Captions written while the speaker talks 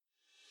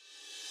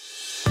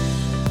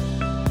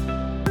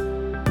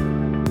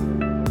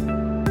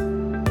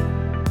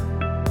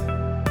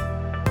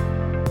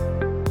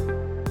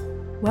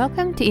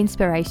Welcome to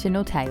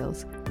Inspirational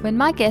Tales. When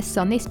my guests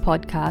on this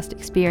podcast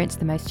experience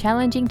the most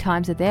challenging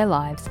times of their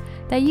lives,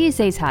 they use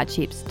these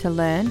hardships to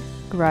learn,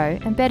 grow,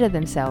 and better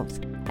themselves,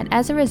 and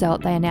as a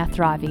result, they are now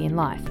thriving in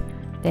life.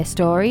 Their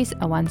stories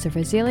are ones of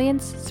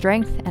resilience,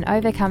 strength, and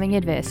overcoming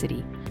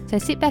adversity. So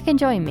sit back and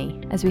join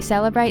me as we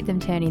celebrate them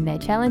turning their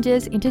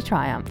challenges into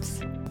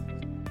triumphs.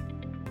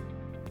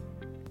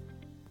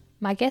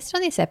 My guest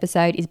on this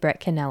episode is Brett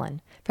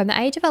Connellan. From the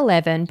age of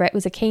 11, Brett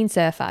was a keen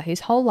surfer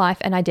whose whole life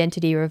and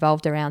identity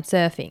revolved around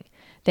surfing.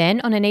 Then,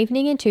 on an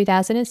evening in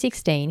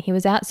 2016, he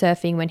was out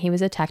surfing when he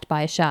was attacked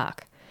by a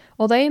shark.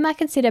 Although you might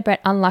consider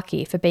Brett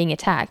unlucky for being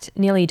attacked,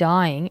 nearly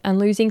dying, and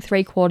losing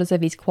 3/4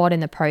 of his quad in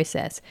the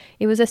process,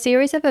 it was a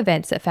series of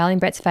events that fell in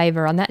Brett's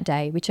favour on that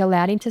day which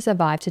allowed him to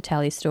survive to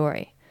tell his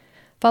story.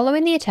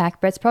 Following the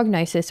attack, Brett's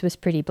prognosis was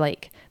pretty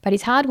bleak, but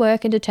his hard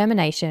work and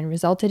determination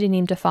resulted in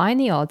him defying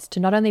the odds to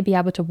not only be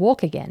able to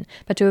walk again,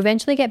 but to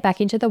eventually get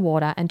back into the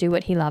water and do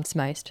what he loves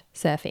most,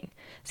 surfing.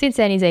 Since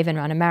then, he's even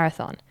run a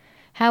marathon.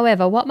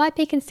 However, what might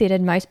be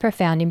considered most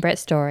profound in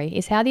Brett's story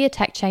is how the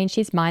attack changed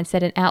his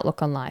mindset and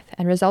outlook on life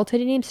and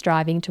resulted in him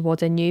striving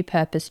towards a new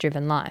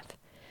purpose-driven life.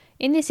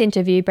 In this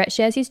interview, Brett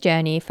shares his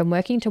journey from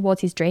working towards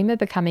his dream of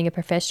becoming a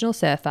professional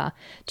surfer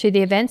to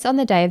the events on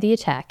the day of the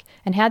attack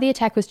and how the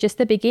attack was just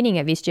the beginning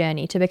of his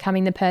journey to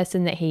becoming the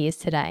person that he is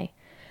today.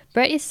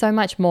 Brett is so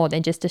much more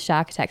than just a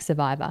shark attack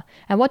survivor,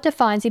 and what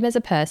defines him as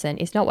a person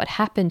is not what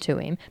happened to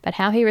him, but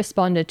how he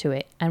responded to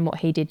it and what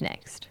he did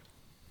next.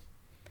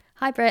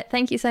 Hi Brett,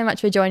 thank you so much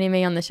for joining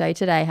me on the show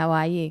today. How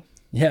are you?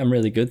 Yeah, I'm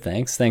really good,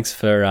 thanks. Thanks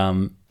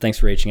for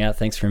reaching out.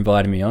 Thanks for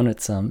inviting me on.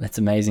 It's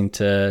amazing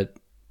to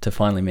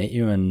finally meet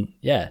you and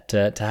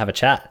to have a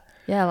chat.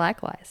 Yeah,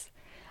 likewise.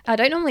 I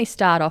don't normally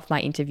start off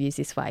my interviews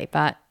this way,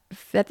 but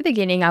at the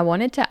beginning I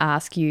wanted to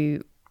ask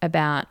you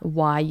about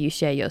why you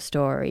share your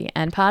story.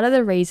 And part of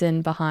the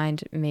reason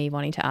behind me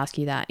wanting to ask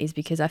you that is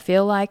because I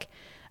feel like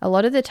a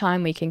lot of the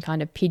time we can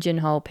kind of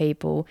pigeonhole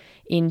people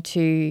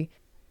into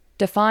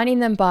defining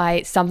them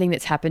by something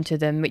that's happened to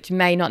them, which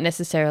may not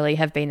necessarily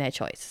have been their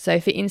choice. So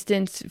for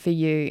instance, for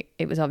you,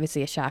 it was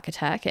obviously a shark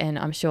attack, and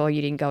I'm sure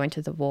you didn't go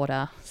into the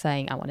water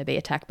saying, I want to be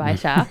attacked by a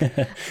shark.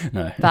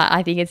 No. But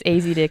I think it's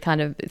easy to kind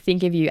of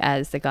think of you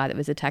as the guy that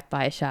was attacked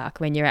by a shark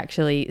when you're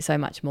actually so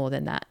much more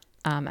than that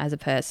as a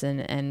person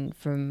and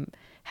from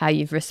how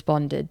you've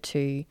responded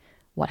to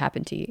what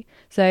happened to you.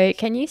 So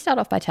can you start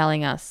off by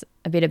telling us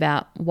a bit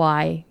about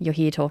why you're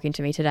here talking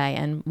to me today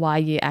and why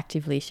you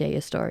actively share your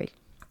story?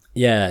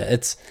 Yeah,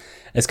 it's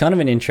kind of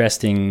an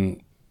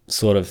interesting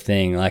sort of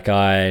thing. Like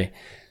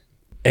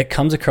it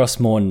comes across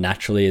more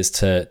naturally as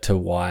to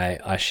why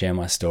I share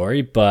my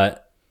story,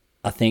 but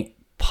I think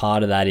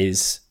part of that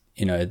is,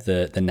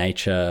 the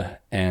nature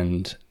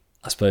and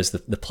I suppose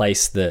the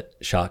place that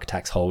shark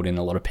attacks hold in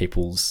a lot of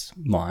people's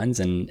minds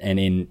and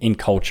in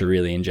culture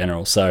really in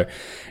general. So,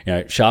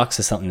 sharks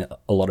are something that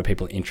a lot of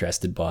people are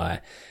interested by.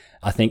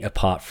 I think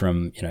apart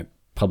from,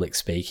 public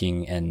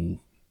speaking and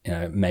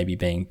maybe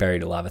being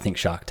buried alive, I think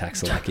shark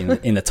attacks are like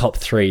in the top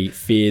 3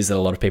 fears that a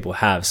lot of people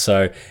have.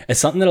 So it's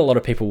something that a lot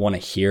of people want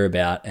to hear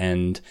about,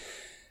 and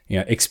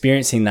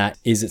experiencing that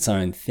is its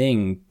own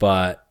thing.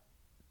 But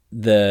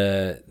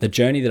the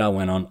journey that I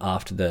went on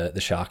after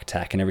the shark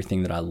attack and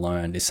everything that I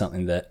learned is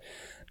something that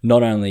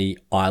not only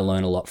I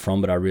learned a lot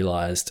from, but I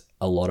realized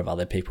a lot of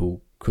other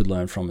people could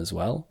learn from as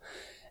well.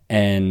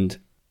 And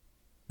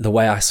the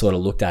way I sort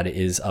of looked at it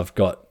is I've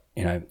got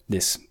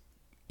this,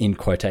 in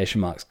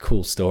quotation marks,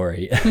 cool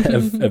story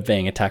of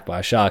being attacked by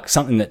a shark,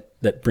 something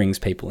that brings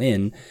people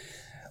in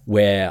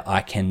where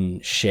I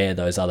can share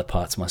those other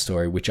parts of my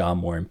story, which are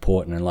more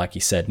important. And like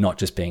you said, not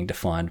just being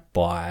defined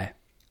by,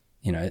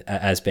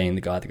 as being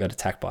the guy that got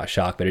attacked by a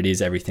shark, but it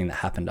is everything that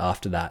happened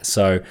after that.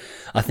 So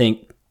I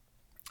think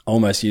I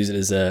almost use it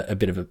as a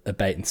bit of a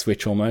bait and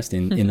switch almost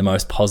in the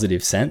most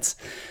positive sense.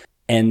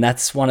 And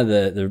that's one of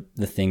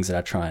the things that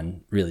I try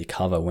and really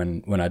cover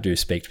when I do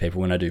speak to people,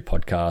 when I do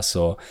podcasts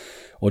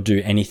or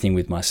do anything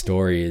with my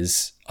story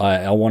is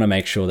I want to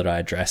make sure that I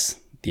address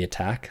the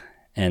attack.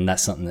 And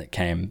that's something that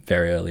came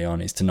very early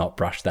on, is to not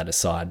brush that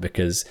aside,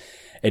 because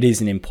it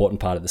is an important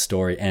part of the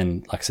story.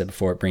 And like I said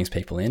before, it brings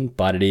people in,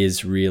 but it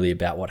is really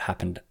about what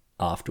happened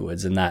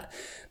afterwards. And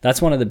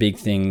that's one of the big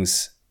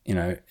things,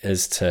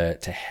 as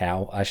to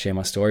how I share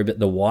my story. But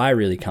the why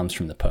really comes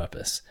from the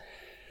purpose.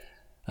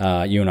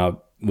 You and I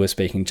were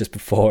speaking just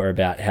before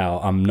about how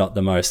I'm not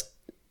the most,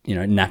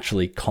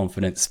 naturally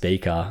confident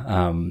speaker.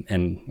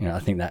 And I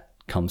think that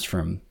comes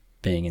from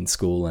being in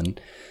school, and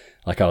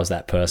like I was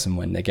that person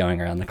when they're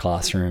going around the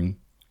classroom,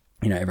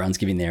 everyone's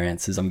giving their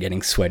answers. I'm getting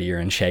sweatier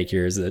and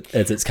shakier as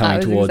it's coming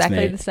towards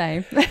me.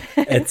 Exactly the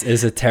same.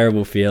 It's a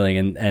terrible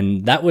feeling.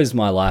 And that was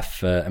my life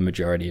for a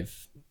majority of,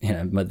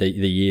 the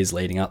years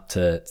leading up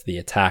to the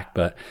attack.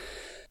 But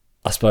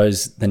I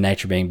suppose the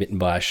nature of being bitten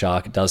by a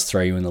shark, it does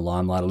throw you in the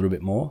limelight a little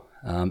bit more.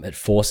 It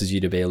forces you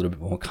to be a little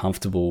bit more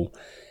comfortable.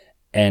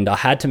 And I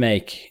had to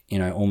make,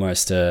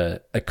 almost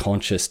a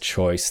conscious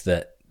choice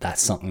that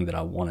that's something that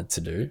I wanted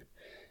to do.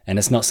 And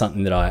it's not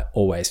something that I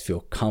always feel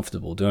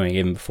comfortable doing,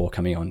 even before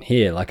coming on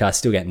here. Like I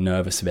still get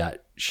nervous about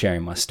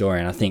sharing my story.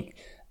 And I think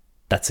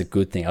that's a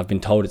good thing. I've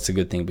been told it's a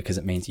good thing because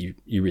it means you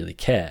really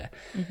care.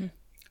 Mm-hmm.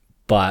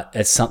 But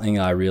it's something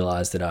I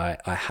realized that I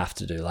have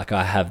to do. Like,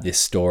 I have this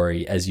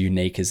story, as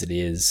unique as it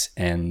is,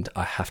 and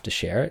I have to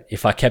share it.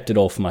 If I kept it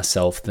all for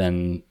myself,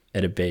 then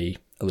it'd be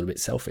a little bit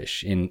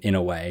selfish in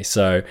a way.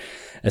 So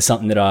it's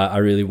something that I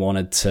really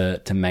wanted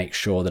to make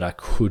sure that I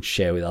could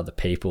share with other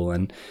people.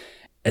 And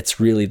it's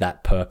really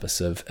that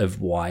purpose of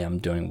why I'm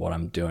doing what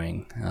I'm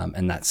doing.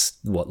 And that's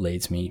what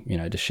leads me,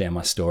 to share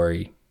my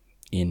story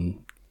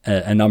in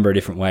a number of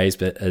different ways,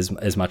 but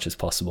as much as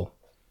possible.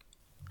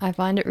 I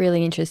find it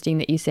really interesting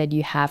that you said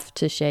you have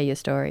to share your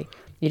story.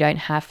 You don't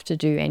have to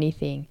do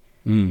anything,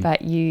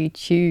 but you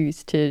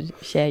choose to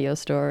share your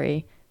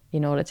story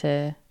in order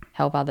to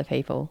help other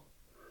people.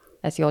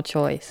 That's your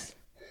choice.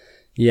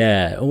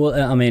 Yeah.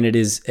 Well, I mean, it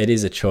is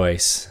a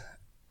choice,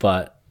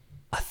 but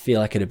I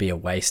feel like it'd be a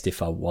waste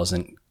if I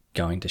wasn't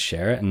going to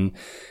share it. And,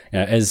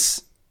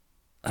 as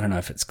I don't know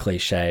if it's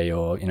cliche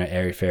or,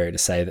 airy-fairy to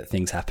say that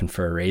things happen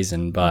for a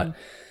reason, but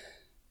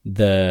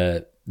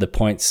the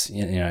points,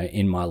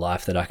 in my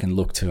life that I can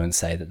look to and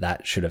say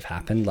that should have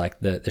happened, like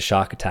the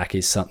shark attack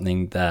is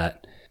something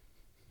that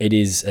it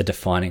is a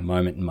defining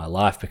moment in my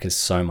life because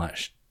so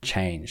much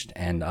changed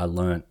and I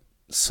learned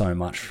so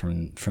much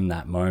from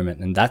that moment.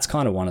 And that's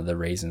kind of one of the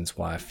reasons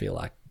why I feel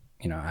like,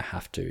 I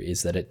have to,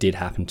 is that it did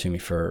happen to me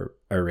for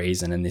a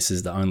reason. And this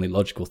is the only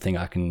logical thing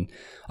I can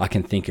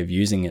think of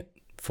using it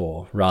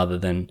for, rather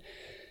than,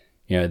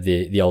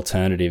 the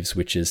alternatives,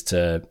 which is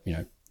to,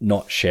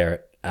 not share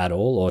it at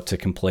all, or to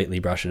completely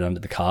brush it under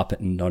the carpet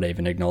and not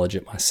even acknowledge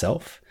it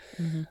myself.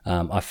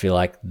 Mm-hmm. I feel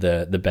like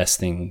the best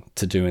thing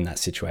to do in that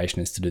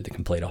situation is to do the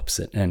complete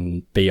opposite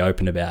and be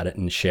open about it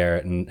and share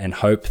it and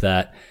hope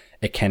that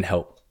it can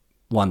help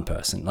one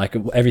person. Like,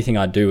 everything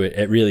I do,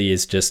 it really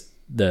is just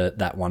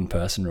that one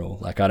person rule.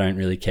 Like, I don't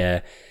really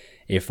care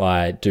if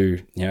I do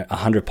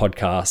 100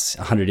 podcasts,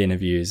 100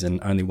 interviews, and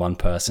only one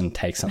person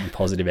takes something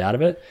positive out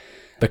of it,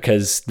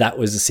 because that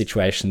was a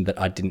situation that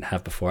I didn't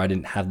have before. I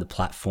didn't have the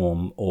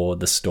platform or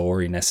the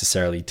story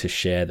necessarily to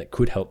share that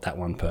could help that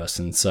one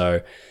person.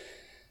 So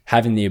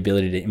having the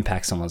ability to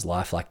impact someone's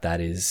life like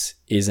that is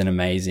an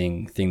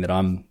amazing thing that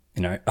I'm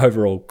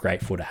overall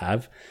grateful to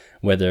have.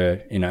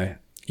 Whether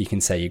you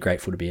can say you're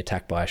grateful to be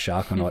attacked by a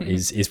shark or not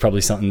is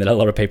probably something that a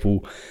lot of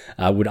people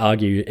would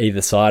argue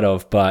either side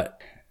of,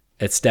 but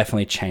it's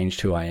definitely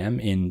changed who I am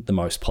in the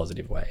most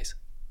positive ways.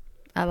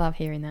 I love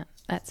hearing that.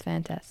 That's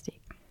fantastic.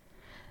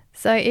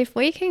 So if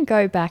we can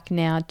go back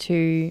now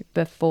to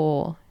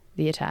before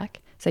the attack.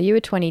 So you were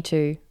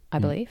 22, I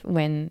believe,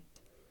 when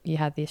you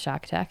had the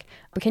shark attack.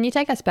 But can you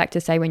take us back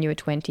to, say, when you were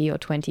 20 or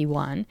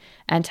 21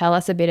 and tell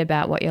us a bit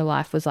about what your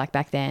life was like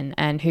back then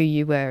and who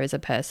you were as a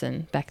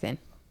person back then?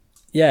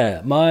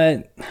 Yeah,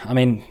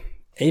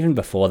 even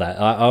before that,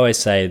 I always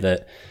say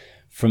that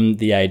from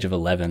the age of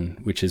 11,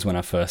 which is when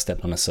I first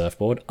stepped on a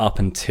surfboard, up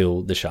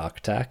until the shark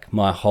attack,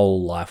 my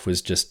whole life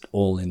was just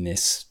all in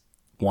this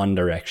one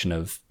direction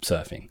of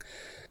surfing.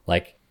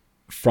 Like,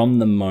 from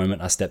the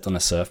moment I stepped on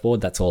a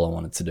surfboard, that's all I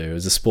wanted to do. It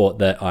was a sport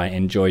that I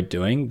enjoyed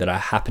doing, that I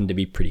happened to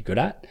be pretty good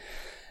at.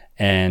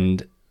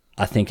 And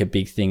I think a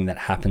big thing that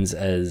happens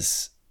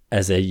as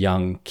a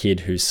young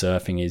kid who's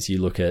surfing is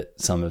you look at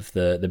some of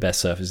the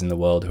best surfers in the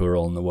world who are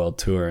all on the world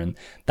tour, and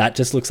that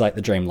just looks like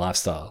the dream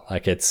lifestyle.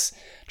 Like, it's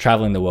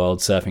traveling the world,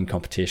 surfing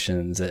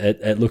competitions.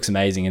 It looks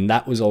amazing. And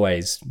that was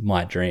always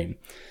my dream.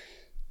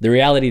 The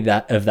reality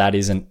of that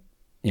isn't,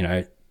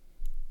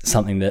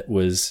 something that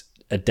was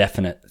a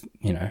definite,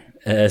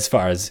 as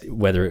far as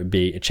whether it would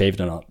be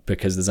achieved or not,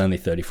 because there's only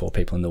 34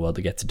 people in the world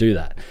that get to do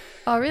that.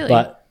 Oh, really?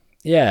 But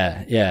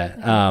yeah.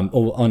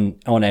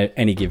 On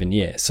any given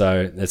year.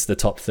 So it's the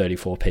top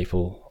 34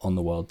 people on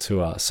the world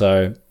tour.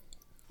 So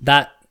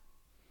that,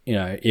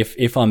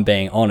 if I'm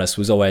being honest,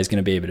 was always going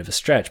to be a bit of a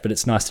stretch, but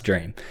it's nice to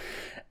dream.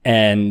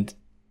 And,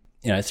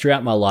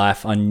 throughout my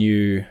life, I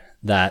knew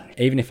that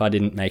even if I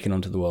didn't make it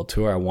onto the world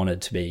tour, I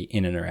wanted to be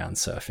in and around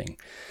surfing.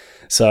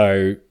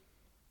 So,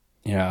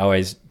 I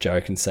always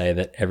joke and say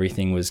that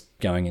everything was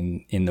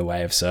going in the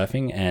way of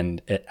surfing,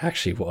 and it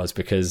actually was,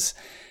 because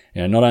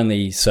not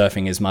only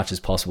surfing as much as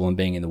possible and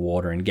being in the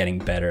water and getting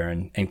better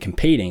and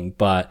competing,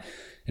 but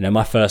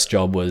my first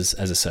job was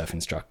as a surf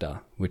instructor,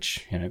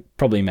 which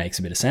probably makes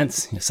a bit of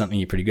sense. Something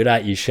you're pretty good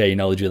at. You share your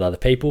knowledge with other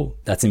people.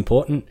 That's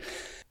important.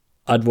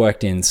 I'd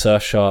worked in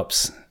surf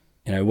shops.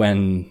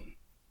 When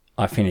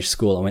I finished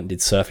school, I went and did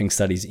surfing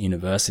studies at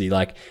university.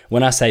 Like,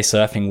 when I say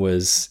surfing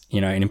was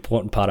an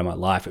important part of my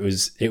life,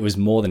 it was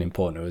more than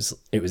important.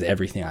 It was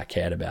everything I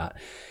cared about,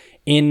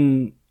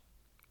 in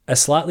a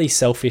slightly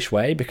selfish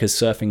way, because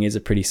surfing is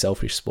a pretty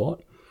selfish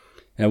sport.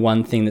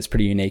 One thing that's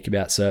pretty unique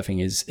about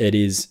surfing is it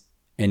is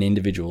an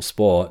individual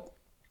sport,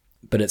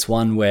 but it's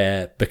one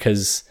where,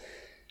 because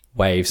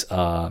waves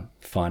are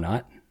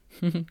finite,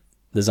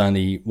 there's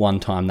only one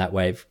time that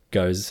wave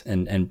goes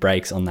and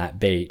breaks on that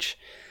beach.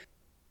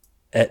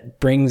 It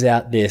brings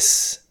out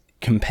this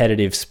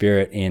competitive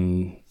spirit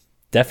in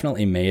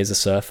definitely me as a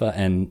surfer,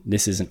 and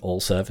this isn't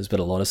all surfers, but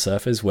a lot of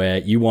surfers, where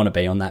you want to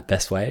be on that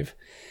best wave.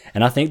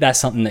 And I think that's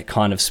something that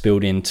kind of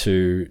spilled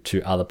into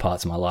other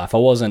parts of my life. I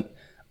wasn't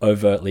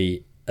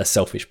overtly a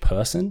selfish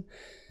person,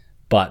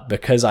 but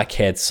because I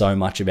cared so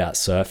much about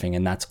surfing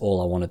and that's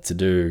all I wanted to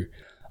do,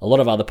 a lot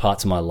of other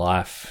parts of my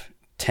life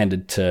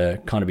tended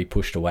to kind of be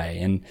pushed away.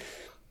 And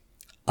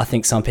I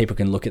think some people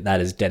can look at that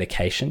as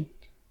dedication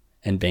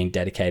and being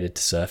dedicated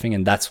to surfing,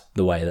 and that's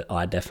the way that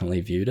I definitely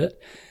viewed it.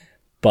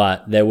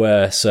 But there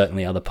were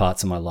certainly other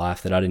parts of my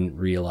life that I didn't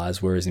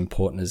realize were as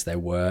important as they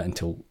were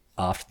until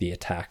after the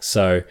attack.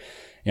 So,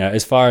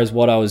 as far as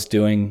what I was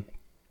doing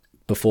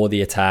before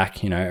the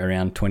attack,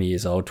 around 20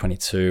 years old,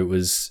 22,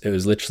 it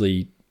was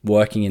literally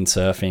working in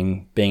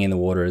surfing, being in the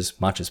water as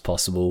much as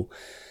possible.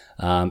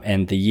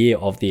 And the year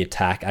of the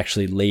attack,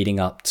 actually leading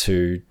up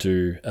to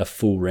do a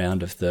full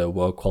round of the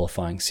World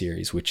Qualifying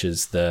Series, which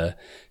is the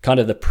kind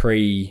of the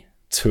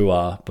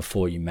pre-tour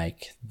before you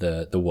make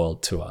the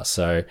World Tour.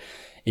 So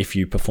if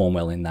you perform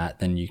well in that,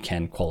 then you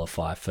can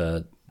qualify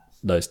for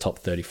those top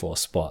 34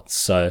 spots.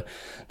 So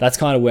that's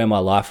kind of where my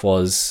life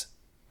was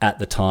at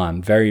the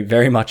time. Very,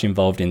 very much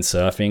involved in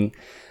surfing,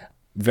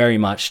 very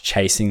much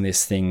chasing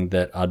this thing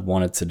that I'd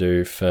wanted to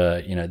do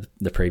for,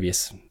 the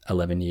previous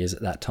 11 years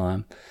at that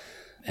time.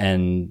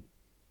 And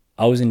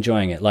I was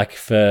enjoying it. Like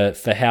for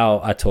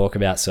how I talk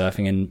about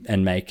surfing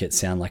and make it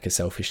sound like a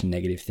selfish and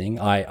negative thing,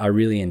 I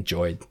really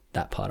enjoyed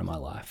that part of my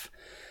life.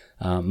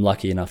 I'm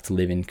lucky enough to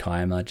live in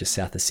Kiama, just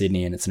south of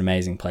Sydney, and it's an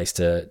amazing place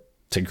to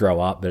grow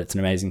up, but it's an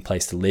amazing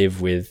place to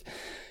live with,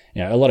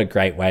 a lot of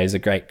great waves, a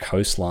great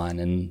coastline.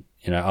 And,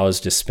 I was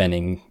just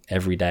spending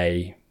every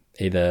day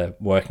either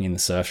working in the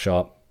surf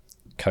shop,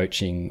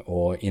 coaching,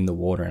 or in the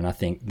water. And I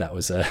think that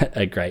was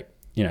a great,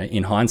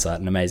 in hindsight,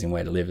 an amazing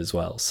way to live as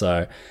well.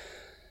 So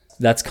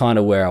that's kind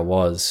of where I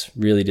was,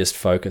 really just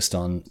focused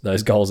on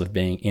those goals of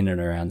being in and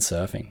around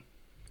surfing.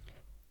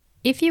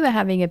 If you were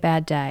having a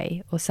bad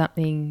day or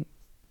something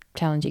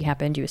challenging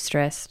happened, you were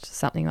stressed,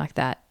 something like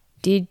that,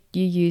 did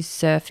you use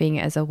surfing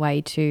as a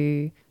way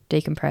to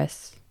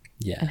decompress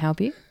and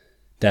help you?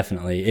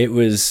 Definitely. It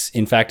was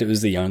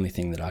the only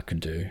thing that I could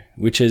do,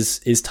 which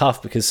is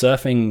tough, because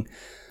surfing,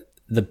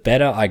 the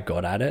better I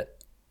got at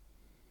it,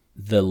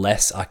 the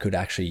less I could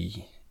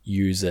actually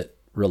use it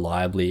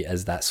reliably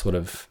as that sort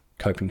of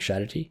coping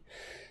strategy.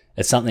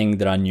 It's something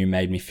that I knew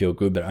made me feel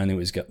good, but only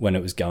when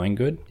it was going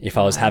good. If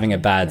I was having a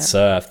bad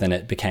surf, then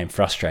it became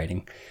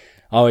frustrating.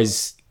 I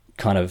always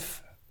kind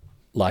of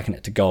liken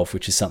it to golf,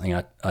 which is something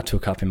I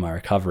took up in my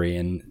recovery.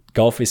 And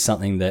golf is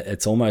something that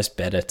it's almost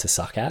better to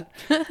suck at,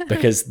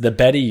 because the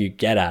better you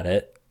get at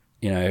it,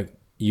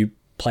 you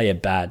play a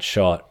bad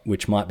shot,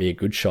 which might be a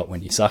good shot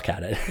when you suck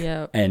at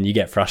it, and you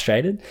get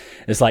frustrated.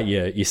 It's like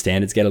your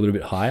standards get a little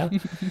bit higher.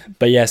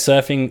 But yeah,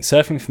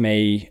 surfing for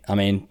me, I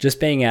mean, just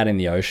being out in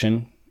the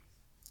ocean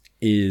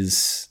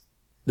there's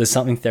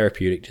something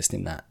therapeutic just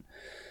in that.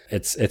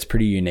 It's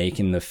pretty unique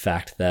in the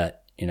fact that,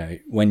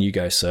 when you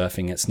go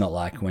surfing, it's not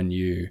like when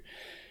you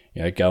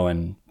go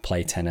and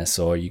play tennis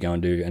or you go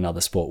and do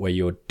another sport where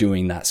you're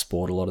doing that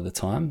sport a lot of the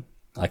time.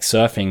 Like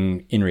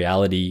surfing, in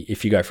reality,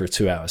 if you go for a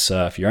 2-hour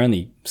surf, you're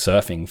only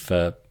surfing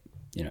for,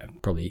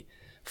 probably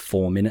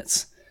 4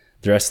 minutes.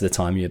 The rest of the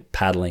time you're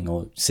paddling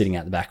or sitting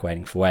out the back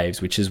waiting for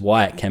waves, which is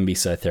why it can be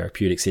so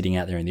therapeutic sitting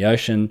out there in the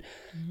ocean.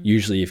 Mm-hmm.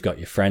 Usually you've got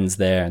your friends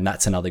there, and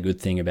that's another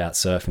good thing about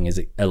surfing, is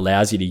it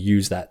allows you to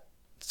use that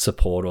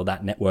support or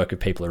that network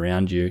of people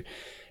around you.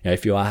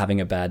 If you are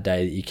having a bad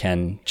day, that you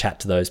can chat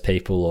to those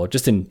people or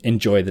just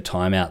enjoy the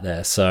time out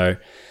there. So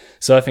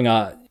surfing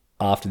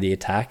after the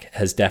attack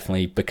has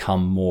definitely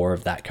become more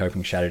of that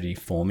coping strategy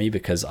for me,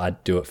 because I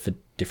do it for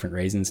different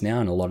reasons now,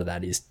 and a lot of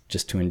that is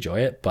just to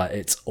enjoy it. But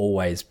it's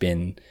always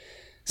been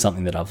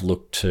something that I've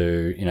looked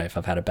to, if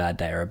I've had a bad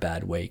day or a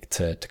bad week,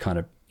 to kind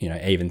of,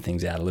 even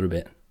things out a little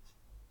bit.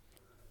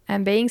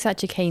 And being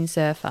such a keen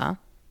surfer,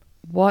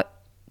 what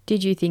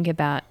did you think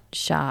about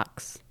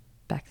sharks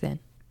back then?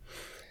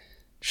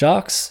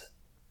 Sharks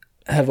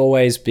have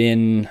always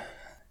been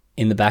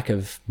in the back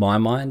of my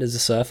mind as a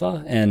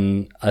surfer,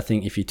 and I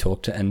think if you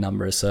talk to a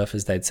number of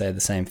surfers, they'd say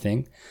the same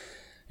thing.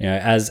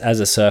 As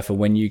a surfer,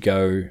 when you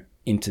go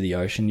into the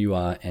ocean, you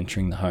are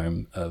entering the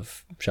home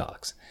of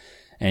sharks,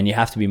 and you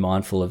have to be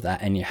mindful of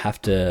that, and you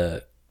have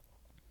to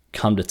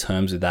come to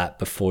terms with that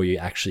before you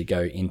actually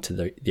go into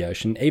the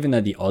ocean. Even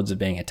though the odds of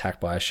being attacked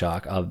by a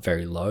shark are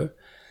very low,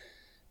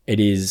 it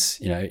is,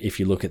 if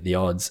you look at the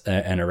odds,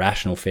 an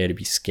irrational fear to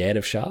be scared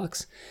of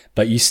sharks,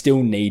 but you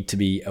still need to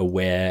be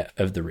aware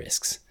of the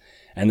risks.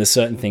 And there's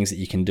certain things that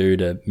you can do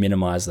to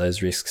minimize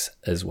those risks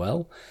as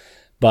well.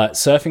 But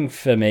surfing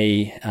for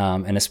me,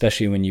 and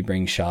especially when you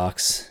bring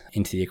sharks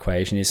into the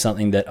equation, is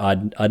something that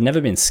I'd never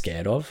been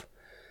scared of.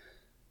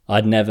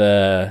 I'd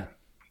never,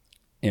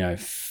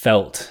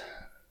 felt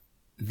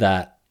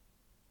that,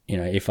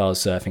 if I was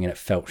surfing and it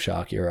felt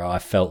sharky, or I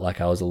felt like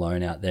I was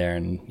alone out there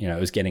and, it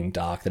was getting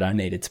dark, that I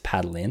needed to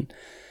paddle in,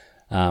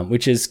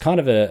 which is kind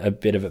of a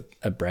bit of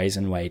a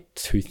brazen way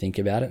to think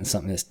about it, and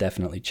something that's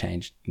definitely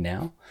changed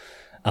now,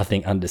 I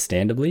think,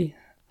 understandably.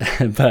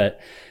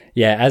 But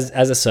yeah,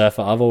 as a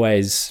surfer, I've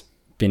always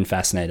been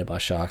fascinated by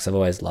sharks. I've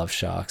always loved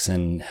sharks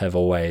and have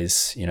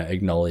always,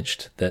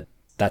 acknowledged that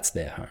that's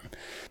their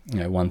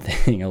home. One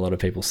thing a lot of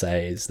people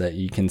say is that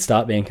you can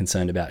start being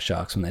concerned about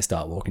sharks when they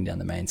start walking down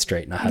the main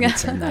street, and I haven't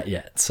seen that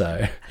yet.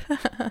 So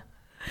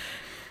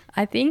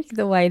I think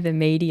the way the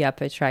media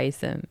portrays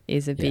them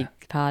is a big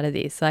part of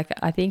this. Like,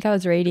 I think I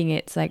was reading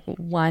it's like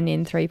 1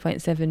 in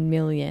 3.7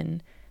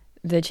 million,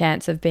 the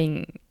chance of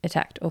being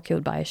attacked or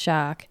killed by a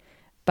shark.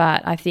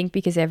 But I think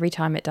because every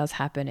time it does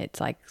happen,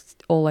 it's like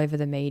all over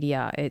the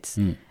media.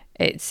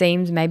 It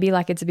seems maybe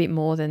like it's a bit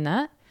more than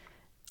that,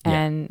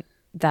 and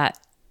that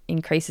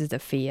increases the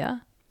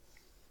fear.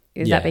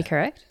 Is that be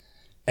correct?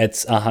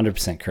 It's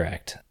 100%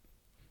 correct.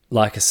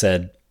 Like I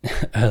said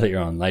earlier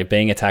on, like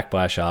being attacked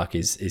by a shark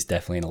is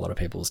definitely in a lot of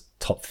people's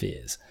top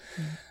fears.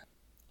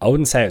 I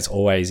wouldn't say it's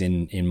always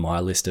in my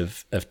list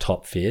of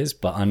top fears,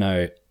 but I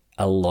know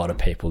a lot of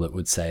people that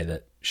would say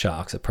that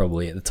sharks are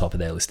probably at the top of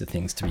their list of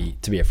things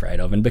to be afraid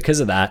of. And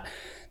because of that,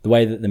 the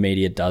way that the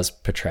media does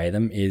portray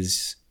them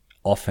is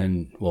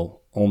often,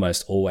 well,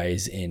 almost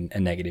always in a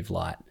negative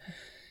light.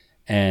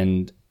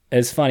 And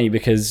it's funny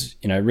because,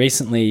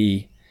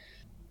 recently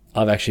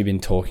I've actually been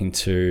talking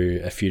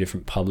to a few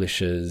different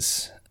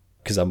publishers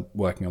because I'm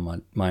working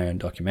on my own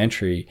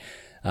documentary,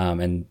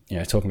 and,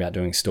 talking about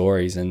doing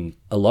stories, and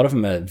a lot of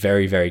them are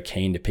very, very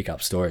keen to pick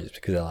up stories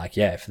because they're like,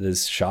 if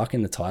there's shark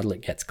in the title,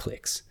 it gets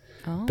clicks.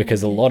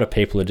 Because a lot of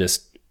people are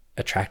just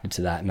attracted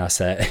to that. And I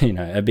say,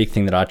 a big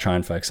thing that I try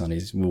and focus on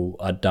is, well,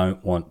 I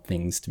don't want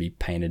things to be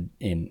painted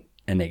in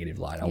a negative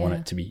light. I want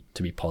it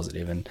to be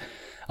positive. And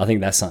I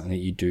think that's something that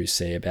you do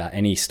see about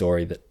any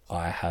story that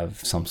I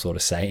have some sort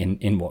of say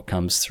in what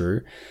comes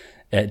through.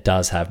 It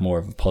does have more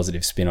of a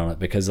positive spin on it,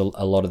 because a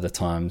lot of the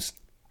times,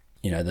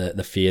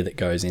 the fear that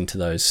goes into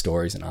those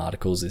stories and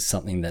articles is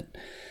something that,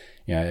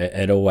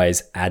 it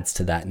always adds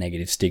to that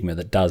negative stigma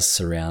that does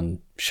surround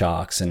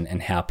sharks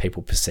and how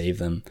people perceive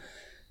them.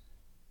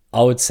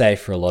 I would say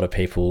for a lot of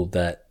people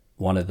that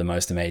one of the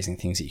most amazing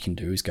things that you can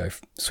do is go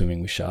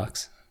swimming with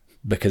sharks,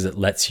 because it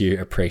lets you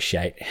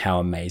appreciate how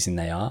amazing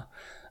they are.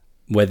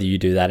 Whether you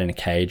do that in a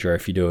cage or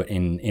if you do it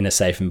in a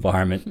safe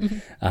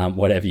environment,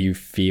 whatever you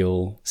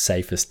feel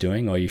safest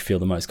doing or you feel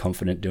the most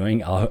confident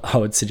doing, I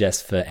would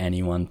suggest for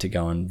anyone to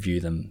go and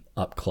view them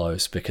up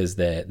close, because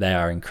they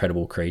are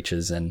incredible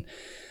creatures. And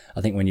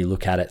I think when you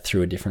look at it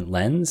through a different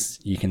lens,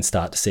 you can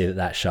start to see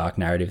that shark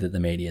narrative that the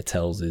media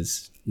tells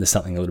there's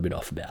something a little bit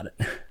off about it.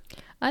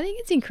 I think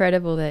it's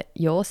incredible that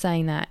you're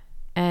saying that.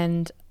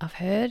 And I've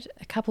heard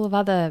a couple of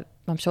other,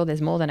 I'm sure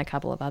there's more than a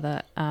couple of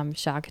other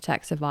shark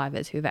attack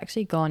survivors who've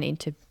actually gone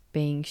into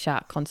being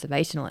shark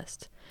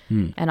conservationists.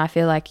 And I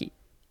feel like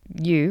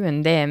you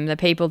and them, the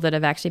people that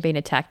have actually been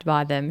attacked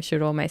by them,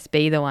 should almost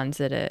be the ones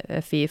that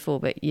are fearful,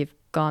 but you've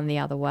gone the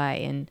other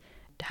way and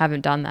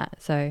haven't done that.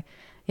 So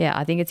yeah,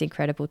 I think it's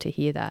incredible to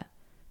hear that.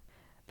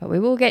 But we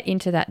will get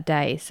into that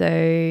day.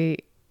 So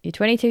you're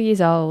 22 years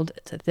old.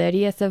 It's the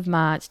 30th of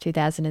March,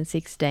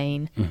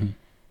 2016.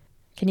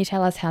 Can you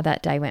tell us how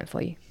that day went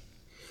for you?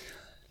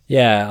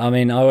 Yeah, I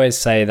mean, I always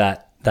say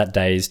that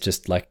day is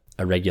just like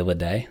a regular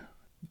day,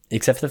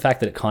 except for the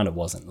fact that it kind of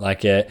wasn't.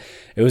 Like it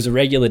was a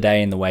regular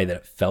day in the way that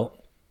it felt.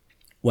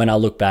 When I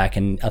look back,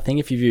 and I think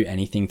if you view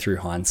anything through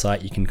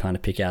hindsight, you can kind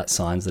of pick out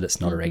signs that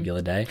it's not a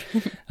regular day.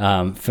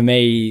 For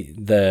me,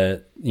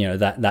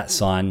 that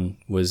sign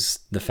was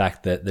the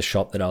fact that the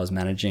shop that I was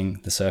managing,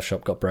 the surf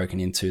shop, got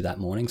broken into that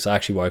morning. So I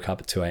actually woke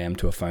up at 2 a.m.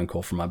 to a phone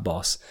call from my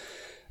boss,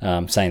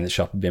 saying the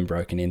shop had been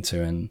broken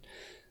into, and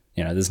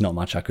there's not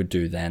much I could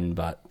do then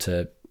but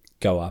to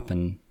go up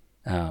and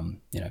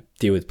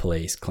deal with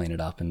police, clean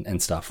it up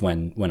and stuff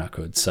when I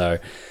could. So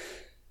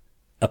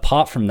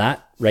apart from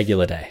that,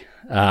 regular day.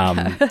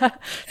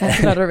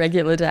 That's not a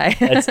regular day.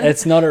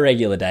 It's not a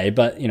regular day,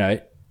 but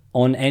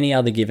on any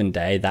other given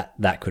day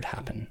that could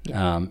happen.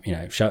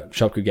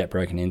 Shop could get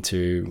broken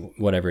into,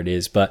 whatever it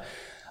is. But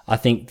I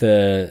think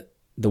the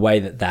way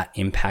that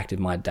impacted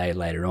my day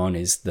later on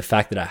is the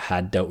fact that I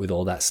had dealt with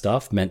all that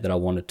stuff meant that I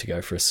wanted to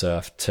go for a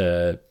surf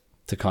to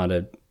kind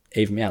of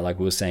even me out. Like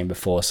we were saying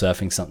before,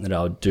 surfing something that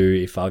I would do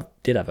if I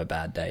did have a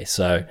bad day.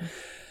 So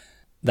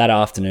that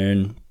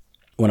afternoon,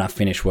 when I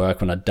finished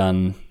work, when I'd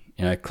done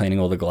cleaning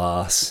all the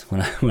glass,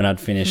 when I'd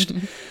finished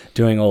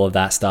doing all of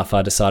that stuff,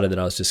 I decided that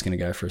I was just going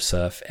to go for a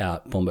surf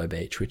out Bombo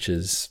Beach, which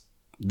is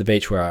the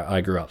beach where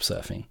I grew up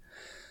surfing.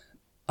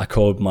 I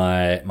called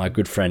my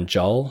good friend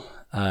Joel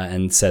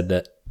and said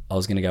that I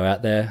was going to go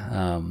out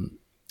there.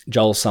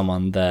 Joel's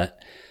someone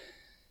that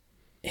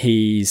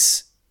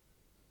he's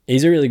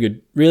a really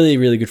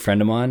good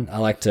friend of mine. I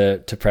like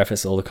to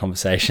preface all the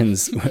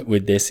conversations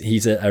with this.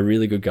 He's a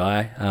really good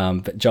guy,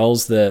 but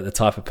Joel's the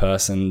type of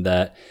person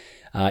that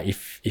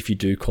if you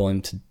do call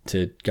him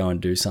to go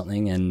and do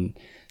something, and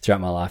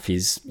throughout my life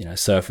he's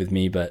surfed with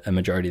me, but a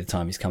majority of the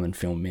time he's come and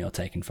filmed me or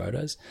taken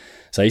photos.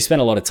 So he spent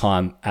a lot of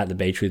time at the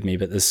beach with me,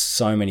 but there's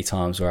so many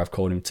times where I've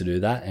called him to do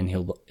that and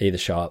he'll either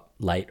show up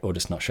late or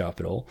just not show up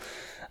at all.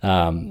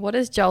 What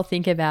does Joel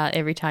think about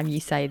every time you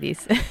say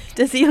this?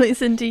 Does he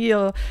listen to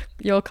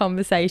your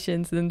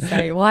conversations and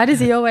say, why does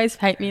he always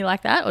paint me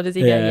like that? Or does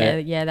he go,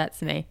 yeah,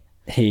 that's me?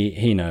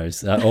 He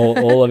knows.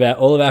 All of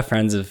our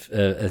friends have.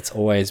 It's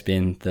always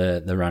been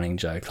the running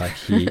joke. Like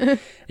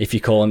if you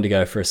call him to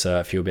go for a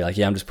surf, he'll be like,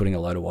 "Yeah, I'm just putting a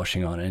load of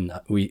washing on," and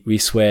we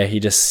swear he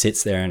just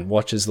sits there and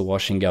watches the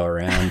washing go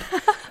around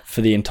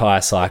for the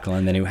entire cycle,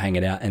 and then he'll hang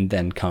it out and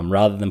then come,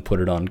 rather than put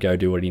it on, go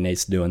do what he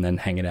needs to do, and then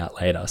hang it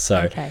out later.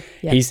 So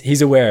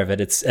he's aware of it.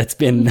 It's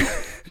been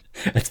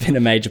it's been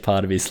a major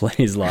part of his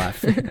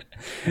life.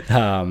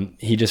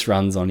 He just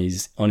runs on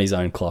his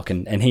own clock,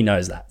 and he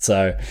knows that.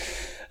 So.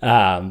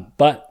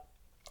 But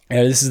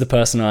this is the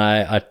person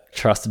I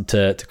trusted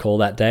to call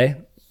that day.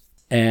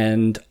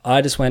 And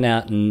I just went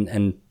out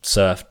and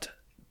surfed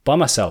by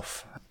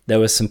myself. There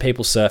was some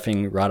people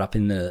surfing right up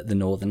in the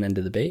northern end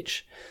of the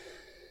beach.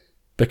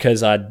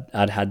 Because I'd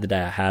had the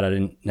day I had, I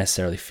didn't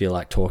necessarily feel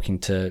like talking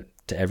to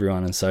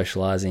everyone and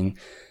socializing.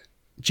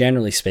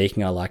 Generally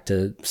speaking, I like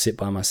to sit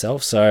by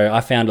myself. So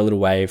I found a little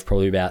wave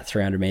probably about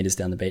 300 meters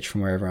down the beach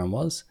from where everyone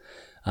was.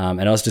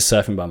 And I was just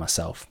surfing by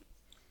myself.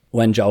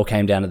 When Joel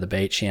came down to the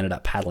beach, he ended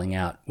up paddling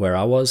out where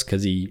I was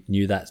because he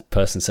knew that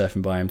person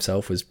surfing by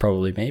himself was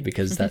probably me,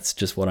 because that's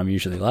just what I'm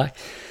usually like.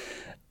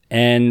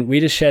 And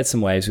we just shared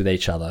some waves with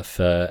each other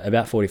for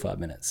about 45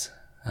 minutes.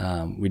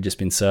 We'd just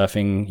been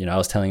surfing. I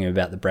was telling him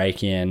about the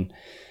break-in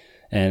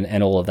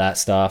and all of that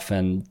stuff.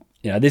 And,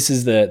 this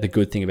is the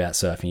good thing about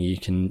surfing.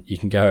 You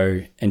can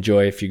go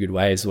enjoy a few good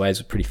waves. The waves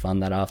were pretty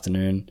fun that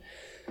afternoon.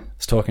 I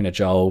was talking to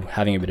Joel,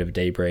 having a bit of a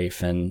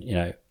debrief.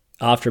 And,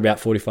 after about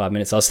 45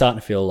 minutes, I was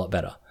starting to feel a lot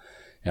better.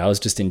 I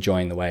was just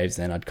enjoying the waves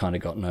then. I'd kind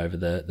of gotten over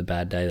the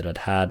bad day that I'd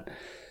had.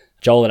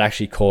 Joel had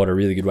actually caught a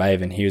really good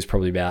wave, and he was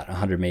probably about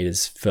 100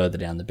 meters further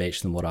down the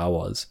beach than what I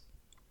was.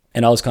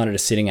 And I was kind of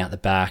just sitting out the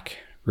back,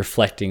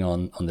 reflecting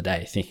on the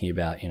day, thinking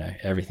about,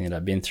 everything that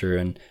I've been through,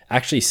 and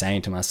actually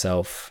saying to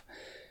myself,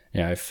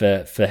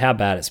 for how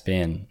bad it's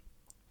been,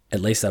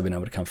 at least I've been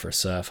able to come for a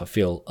surf. I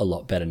feel a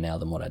lot better now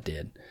than what I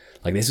did.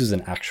 Like, this was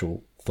an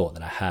actual thought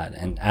that I had.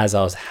 And as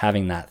I was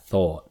having that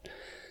thought,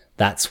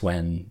 that's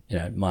when,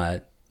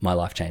 my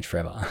life changed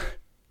forever.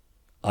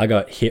 I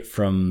got hit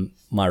from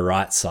my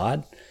right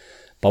side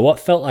by what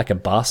felt like a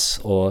bus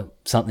or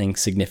something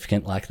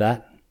significant like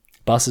that.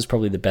 Bus is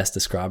probably the best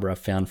describer I've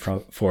found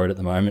for it at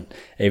the moment,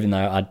 even though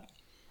I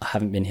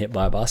haven't been hit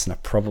by a bus, and I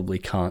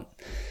probably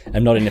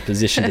I'm not in a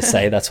position to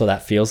say that's what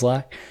that feels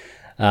like.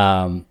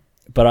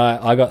 But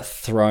I got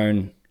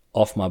thrown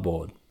off my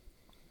board,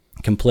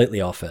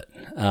 completely off it.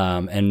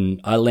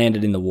 And I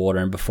landed in the water,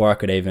 and before I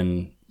could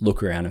even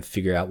look around and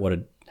figure out what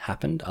had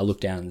happened, I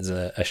looked down and there's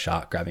a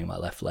shark grabbing my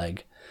left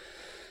leg.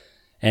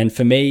 And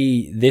for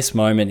me, this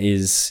moment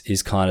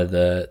is kind of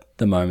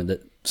the moment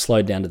that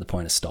slowed down to the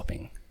point of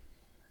stopping.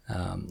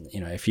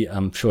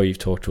 I'm sure you've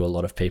talked to a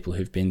lot of people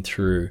who've been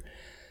through,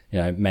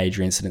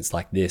 major incidents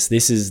like this.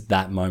 This is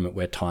that moment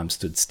where time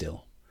stood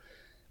still,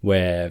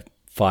 where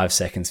 5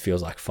 seconds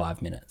feels like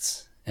 5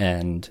 minutes.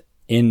 And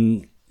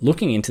in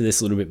looking into this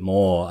a little bit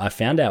more, I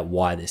found out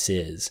why this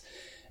is.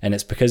 And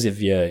it's because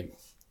of your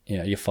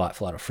fight,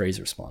 flight, or freeze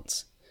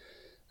response.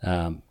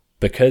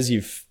 Because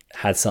you've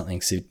had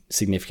something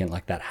significant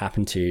like that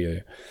happen to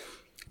you,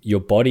 your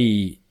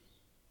body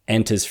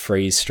enters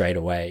freeze straight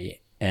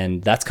away.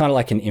 And that's kind of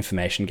like an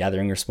information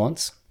gathering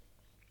response.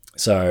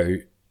 So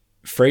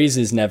freeze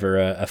is never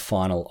a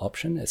final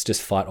option. It's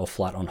just fight or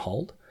flight on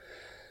hold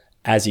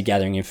as you're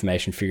gathering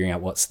information, figuring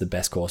out what's the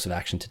best course of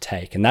action to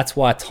take. And that's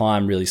why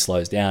time really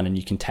slows down, and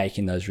you can take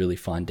in those really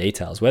fine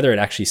details. Whether it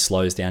actually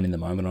slows down in the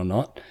moment or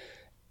not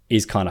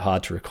is kind of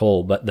hard to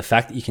recall, but the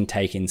fact that you can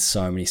take in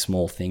so many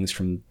small things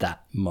from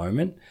that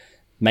moment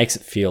makes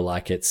it feel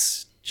like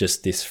it's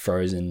just this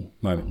frozen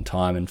moment in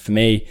time. And for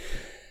me,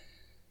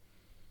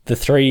 the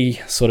three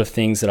sort of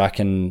things that I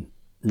can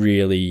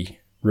really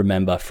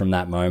remember from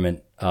that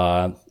moment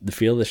are the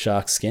feel of the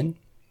shark's skin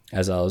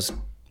as I was,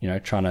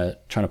 trying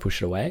to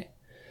push it away.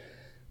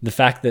 The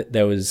fact that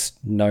there was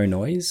no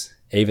noise,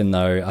 even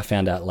though I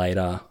found out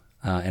later,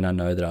 and I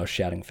know that I was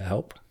shouting for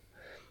help.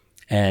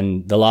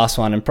 And the last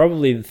one, and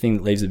probably the thing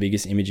that leaves the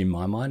biggest image in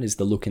my mind, is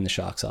the look in the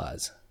shark's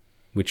eyes,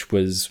 which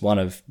was one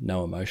of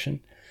no emotion.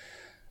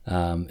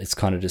 It's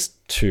kind of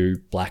just two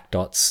black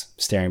dots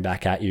staring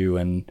back at you.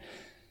 And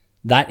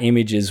that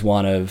image is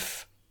one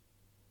of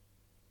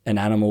an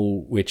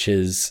animal which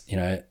is,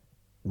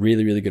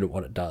 really, really good at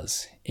what it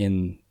does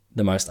in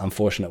the most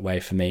unfortunate way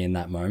for me in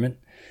that moment.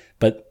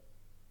 But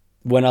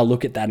when I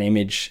look at that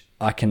image,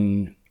 I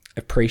can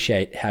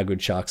appreciate how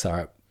good sharks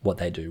are at what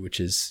they do, which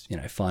is,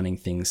 finding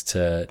things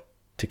to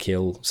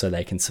kill so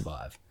they can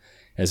survive.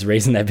 There's a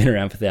reason they've been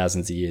around for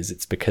thousands of years.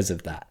 It's because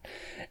of that.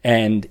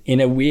 And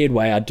in a weird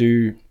way, I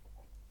do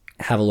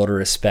have a lot of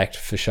respect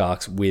for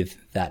sharks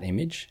with that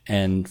image.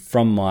 And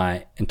from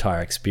my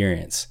entire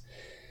experience,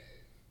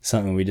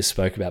 something we just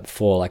spoke about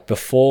before, like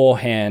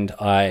beforehand,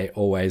 I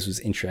always was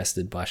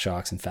interested by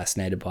sharks and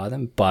fascinated by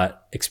them,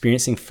 but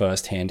experiencing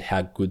firsthand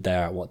how good they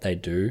are at what they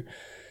do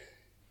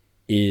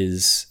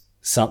is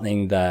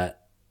something that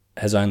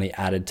has only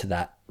added to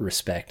that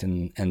respect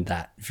and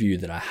that view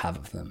that I have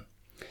of them.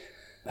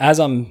 As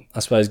I'm, I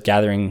suppose,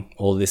 gathering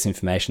all this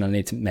information, I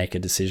need to make a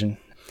decision.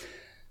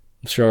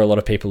 I'm sure a lot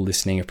of people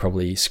listening are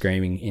probably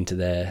screaming into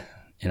their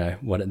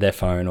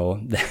phone or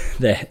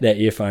their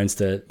earphones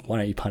to, why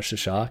don't you punch the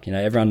shark?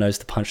 Everyone knows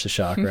to punch the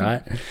shark,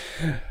 right?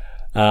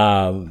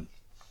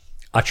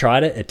 I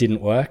tried it. It didn't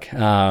work.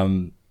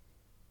 Having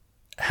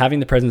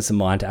the presence of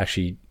mind to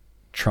actually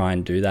try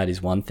and do that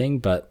is one thing,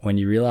 but when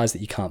you realize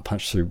that you can't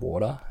punch through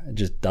water, it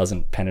just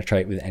doesn't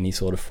penetrate with any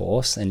sort of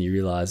force, and you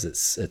realize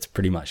it's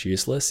pretty much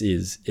useless,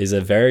 is a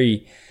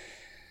very,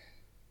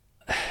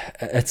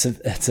 it's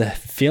a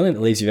feeling that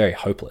leaves you very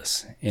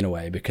hopeless in a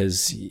way,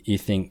 because you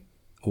think,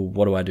 well,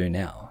 what do I do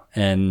now?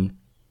 And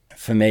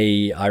for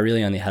me, I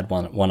really only had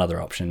one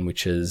other option,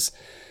 which is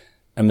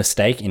a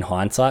mistake in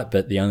hindsight,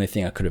 but the only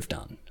thing I could have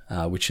done,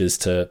 which is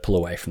to pull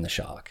away from the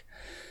shark.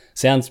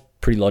 Sounds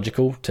pretty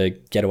logical to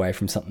get away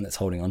from something that's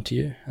holding on to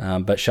you,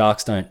 but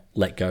sharks don't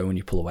let go when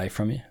you pull away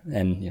from you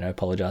and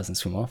apologize and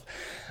swim off.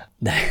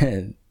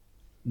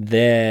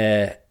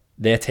 Their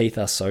teeth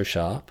are so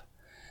sharp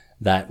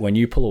that when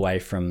you pull away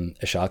from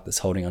a shark that's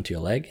holding onto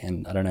your leg,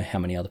 and I don't know how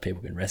many other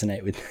people can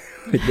resonate with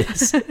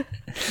this,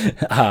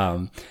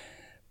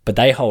 but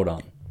they hold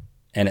on,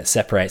 and it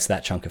separates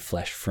that chunk of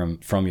flesh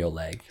from your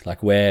leg.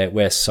 Like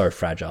we're so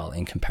fragile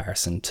in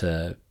comparison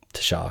to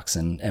sharks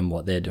and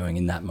what they're doing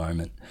in that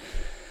moment.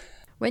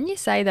 When you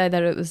say, though,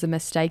 that it was a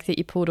mistake that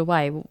you pulled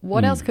away,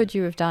 what else could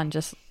you have done?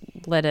 Just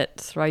let it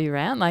throw you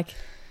around?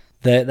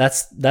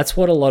 That's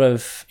what a lot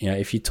of,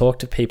 if you talk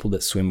to people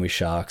that swim with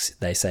sharks,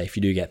 they say if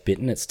you do get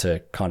bitten, it's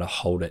to kind of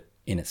hold it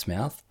in its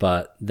mouth,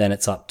 but then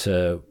it's up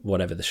to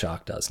whatever the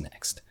shark does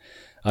next.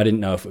 I didn't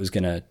know if it was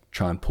going to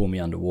try and pull me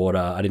underwater.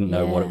 I didn't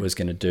know what it was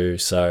going to do.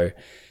 So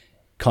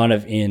kind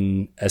of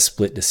in a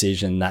split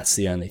decision, that's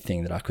the only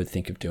thing that I could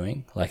think of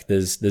doing. Like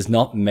there's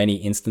not many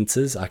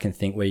instances I can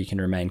think where you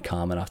can remain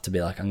calm enough to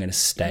be like, I'm going to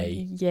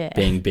stay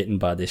being bitten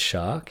by this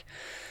shark.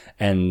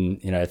 And,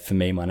 for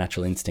me, my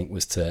natural instinct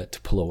was to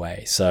pull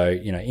away. So,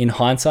 in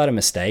hindsight, a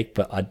mistake,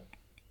 but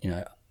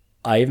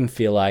I even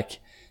feel like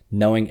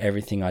knowing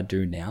everything I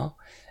do now,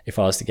 if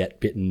I was to get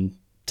bitten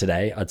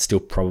today, I'd still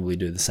probably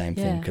do the same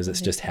thing, because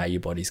it's just how your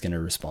body's going to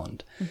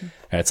respond. Mm-hmm.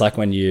 It's like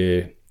when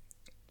you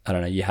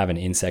have an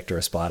insect or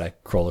a spider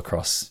crawl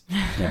across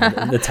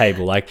the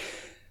table,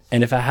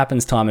 and if it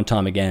happens time and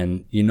time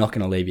again, you're not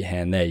going to leave your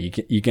hand there.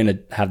 You're going to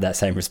have that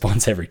same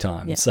response every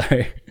time. Yeah. So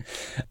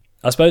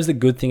I suppose the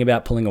good thing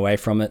about pulling away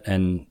from it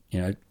and,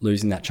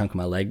 losing that chunk of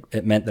my leg,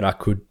 it meant that I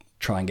could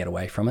try and get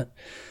away from it.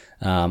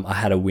 I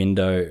had a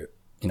window,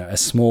 a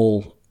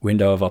small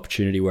window of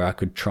opportunity where I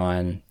could try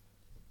and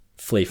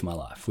flee for my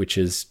life, which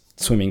is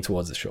swimming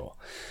towards the shore.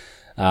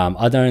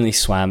 I'd only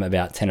swam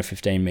about 10 or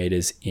 15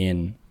 meters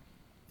in,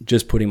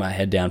 just putting my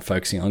head down,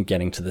 focusing on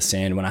getting to the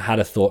sand, when I had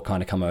a thought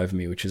kind of come over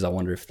me, which is, I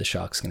wonder if the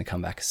shark's going to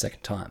come back a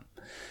second time.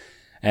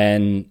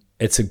 And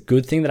it's a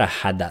good thing that I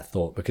had that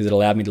thought, because it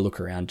allowed me to look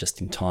around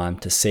just in time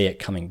to see it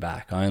coming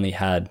back. I only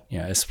had,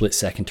 a split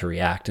second to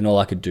react, and all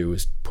I could do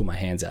was put my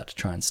hands out to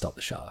try and stop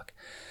the shark.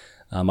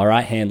 My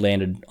right hand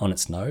landed on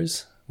its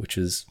nose, which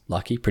was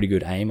lucky, pretty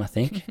good aim, I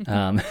think,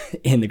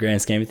 in the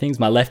grand scheme of things.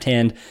 My left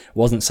hand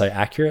wasn't so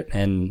accurate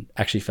and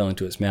actually fell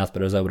into its mouth,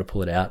 but I was able to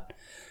pull it out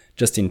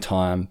just in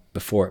time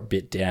before it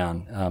bit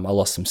down. I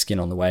lost some skin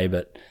on the way,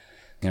 but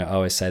I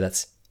always say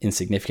that's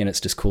insignificant.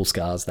 It's just cool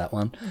scars, that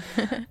one.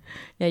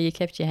 Yeah, you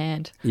kept your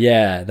hand.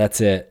 Yeah,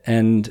 that's it.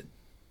 And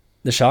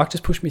the shark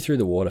just pushed me through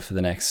the water for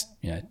the next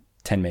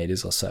 10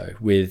 meters or so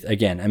with,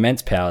 again,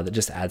 immense power that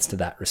just adds to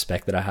that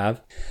respect that I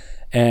have.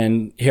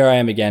 And here I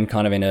am again,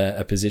 kind of in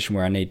a position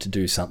where I need to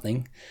do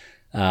something.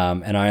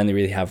 And I only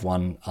really have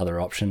one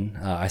other option.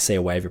 I see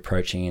a wave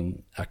approaching,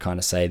 and I kind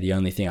of say the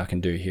only thing I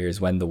can do here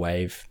is, when the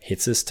wave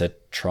hits us, to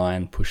try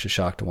and push the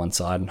shark to one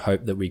side and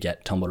hope that we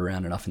get tumbled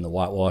around enough in the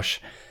whitewash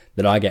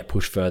that I get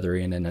pushed further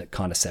in, and it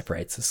kind of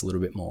separates us a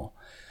little bit more.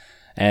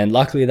 And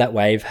luckily that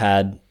wave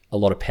had a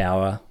lot of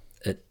power.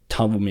 It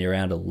tumbled me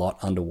around a lot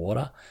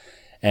underwater.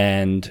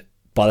 And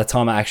by the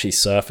time I actually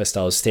surfaced,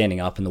 I was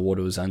standing up and the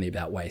water was only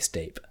about waist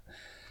deep.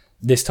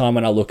 This time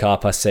when I look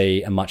up, I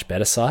see a much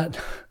better sight,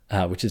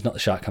 which is not the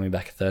shark coming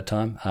back a third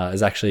time.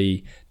 It's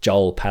actually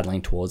Joel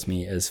paddling towards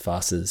me as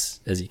fast as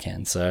he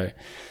can. So,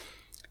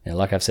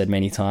 like I've said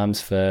many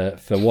times, for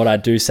what I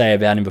do say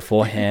about him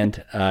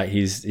beforehand,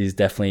 he's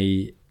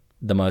definitely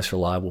the most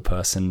reliable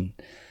person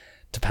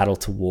to paddle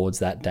towards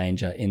that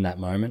danger in that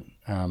moment.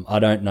 I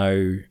don't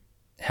know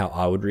how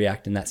I would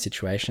react in that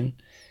situation.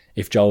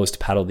 If Joel was to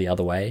paddle the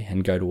other way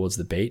and go towards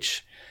the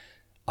beach,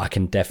 I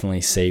can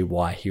definitely see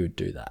why he would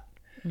do that.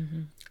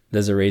 Mm-hmm.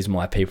 There's a reason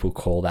why people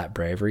call that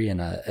bravery,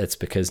 and it's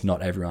because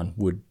not everyone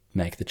would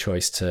make the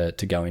choice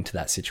to go into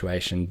that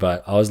situation.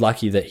 But I was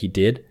lucky that he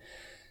did.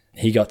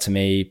 He got to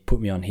me,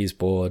 put me on his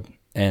board,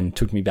 and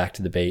took me back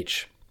to the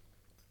beach,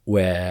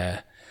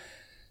 where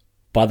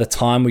by the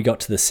time we got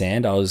to the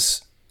sand, I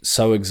was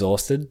so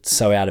exhausted,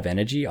 so out of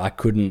energy, I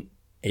couldn't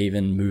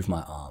even move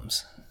my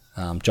arms.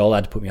 Joel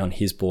had to put me on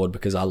his board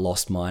because I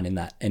lost mine in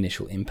that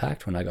initial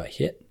impact when I got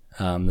hit.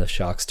 The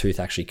shark's tooth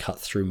actually cut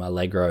through my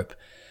leg rope,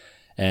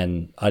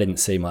 and I didn't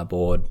see my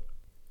board,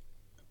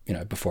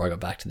 before I got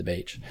back to the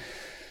beach.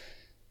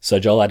 So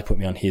Joel had to put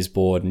me on his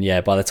board,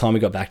 and by the time we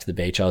got back to the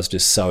beach, I was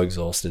just so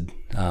exhausted.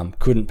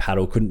 Couldn't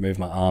paddle, couldn't move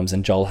my arms,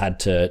 and Joel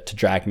had to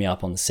drag me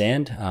up on the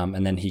sand,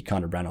 and then he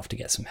kind of ran off to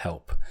get some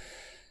help.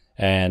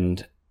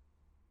 And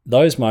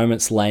those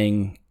moments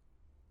laying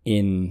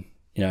in,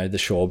 the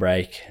shore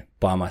break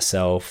by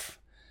myself,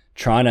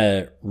 trying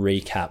to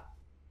recap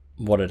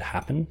what had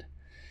happened,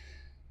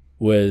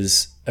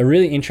 was a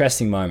really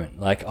interesting moment.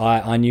 Like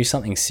I knew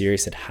something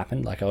serious had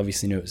happened. Like I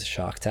obviously knew it was a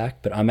shark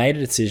attack, but I made a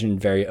decision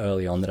very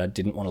early on that I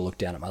didn't want to look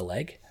down at my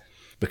leg,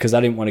 because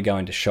I didn't want to go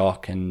into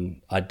shock,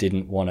 and I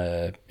didn't want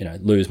to,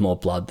 lose more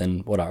blood than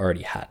what I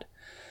already had.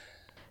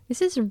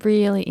 This is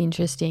really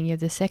interesting. You're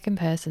the second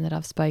person that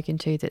I've spoken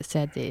to that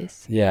said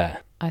this. Yeah.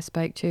 I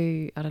spoke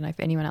to, I don't know if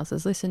anyone else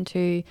has listened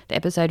to the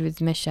episode with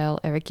Michelle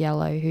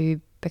Erigiello,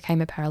 who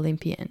became a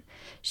Paralympian.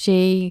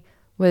 She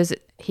was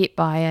hit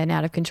by an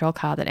out-of-control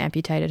car that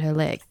amputated her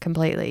leg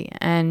completely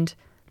and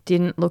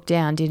didn't look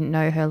down, didn't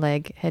know her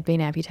leg had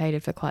been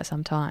amputated for quite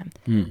some time.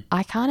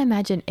 I can't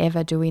imagine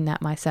ever doing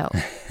that myself.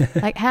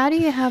 Like, how do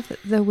you have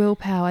the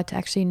willpower to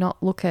actually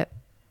not look at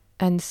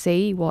and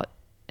see what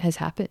has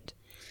happened?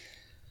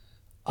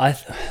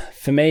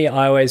 For me,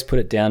 I always put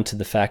it down to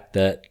the fact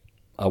that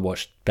I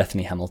watched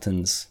Bethany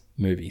Hamilton's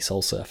movie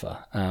Soul Surfer,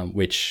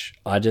 which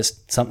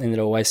something that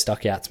always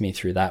stuck out to me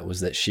through that was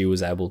that she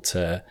was able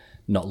to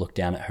not look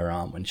down at her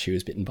arm when she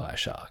was bitten by a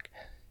shark.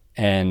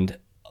 And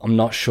I'm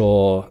not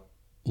sure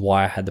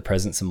why I had the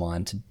presence of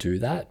mind to do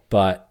that,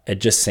 but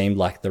it just seemed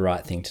like the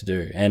right thing to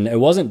do. And it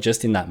wasn't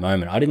just in that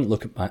moment. I didn't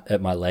look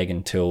at my leg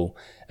until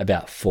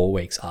about 4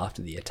 weeks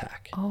after the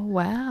attack. Oh,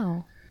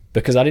 wow.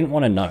 Because I didn't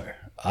want to know.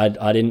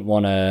 I didn't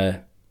want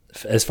to,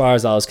 as far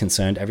as I was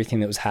concerned, everything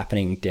that was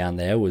happening down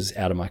there was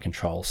out of my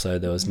control. So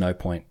there was no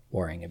point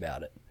worrying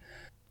about it.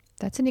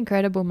 That's an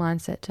incredible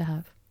mindset to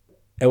have.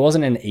 It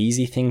wasn't an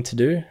easy thing to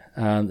do.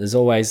 There's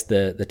always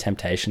the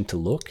temptation to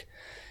look.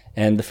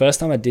 And the first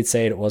time I did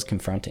see it, it was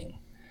confronting.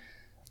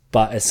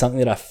 But it's something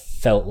that I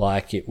felt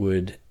like it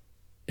would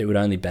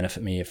only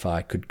benefit me if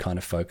I could kind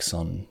of focus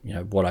on,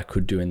 what I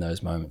could do in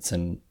those moments.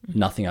 And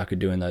nothing I could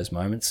do in those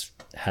moments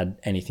had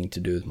anything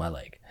to do with my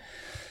leg.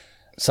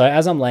 So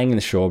as I'm laying in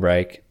the shore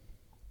break,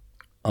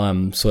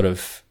 I'm sort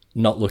of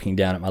not looking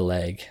down at my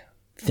leg,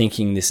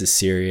 thinking this is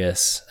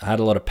serious. I had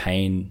a lot of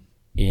pain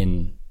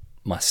in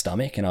my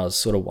stomach, and I was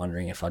sort of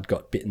wondering if I'd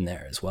got bitten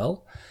there as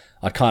well.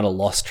 I kind of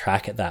lost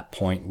track at that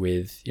point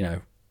with,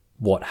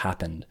 what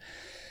happened.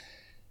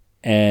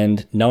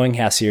 And knowing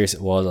how serious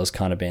it was, I was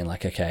kind of being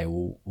like, okay,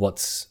 well,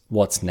 what's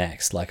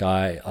next? Like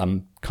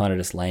I'm kind of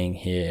just laying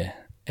here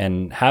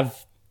and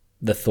have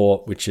the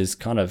thought, which is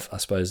kind of, I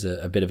suppose,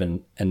 a bit of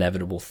an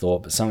inevitable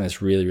thought, but something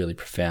that's really, really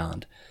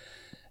profound.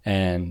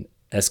 And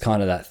it's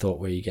kind of that thought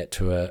where you get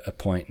to a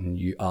point and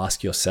you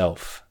ask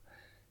yourself,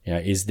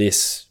 is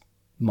this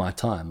my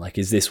time? Like,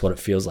 is this what it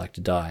feels like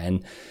to die?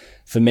 And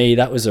for me,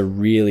 that was a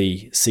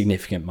really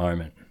significant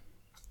moment.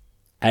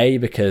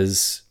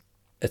 Because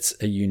it's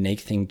a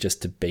unique thing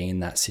just to be in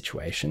that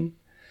situation,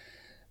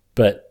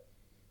 but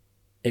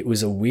it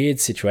was a weird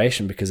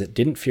situation because it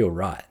didn't feel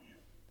right.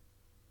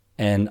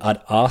 And I'd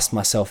asked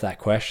myself that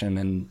question,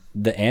 and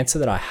the answer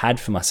that I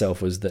had for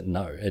myself was that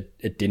no,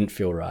 it didn't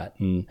feel right.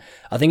 And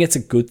I think it's a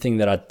good thing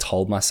that I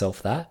told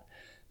myself that,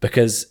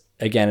 because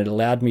again, it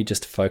allowed me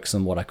just to focus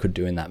on what I could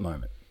do in that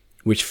moment,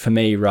 which for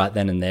me right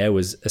then and there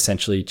was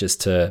essentially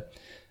just to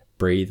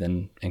breathe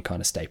and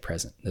kind of stay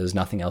present. There was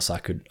nothing else I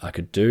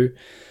could do.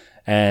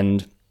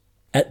 And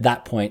at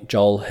that point,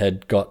 Joel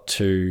had got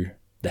to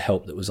the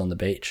help that was on the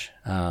beach.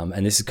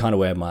 And this is kind of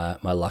where my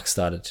luck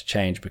started to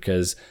change,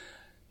 because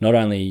not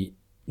only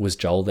was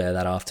Joel there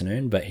that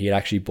afternoon, but he had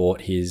actually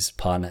brought his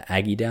partner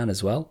Aggie down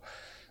as well.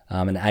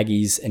 And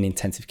Aggie's an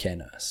intensive care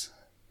nurse.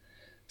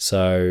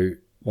 So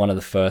one of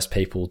the first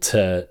people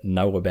to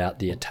know about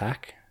the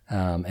attack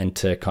and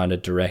to kind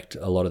of direct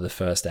a lot of the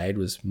first aid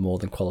was more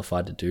than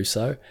qualified to do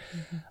so.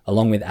 Mm-hmm.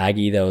 Along with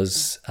Aggie, there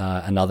was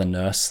another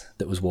nurse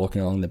that was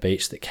walking along the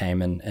beach that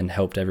came and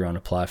helped everyone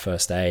apply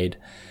first aid.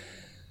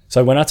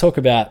 So when I talk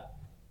about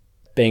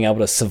being able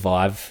to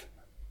survive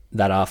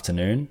that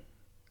afternoon,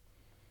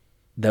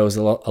 there was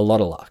a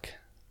lot of luck.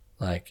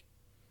 Like,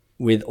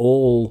 with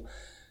all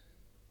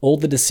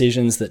the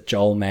decisions that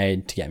Joel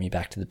made to get me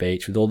back to the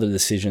beach, with all the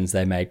decisions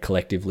they made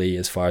collectively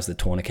as far as the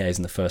tourniquets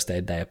and the first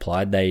aid they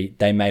applied,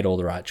 they made all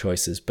the right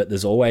choices, but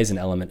there's always an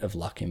element of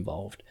luck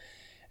involved.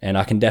 And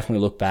I can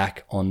definitely look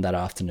back on that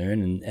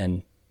afternoon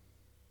and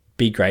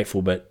be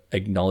grateful, but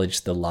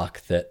acknowledge the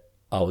luck that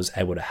I was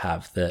able to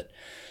have, that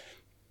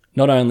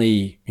not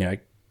only,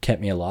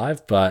 kept me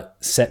alive, but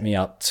set me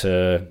up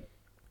to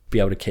be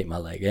able to keep my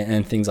leg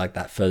and things like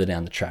that further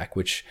down the track,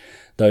 which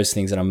those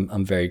things that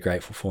I'm very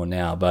grateful for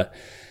now. But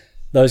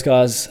those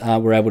guys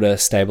were able to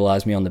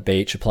stabilize me on the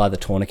beach, apply the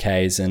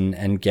tourniquets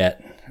and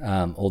get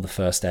all the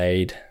first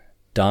aid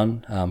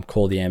done,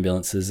 call the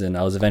ambulances, and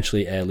I was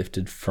eventually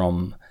airlifted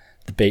from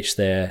the beach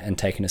there and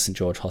taken to St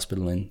George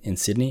Hospital in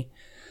Sydney.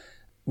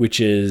 which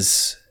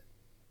is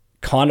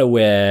kind of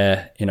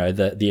where,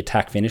 the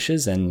attack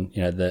finishes and,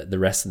 the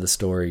rest of the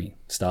story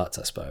starts,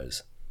 I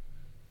suppose.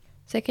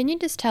 So can you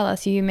just tell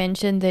us, you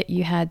mentioned that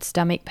you had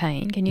stomach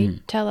pain. Can you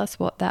tell us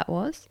what that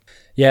was?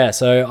 Yeah,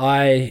 so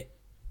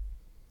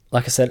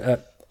like I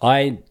said,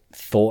 I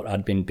thought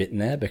I'd been bitten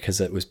there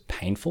because it was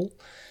painful.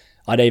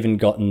 I'd even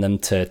gotten them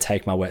to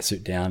take my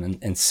wetsuit down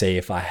and see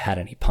if I had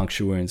any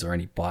puncture wounds or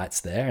any bites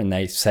there, and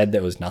they said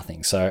there was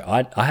nothing. So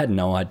I had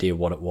no idea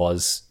what it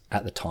was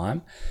at the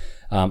time.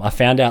 I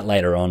found out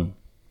later on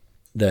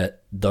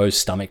that those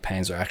stomach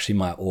pains are actually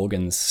my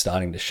organs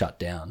starting to shut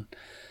down.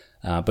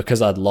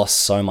 Because I'd lost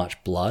so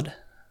much blood,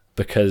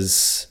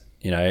 because,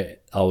 I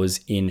was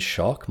in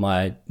shock,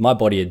 my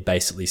body had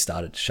basically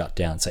started to shut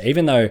down. So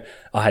even though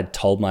I had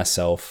told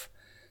myself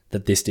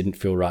that this didn't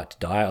feel right to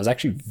die, I was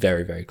actually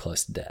very, very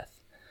close to death.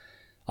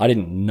 I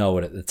didn't know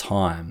it at the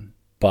time,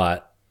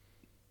 but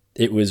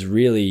it was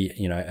really,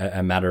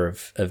 a matter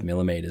of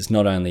millimeters,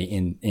 not only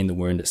in the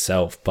wound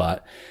itself,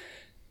 but,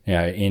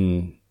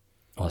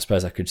 I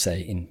suppose I could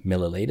say in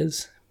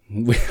milliliters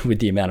with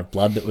the amount of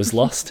blood that was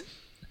lost.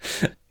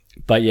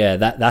 But yeah,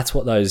 that's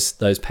what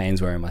those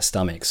pains were in my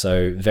stomach.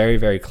 So very,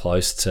 very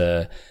close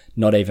to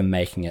not even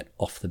making it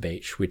off the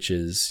beach, which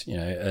is,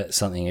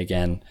 something,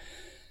 again,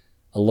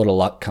 a lot of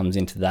luck comes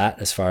into that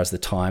as far as the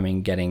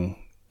timing, getting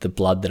the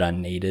blood that I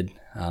needed.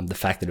 The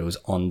fact that it was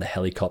on the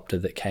helicopter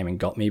that came and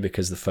got me,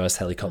 because the first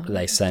helicopter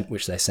they sent,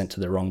 which they sent to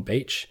the wrong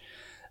beach,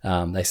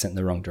 they sent in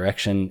the wrong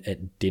direction.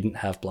 It didn't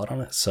have blood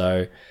on it.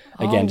 So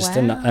again,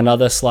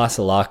 another slice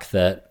of luck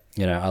that,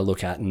 I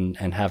look at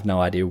and have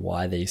no idea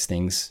why these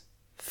things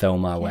fell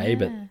my way,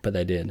 but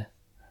they did.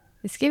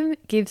 This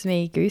gives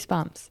me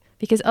goosebumps,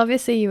 because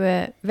obviously you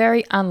were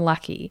very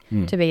unlucky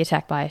to be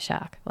attacked by a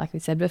shark. Like we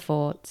said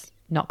before, it's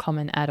not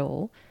common at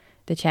all.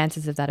 The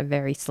chances of that are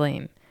very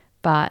slim.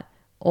 But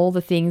all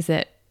the things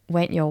that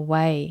went your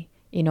way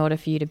in order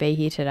for you to be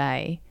here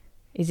today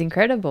is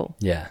incredible.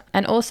 Yeah.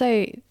 And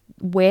also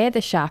where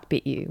the shark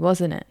bit you,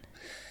 wasn't it?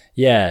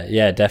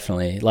 Yeah,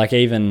 definitely. Like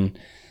even,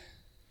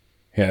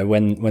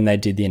 when they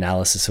did the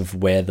analysis of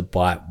where the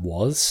bite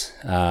was,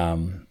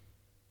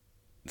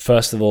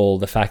 first of all,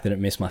 the fact that it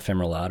missed my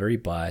femoral artery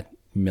by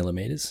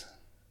millimeters.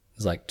 It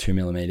was like 2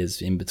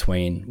 millimeters in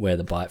between where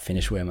the bite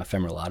finished, where my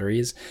femoral artery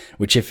is,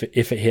 which if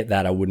it hit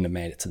that, I wouldn't have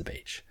made it to the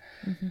beach.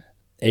 Mm-hmm.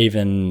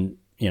 Even,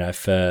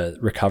 for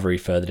recovery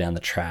further down the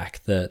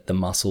track, the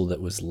muscle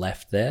that was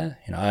left there,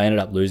 I ended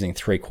up losing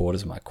 3/4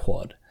 of my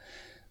quad.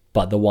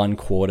 But the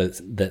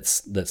 1/4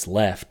 that's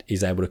left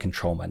is able to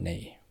control my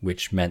knee,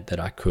 which meant that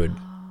I could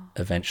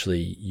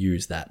eventually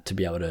use that to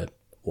be able to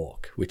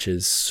walk, which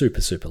is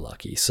super, super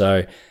lucky.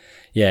 So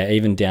yeah,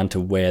 even down to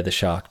where the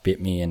shark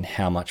bit me and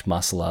how much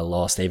muscle I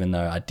lost, even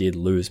though I did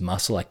lose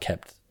muscle, I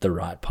kept the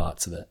right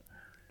parts of it.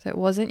 So it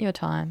wasn't your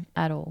time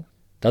at all.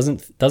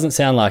 Doesn't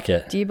sound like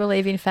it. Do you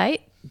believe in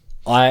fate?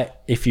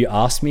 If you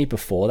asked me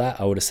before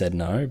that, I would have said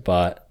no.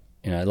 But,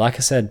 like I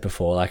said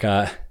before,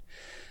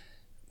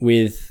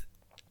 with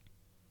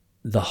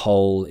the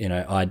whole,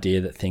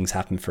 idea that things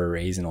happen for a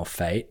reason or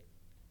fate,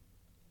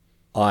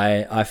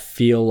 I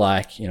feel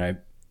like,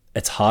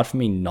 it's hard for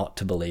me not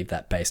to believe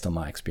that based on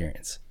my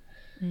experience,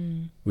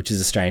 which is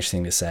a strange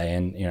thing to say.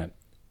 And,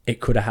 it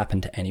could have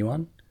happened to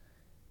anyone,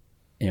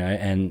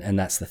 and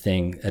that's the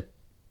thing. It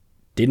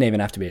didn't even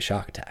have to be a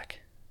shark attack.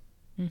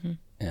 Mm-hmm.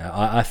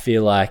 I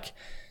feel like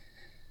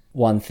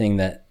one thing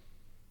that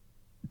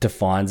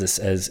defines us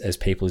as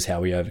people is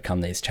how we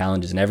overcome these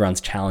challenges, and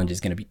everyone's challenge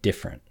is going to be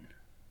different.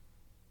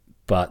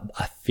 But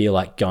I feel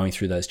like going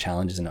through those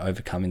challenges and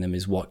overcoming them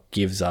is what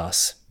gives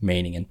us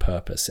meaning and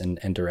purpose and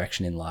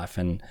direction in life.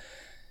 And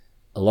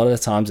a lot of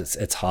the times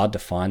it's hard to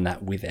find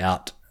that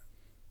without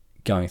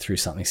going through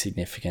something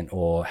significant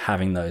or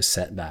having those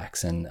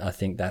setbacks. And I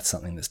think that's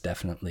something that's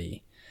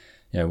definitely,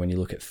 when you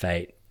look at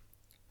fate,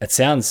 it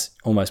sounds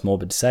almost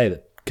morbid to say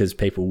that, because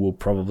people will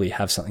probably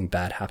have something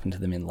bad happen to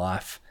them in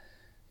life,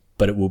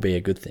 but it will be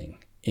a good thing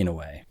in a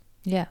way.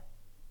 Yeah.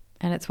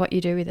 And it's what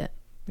you do with it,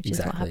 which is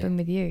what happened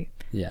with you.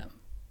 Yeah.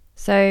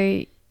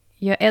 So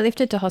you're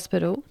airlifted to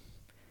hospital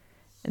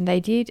and they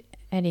did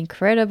an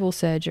incredible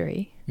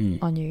surgery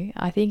on you.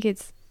 I think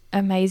it's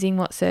amazing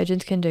what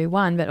surgeons can do,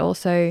 one, but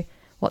also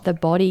what the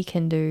body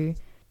can do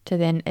to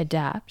then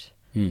adapt.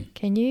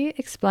 Can you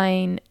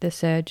explain the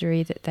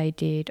surgery that they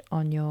did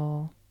on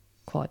your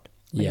quad,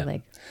 on your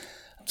leg?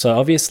 So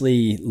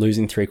obviously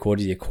losing 3/4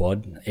 of your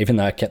quad, even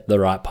though I kept the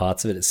right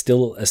parts of it, it's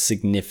still a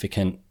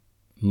significant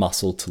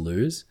muscle to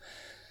lose.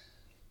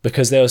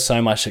 Because there was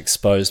so much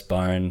exposed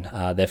bone,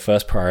 their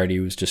first priority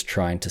was just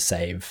trying to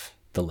save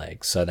the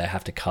leg. So they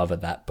have to cover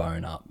that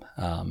bone up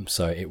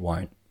so it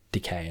won't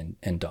decay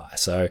and die.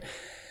 So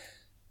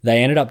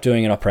they ended up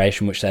doing an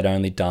operation which they'd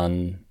only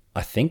done,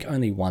 I think,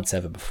 only once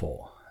ever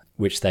before,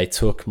 which they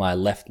took my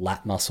left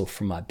lat muscle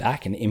from my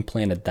back and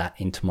implanted that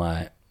into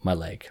my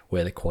leg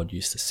where the quad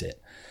used to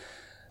sit.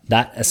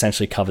 That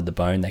essentially covered the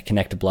bone. They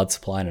connect a blood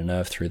supply and a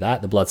nerve through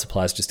that. The blood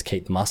supply is just to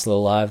keep the muscle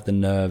alive. The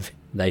nerve,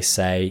 they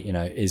say,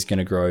 is going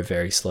to grow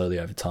very slowly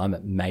over time.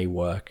 It may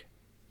work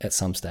at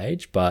some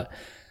stage, but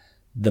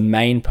the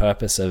main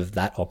purpose of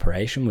that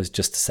operation was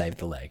just to save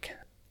the leg.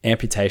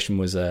 Amputation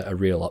was a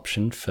real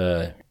option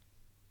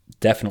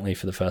definitely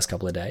for the first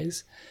couple of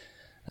days,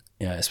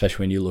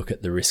 especially when you look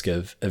at the risk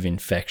of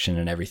infection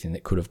and everything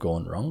that could have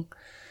gone wrong.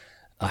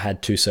 I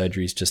had 2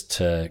 surgeries just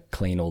to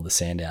clean all the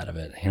sand out of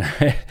it,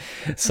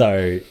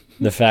 So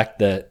the fact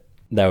that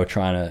they were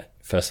trying to,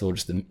 first of all,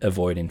 just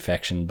avoid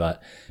infection,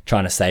 but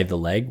trying to save the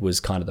leg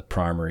was kind of the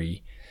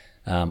primary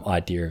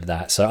idea of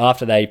that. So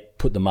after they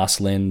put the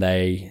muscle in,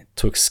 they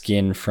took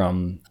skin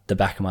from the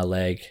back of my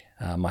leg,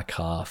 my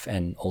calf,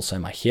 and also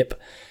my hip,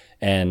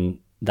 and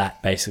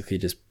that basically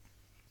just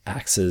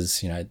acts as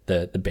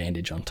the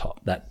bandage on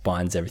top that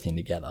binds everything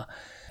together.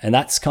 And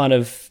that's kind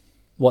of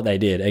what they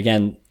did.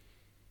 Again,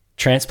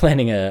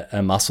 transplanting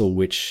a muscle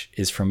which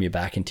is from your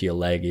back into your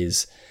leg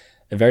is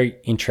a very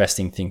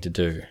interesting thing to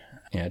do.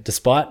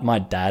 Despite my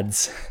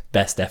dad's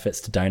best efforts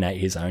to donate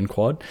his own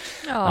quad,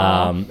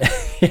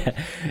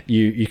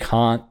 you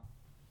can't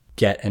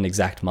get an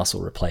exact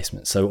muscle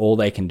replacement. So all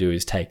they can do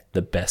is take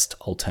the best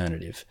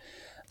alternative.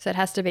 So it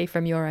has to be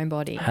from your own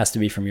body. It has to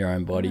be from your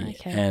own body.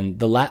 Okay. And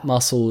the lat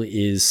muscle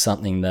is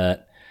something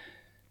that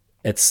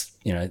it's,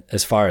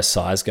 as far as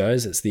size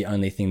goes, it's the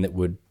only thing that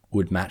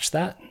would match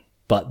that.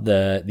 But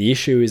the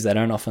issue is they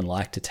don't often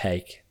like to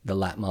take the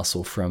lat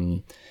muscle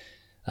from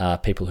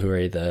people who are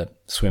either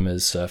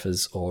swimmers,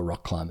 surfers, or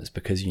rock climbers,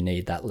 because you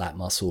need that lat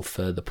muscle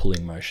for the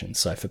pulling motion,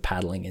 so for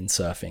paddling in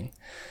surfing.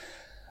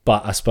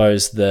 But I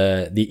suppose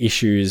the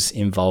issues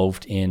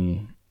involved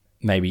in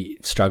maybe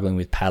struggling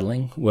with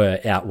paddling were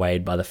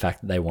outweighed by the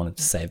fact that they wanted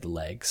to save the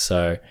leg.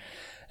 So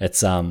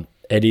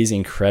it is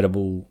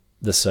incredible,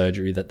 the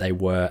surgery that they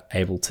were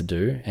able to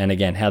do. And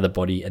again, how the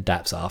body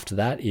adapts after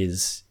that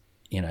is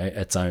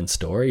its own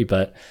story.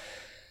 But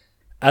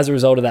as a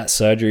result of that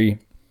surgery,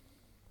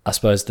 I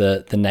suppose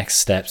the next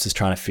steps is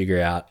trying to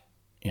figure out,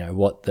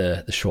 what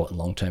the short and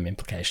long-term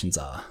implications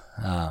are.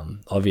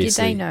 Obviously, did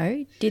they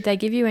know? Did they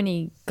give you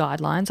any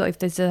guidelines, or if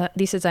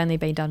this has only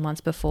been done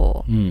once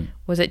before?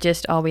 Was it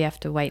just, we have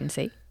to wait and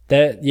see?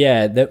 There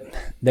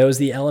was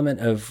the element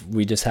of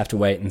we just have to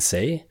wait and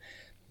see,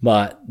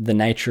 but the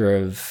nature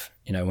of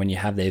when you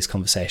have these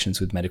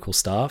conversations with medical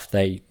staff,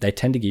 they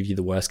tend to give you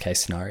the worst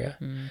case scenario,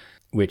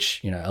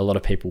 which a lot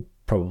of people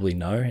probably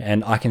know,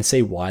 and I can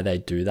see why they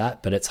do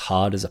that, but it's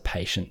hard as a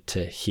patient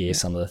to hear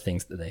some of the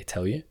things that they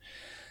tell you.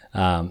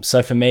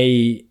 So for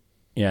me,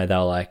 they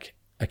were like,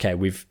 okay,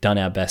 we've done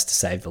our best to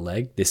save the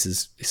leg. This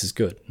is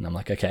good. And I'm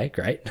like, okay,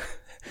 great.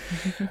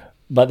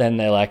 But then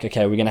they're like,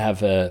 okay, we're going to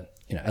have a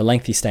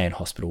lengthy stay in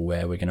hospital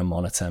where we're going to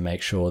monitor,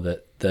 make sure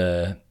that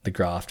the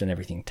graft and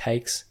everything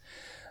takes.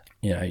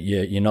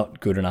 You're not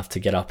good enough to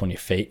get up on your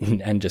feet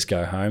and just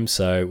go home.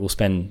 So we'll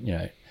spend,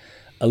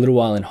 a little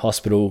while in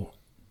hospital,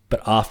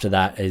 but after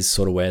that is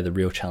sort of where the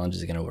real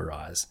challenges are going to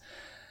arise.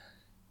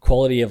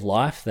 Quality of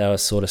life, they were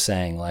sort of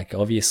saying, like,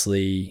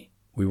 obviously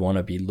we want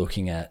to be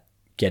looking at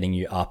getting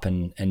you up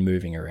and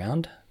moving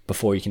around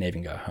before you can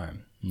even go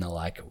home. And they're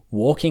like,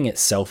 walking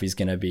itself is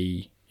going to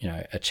be,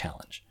 a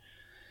challenge.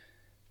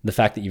 The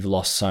fact that you've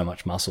lost so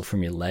much muscle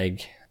from your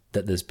leg,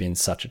 that there's been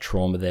such a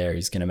trauma there,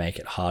 is going to make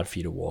it hard for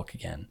you to walk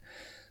again.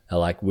 They're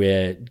like,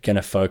 we're going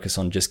to focus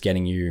on just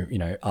getting you,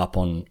 up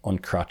on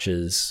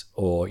crutches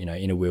or,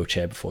 in a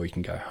wheelchair before you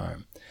can go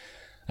home.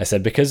 I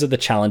said, because of the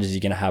challenges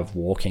you're going to have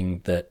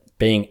walking, that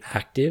being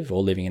active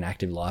or living an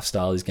active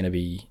lifestyle is going to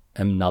be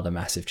another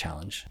massive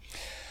challenge.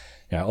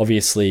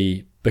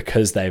 Obviously,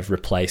 because they've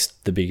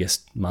replaced the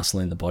biggest muscle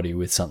in the body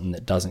with something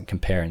that doesn't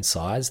compare in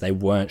size, they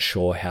weren't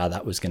sure how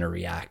that was going to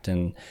react.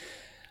 And,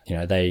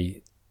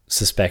 they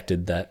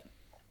suspected that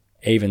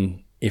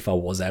even if I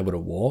was able to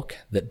walk,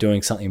 that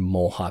doing something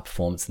more high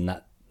performance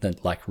than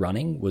like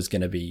running was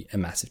going to be a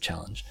massive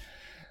challenge.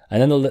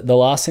 And then the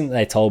last thing that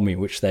they told me,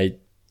 which they,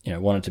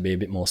 wanted to be a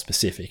bit more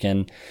specific,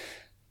 and,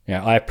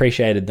 I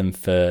appreciated them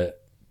for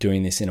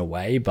doing this in a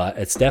way, but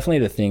it's definitely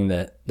the thing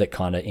that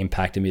kind of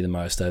impacted me the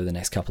most over the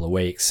next couple of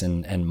weeks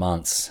and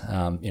months.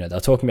 They were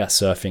talking about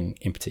surfing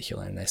in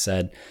particular, and they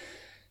said,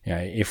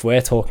 if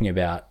we're talking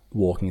about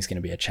walking is going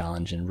to be a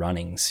challenge and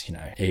running's,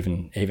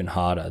 even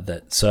harder,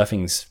 that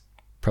surfing's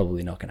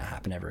probably not going to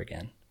happen ever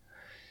again.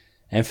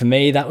 And for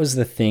me, that was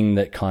the thing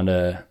that kind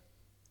of,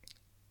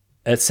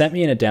 it sent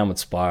me in a downward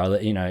spiral.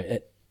 That,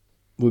 it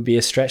would be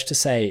a stretch to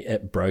say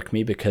it broke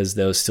me, because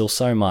there was still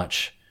so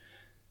much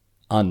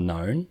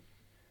unknown.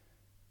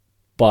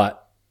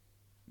 But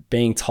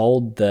being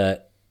told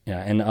that,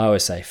 and I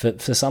always say,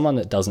 for someone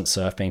that doesn't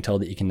surf, being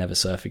told that you can never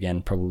surf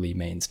again probably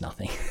means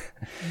nothing.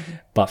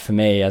 But for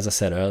me, as I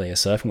said earlier,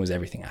 surfing was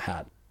everything I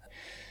had.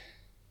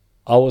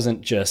 I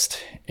wasn't just,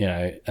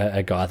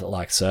 a guy that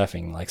liked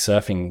surfing. Like,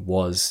 surfing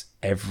was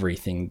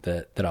everything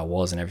that I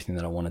was and everything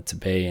that I wanted to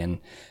be.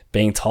 And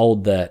being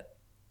told that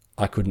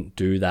I couldn't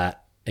do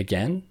that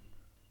again,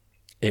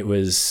 it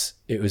was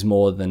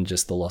more than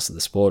just the loss of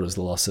the sport. It was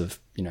the loss of,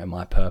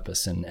 my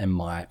purpose and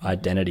my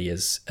identity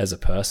as a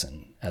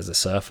person, as a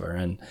surfer.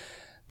 And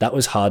that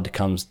was hard to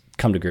come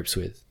to grips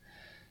with.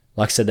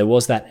 Like I said, there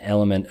was that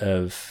element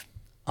of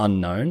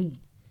unknown,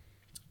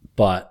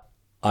 but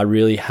I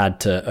really had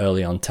to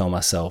early on tell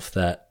myself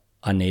that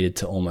I needed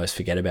to almost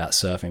forget about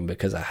surfing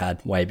because I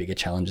had way bigger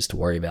challenges to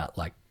worry about,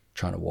 like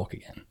trying to walk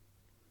again.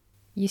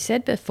 You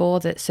said before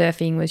that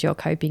surfing was your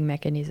coping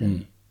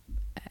mechanism.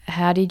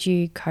 How did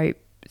you cope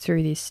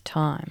through this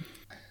time?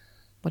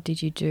 What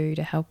did you do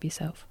to help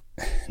yourself?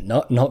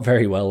 Not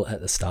very well at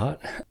the start.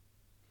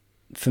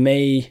 For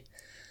me,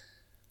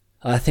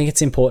 I think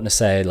it's important to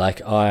say,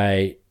 like,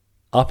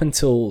 up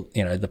until,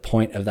 the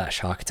point of that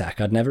shark attack,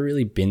 I'd never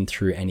really been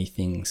through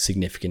anything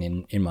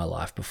significant in my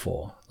life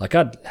before. Like,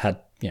 I'd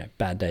had,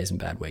 bad days and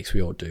bad weeks,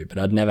 we all do, but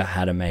I'd never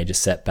had a major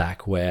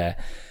setback where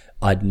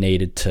I'd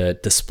needed to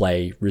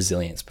display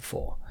resilience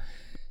before.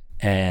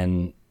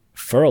 And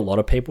for a lot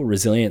of people,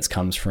 resilience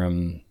comes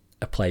from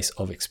a place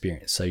of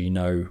experience. So you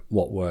know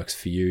what works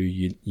for you.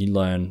 You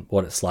learn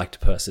what it's like to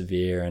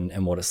persevere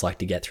and what it's like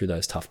to get through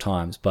those tough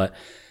times. But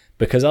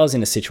because I was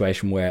in a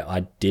situation where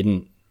I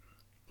didn't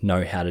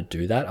know how to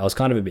do that, I was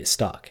kind of a bit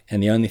stuck.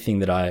 And the only thing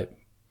that I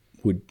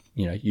would,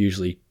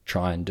 usually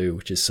try and do,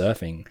 which is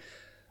surfing,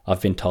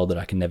 I've been told that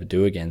I can never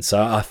do again.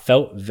 So I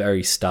felt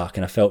very stuck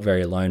and I felt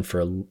very alone for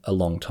a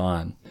long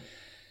time.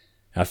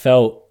 I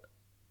felt,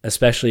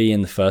 especially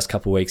in the first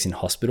couple of weeks in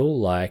hospital,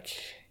 like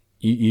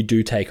you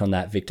do take on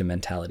that victim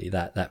mentality,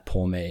 that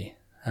poor me,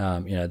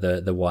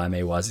 the why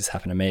me, why does this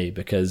happen to me?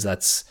 Because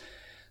it's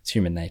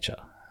human nature.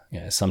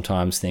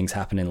 Sometimes things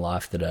happen in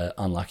life that are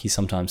unlucky.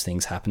 Sometimes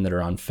things happen that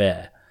are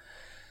unfair.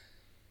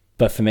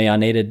 But for me, I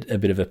needed a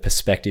bit of a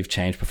perspective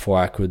change before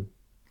I could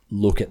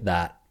look at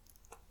that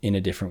in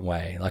a different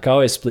way. Like, I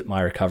always split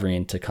my recovery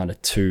into kind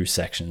of two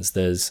sections.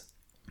 There's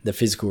the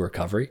physical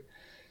recovery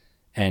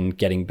and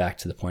getting back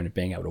to the point of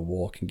being able to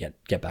walk and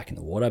get back in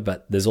the water.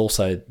 But there's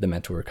also the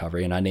mental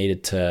recovery, and I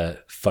needed to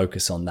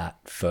focus on that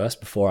first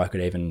before I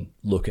could even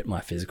look at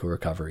my physical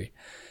recovery.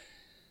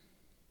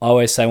 I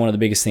always say one of the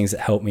biggest things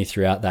that helped me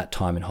throughout that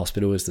time in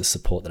hospital was the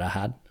support that I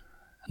had.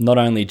 Not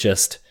only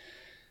just,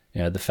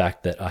 the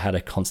fact that I had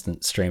a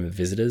constant stream of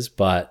visitors,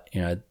 but,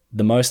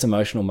 the most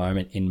emotional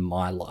moment in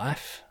my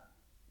life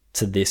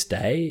to this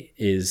day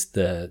is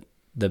the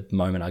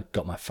moment I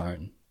got my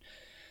phone,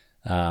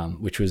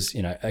 which was,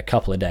 a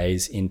couple of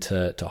days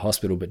into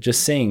hospital. But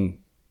just seeing,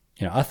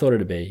 I thought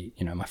it'd be,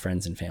 my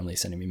friends and family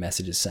sending me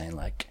messages saying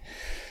like,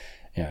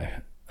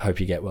 hope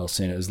you get well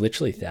soon. It was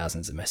literally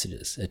thousands of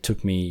messages. It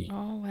took me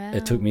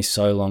It took me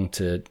so long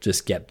to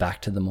just get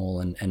back to them all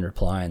and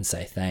reply and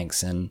say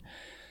thanks. And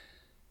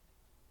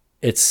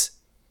it's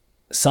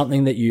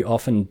something that you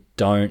often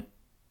don't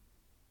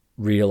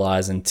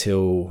realize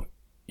until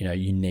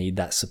you need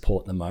that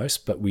support the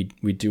most, but we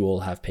do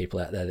all have people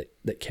out there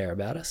that care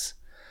about us.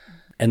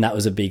 And that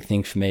was a big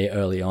thing for me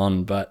early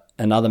on. But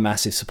another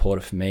massive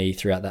supporter for me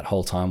throughout that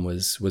whole time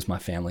was my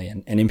family,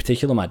 and in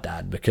particular my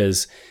dad,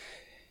 because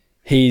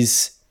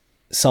he's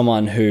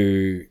someone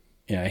who,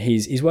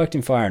 he's worked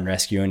in fire and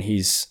rescue, and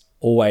he's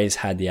always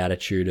had the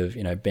attitude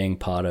of, being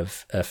part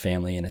of a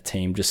family and a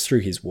team just through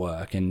his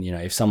work. And,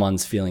 if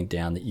someone's feeling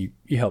down, that you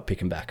help pick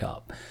them back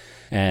up.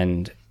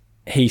 And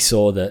he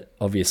saw that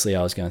obviously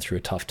I was going through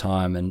a tough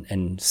time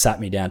and sat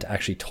me down to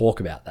actually talk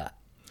about that.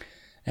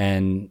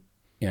 And,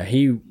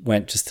 he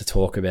went just to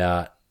talk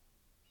about,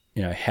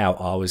 how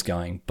I was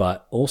going,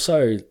 but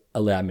also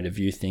allowed me to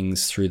view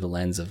things through the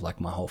lens of like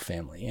my whole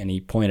family. And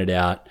he pointed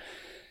out,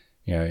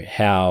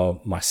 how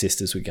my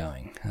sisters were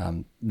going.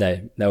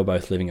 They were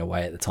both living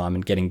away at the time,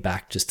 and getting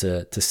back just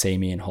to see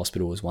me in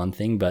hospital was one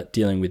thing, but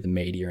dealing with the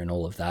media and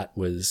all of that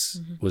was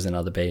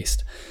another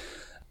beast.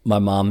 My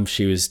mum,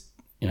 she was,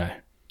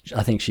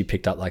 I think she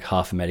picked up like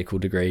half a medical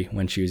degree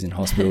when she was in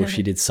hospital.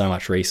 She did so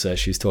much research.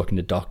 She was talking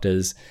to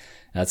doctors.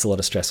 That's a lot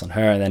of stress on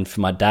her. And then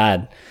for my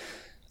dad,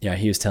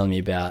 he was telling me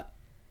about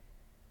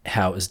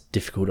how it was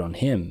difficult on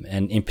him.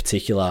 And in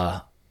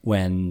particular,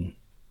 when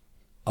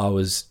I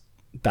was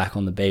back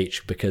on the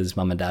beach, because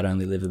mum and dad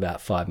only live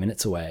about 5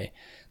 minutes away,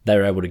 they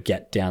were able to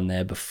get down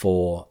there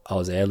before I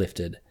was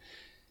airlifted.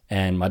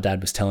 And my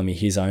dad was telling me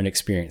his own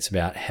experience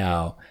about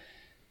how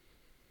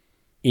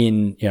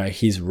in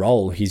his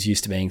role, he's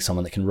used to being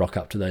someone that can rock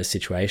up to those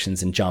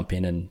situations and jump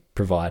in and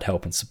provide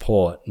help and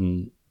support.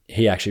 And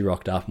he actually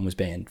rocked up and was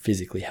being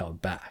physically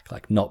held back,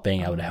 like not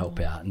being able to help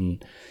out.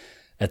 And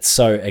it's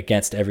so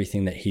against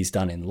everything that he's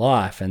done in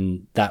life.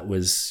 And that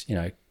was,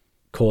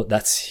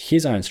 that's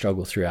his own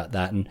struggle throughout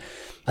that. And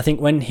I think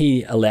when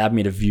he allowed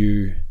me to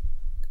view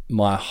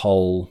my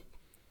whole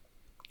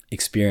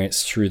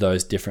experience through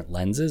those different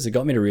lenses, it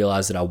got me to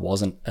realize that I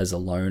wasn't as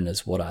alone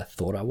as what I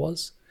thought I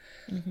was.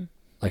 Mm-hmm.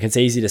 Like, it's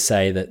easy to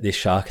say that this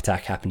shark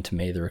attack happened to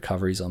me, the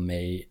recovery's on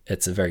me.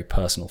 It's a very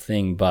personal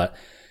thing, but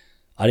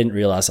I didn't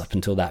realize up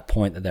until that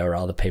point that there were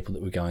other people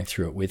that were going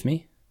through it with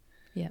me.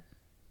 Yeah.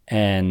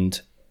 And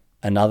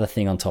another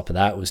thing on top of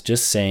that was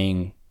just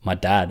seeing my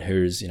dad,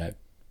 who's,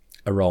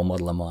 a role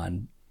model of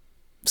mine,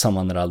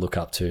 someone that I look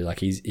up to, like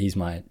he's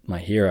my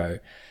hero.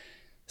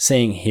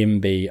 Seeing him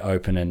be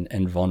open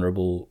and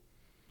vulnerable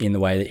in the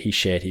way that he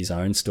shared his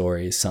own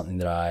story is something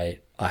that I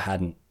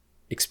hadn't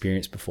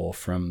experienced before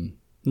from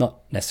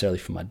not necessarily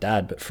from my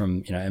dad, but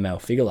from, a male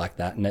figure like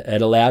that. And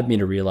it allowed me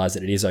to realize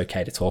that it is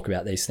okay to talk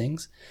about these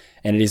things,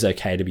 and it is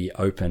okay to be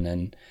open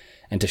and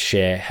to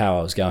share how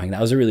I was going.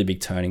 That was a really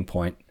big turning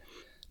point,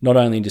 not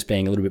only just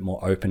being a little bit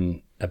more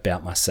open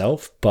about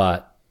myself,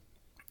 but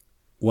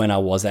when I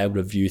was able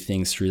to view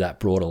things through that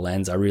broader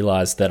lens, I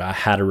realized that I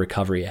had a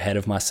recovery ahead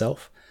of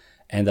myself,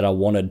 and that I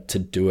wanted to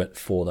do it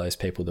for those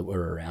people that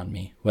were around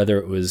me, whether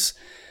it was,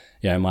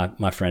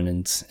 my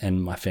friends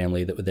and my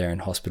family that were there in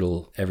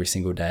hospital every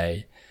single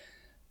day,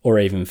 or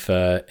even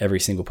for every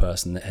single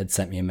person that had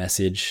sent me a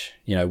message,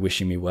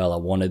 wishing me well. I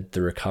wanted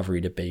the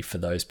recovery to be for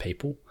those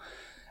people.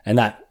 And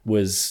that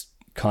was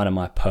kind of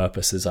my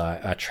purpose as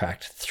I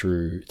tracked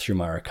through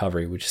my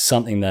recovery, which is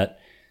something that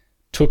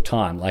took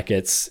time. Like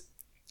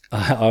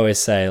I always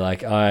say,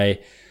 like I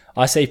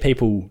see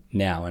people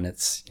now, and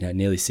it's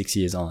nearly 6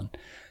 years on,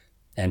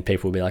 and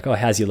people will be like, "Oh,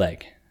 how's your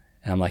leg?"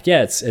 And I'm like,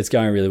 "Yeah, it's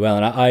going really well."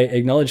 And I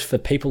acknowledge for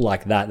people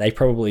like that, they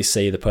probably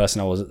see the person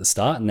I was at the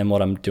start, and then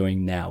what I'm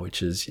doing now,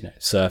 which is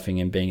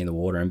surfing and being in the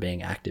water and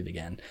being active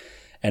again,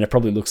 and it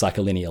probably looks like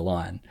a linear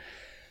line.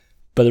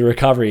 But the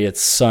recovery, it's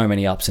so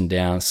many ups and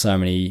downs, so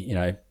many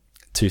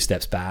 2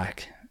 steps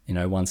back,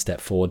 1 step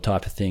forward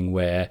type of thing,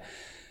 where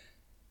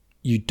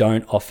you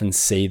don't often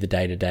see the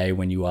day-to-day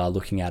when you are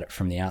looking at it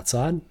from the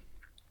outside.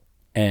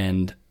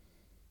 And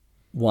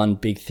one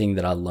big thing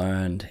that I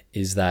learned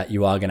is that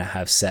you are going to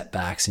have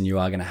setbacks, and you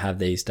are going to have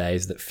these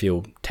days that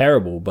feel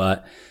terrible.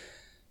 But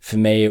for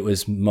me, it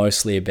was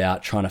mostly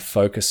about trying to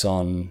focus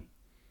on,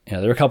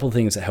 there were a couple of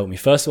things that helped me.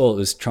 First of all, it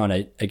was trying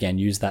to, again,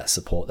 use that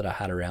support that I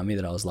had around me,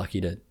 that I was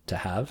lucky to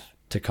have,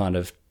 to kind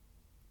of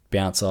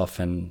bounce off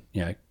and,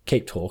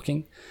 keep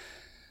talking.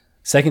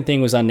 Second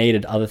thing was I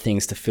needed other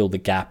things to fill the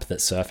gap that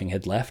surfing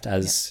had left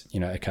as,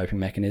 a coping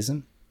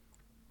mechanism,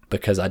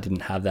 because I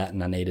didn't have that,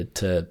 and I needed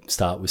to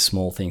start with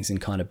small things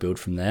and kind of build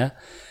from there.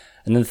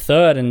 And then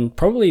third, and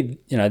probably,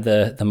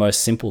 the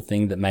most simple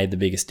thing that made the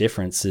biggest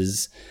difference,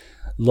 is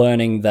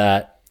learning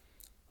that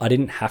I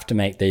didn't have to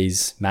make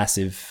these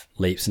massive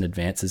leaps and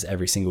advances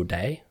every single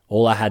day.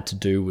 All I had to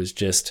do was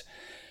just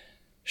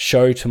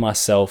show to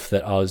myself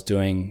that I was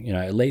doing,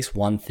 at least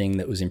one thing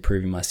that was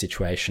improving my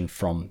situation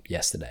from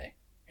yesterday.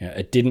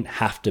 It didn't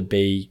have to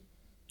be,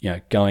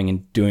 going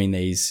and doing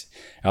these.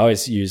 I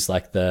always use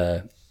like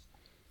the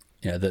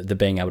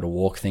being able to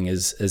walk thing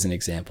as an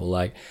example.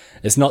 Like,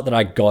 it's not that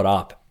I got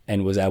up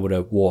and was able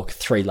to walk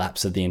 3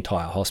 laps of the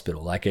entire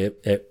hospital. Like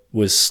it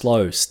was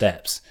slow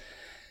steps.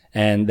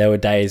 And there were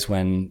days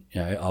when,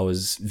 I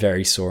was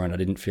very sore and I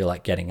didn't feel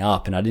like getting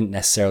up, and I didn't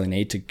necessarily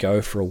need to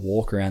go for a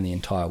walk around the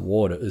entire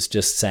ward. It was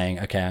just saying,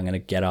 okay, I'm going to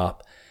get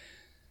up,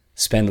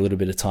 spend a little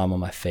bit of time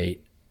on my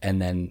feet,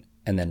 and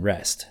then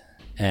rest,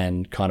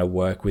 and kind of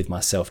work with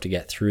myself to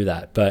get through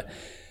that. But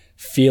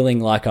feeling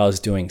like I was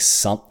doing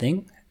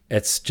something,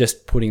 it's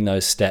just putting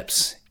those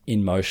steps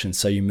in motion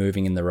so you're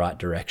moving in the right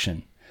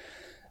direction.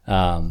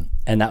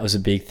 And that was a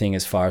big thing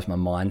as far as my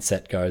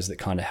mindset goes, that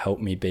kind of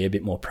helped me be a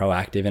bit more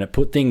proactive, and it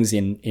put things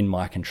in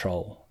my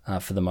control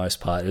for the most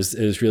part. It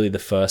was really the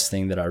first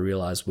thing that I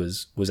realized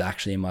was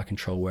actually in my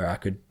control, where I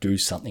could do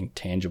something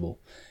tangible.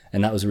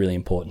 And that was a really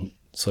important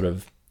sort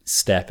of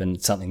step,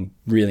 and something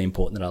really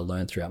important that I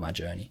learned throughout my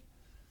journey.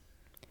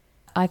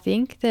 I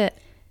think that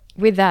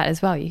with that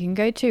as well, you can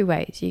go 2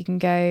 ways. You can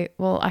go,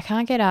 well, I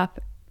can't get up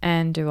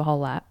and do a whole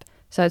lap,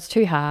 so it's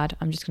too hard.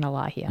 I'm just going to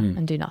lie here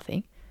and do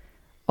nothing.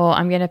 Or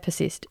I'm going to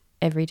persist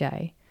every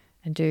day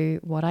and do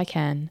what I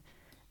can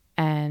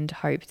and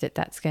hope that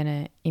that's going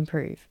to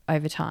improve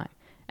over time.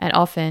 And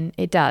often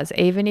it does,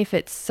 even if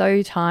it's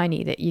so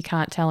tiny that you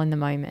can't tell in the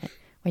moment.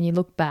 When you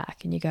look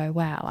back and you go,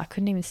 wow, I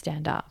couldn't even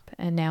stand up,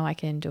 and now I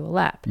can do a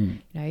lap.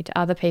 To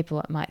other people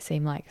it might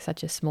seem like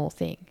such a small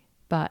thing,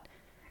 but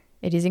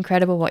it is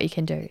incredible what you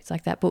can do. It's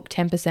like that book,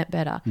 10%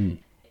 Better.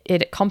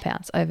 It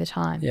compounds over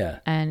time. Yeah.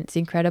 And it's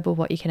incredible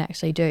what you can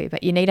actually do.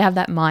 But you need to have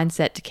that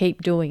mindset to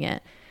keep doing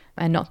it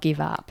and not give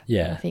up.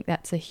 Yeah. And I think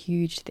that's a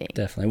huge thing.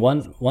 Definitely.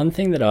 One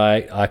thing that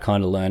I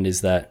kind of learned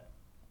is that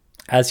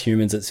as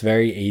humans, it's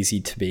very easy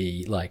to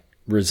be like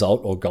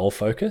result or goal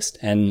focused.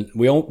 And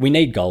we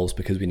need goals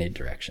because we need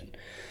direction.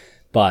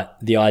 But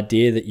the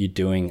idea that you're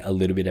doing a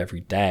little bit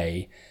every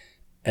day,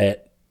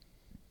 it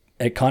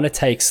kind of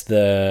takes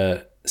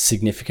the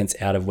significance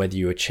out of whether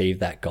you achieve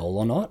that goal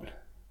or not.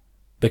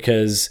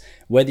 Because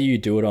whether you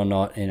do it or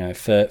not,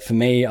 for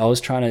me, I was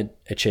trying to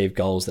achieve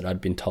goals that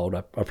I'd been told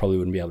I probably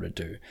wouldn't be able to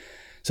do.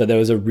 So there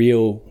was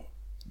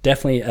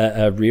definitely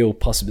a real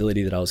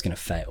possibility that I was going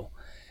to fail.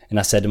 And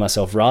I said to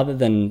myself, rather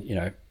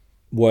than,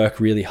 work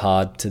really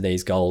hard to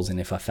these goals, and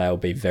if I fail,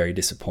 be very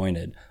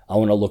disappointed, I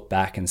want to look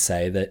back and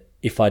say that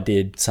if I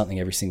did something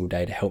every single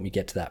day to help me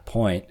get to that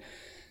point,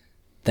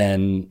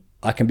 then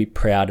I can be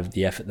proud of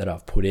the effort that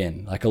I've put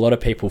in. Like, a lot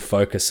of people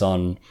focus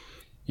on,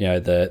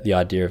 the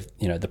idea of,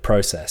 the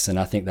process. And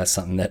I think that's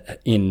something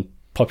that in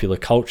popular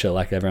culture,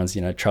 like everyone's,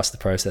 trust the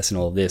process and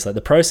all of this. Like,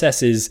 the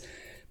process is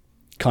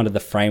kind of the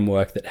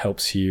framework that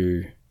helps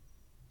you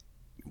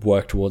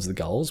work towards the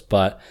goals,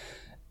 but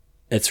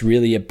it's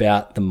really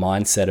about the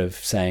mindset of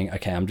saying,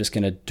 okay, I'm just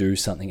going to do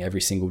something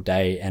every single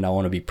day, and I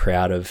want to be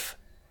proud of,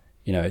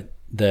 you know,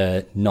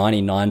 the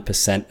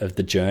 99% of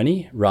the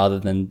journey rather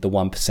than the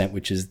 1%,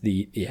 which is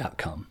the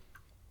outcome.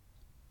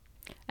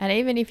 And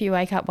even if you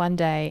wake up one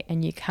day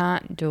and you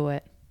can't do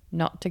it,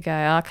 not to go,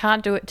 oh, I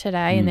can't do it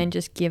today, and then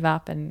just give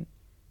up, and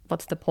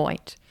what's the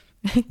point?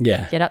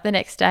 Yeah. Get up the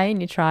next day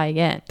and you try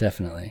again.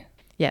 Definitely.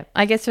 Yeah.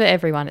 I guess for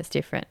everyone it's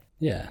different.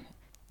 Yeah.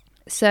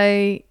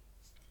 So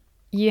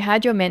you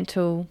had your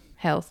mental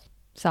health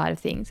side of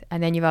things,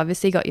 and then you've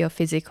obviously got your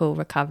physical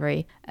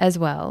recovery as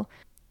well.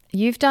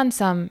 You've done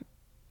some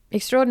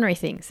extraordinary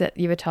things that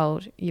you were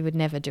told you would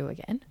never do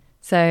again.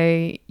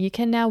 So you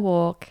can now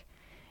walk.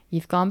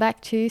 You've gone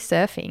back to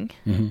surfing.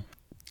 Mm-hmm.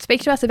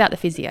 Speak to us about the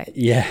physio.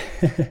 Yeah.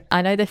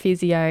 I know the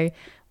physio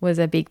was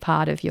a big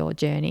part of your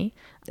journey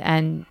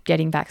and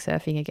getting back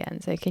surfing again.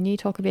 So can you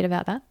talk a bit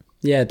about that?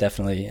 Yeah,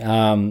 definitely.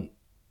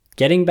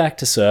 Getting back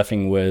to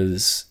surfing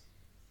was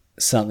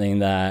something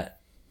that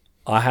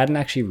I hadn't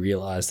actually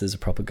realized as a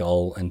proper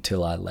goal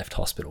until I left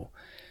hospital.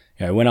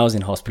 You know, when I was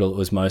in hospital, it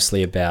was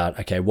mostly about,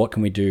 okay, what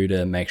can we do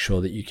to make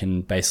sure that you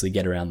can basically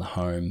get around the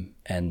home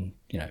and,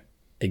 you know,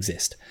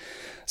 exist.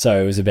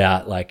 So it was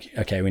about like,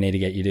 okay, we need to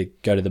get you to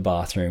go to the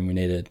bathroom. We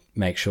need to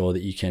make sure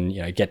that you can,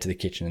 you know, get to the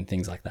kitchen and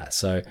things like that.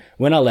 So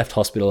when I left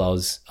hospital, I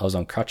was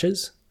on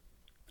crutches.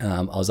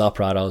 I was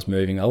upright. I was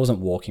moving. I wasn't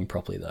walking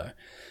properly though.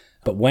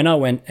 But when I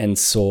went and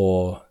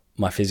saw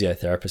my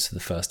physiotherapist for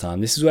the first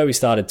time, this is where we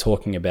started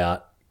talking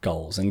about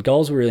goals. And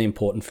goals were really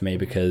important for me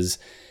because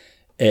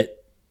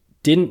it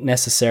didn't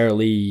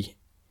necessarily,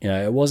 you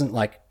know, it wasn't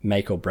like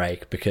make or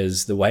break,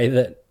 because the way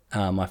that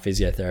my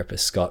physiotherapist,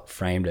 Scott,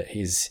 framed it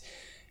is,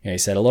 you know, he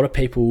said a lot of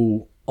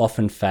people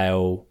often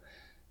fail,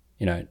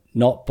 you know,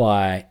 not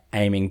by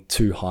aiming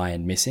too high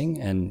and missing,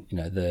 and, you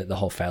know, the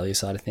whole failure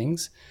side of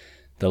things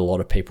that a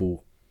lot of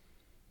people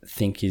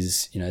think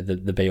is, you know,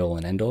 the be all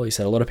and end all. He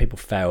said a lot of people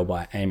fail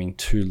by aiming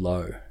too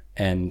low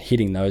and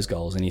hitting those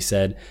goals. And he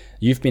said,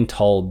 you've been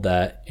told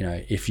that, you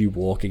know, if you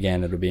walk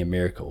again, it'll be a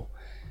miracle.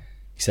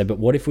 He said, but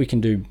what if we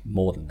can do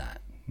more than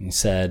that? And he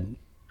said,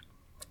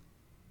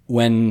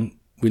 when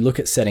we look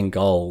at setting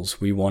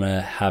goals, we want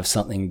to have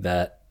something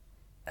that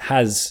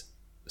has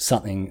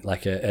something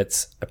like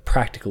it's a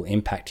practical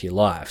impact to your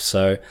life.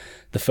 So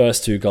the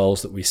first two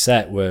goals that we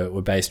set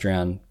were based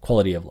around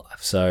quality of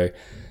life. So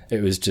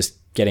it was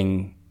just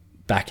getting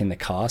back in the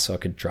car so I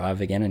could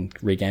drive again and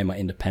regain my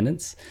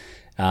independence.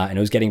 And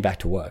it was getting back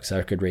to work so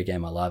I could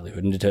regain my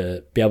livelihood. And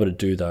to be able to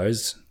do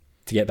those,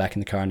 to get back in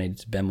the car, I needed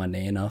to bend my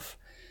knee enough.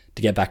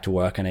 To get back to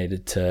work, I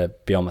needed to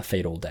be on my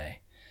feet all day.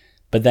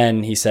 But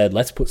then he said,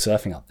 let's put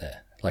surfing up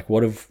there. Like,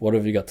 what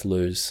have you got to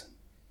lose,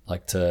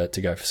 like, to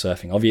go for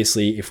surfing?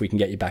 Obviously, if we can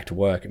get you back to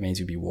work, it means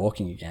you'll be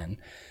walking again.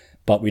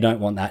 But we don't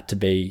want that to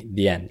be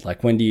the end.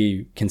 Like, when do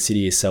you consider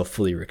yourself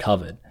fully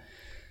recovered?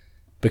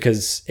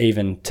 Because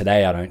even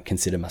today, I don't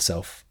consider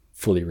myself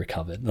fully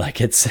recovered.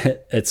 Like,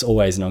 it's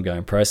always an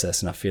ongoing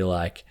process. And I feel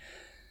like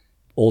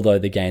although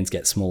the gains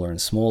get smaller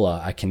and smaller,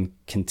 I can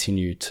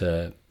continue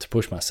to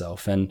push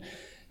myself. And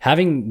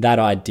having that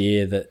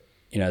idea that,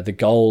 you know, the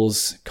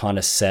goals kind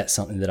of set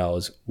something that I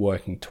was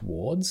working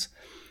towards,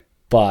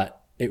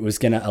 but it was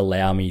going to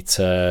allow me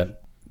to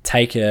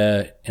take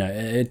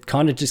it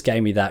kind of just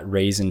gave me that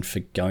reason for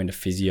going to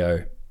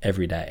physio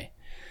every day.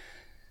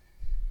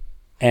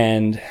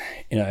 And,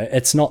 you know,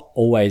 it's not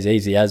always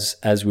easy,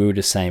 as we were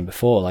just saying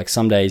before. Like,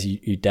 some days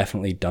you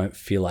definitely don't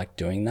feel like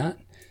doing that.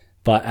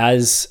 But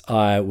as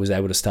I was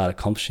able to start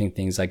accomplishing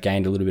things, I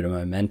gained a little bit of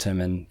momentum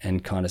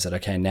and kind of said,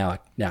 okay, now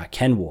I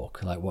can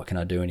walk. Like, what can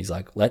I do? And he's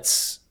like,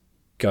 let's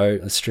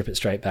strip it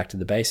straight back to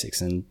the basics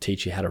and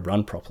teach you how to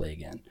run properly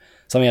again.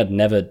 Something I'd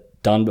never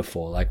done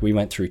before. Like, we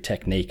went through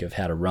technique of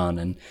how to run,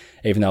 and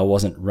even though I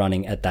wasn't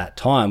running at that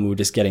time, we were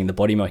just getting the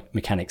body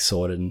mechanics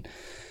sorted, and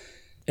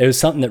it was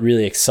something that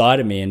really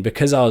excited me. And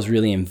because I was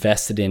really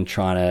invested in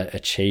trying to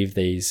achieve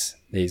these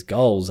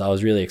goals, I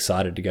was really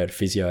excited to go to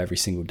physio every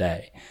single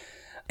day.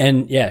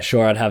 And yeah,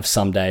 sure, I'd have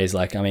some days,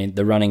 like, I mean,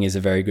 the running is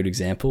a very good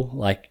example.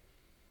 Like,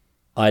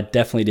 I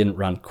definitely didn't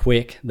run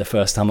quick the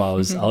first time I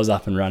was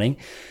up and running.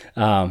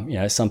 You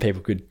know, some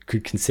people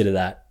could consider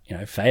that, you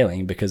know,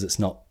 failing because it's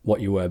not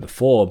what you were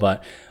before.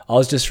 But I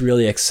was just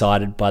really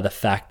excited by the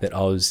fact that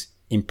I was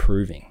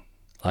improving.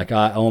 Like,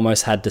 I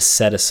almost had to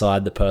set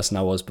aside the person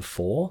I was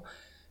before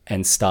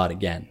and start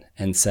again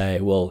and say,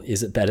 well,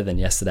 is it better than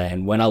yesterday?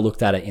 And when I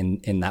looked at it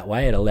in that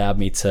way, it allowed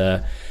me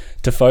to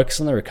focus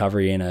on the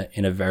recovery in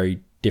a very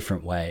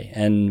different way.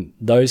 And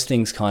those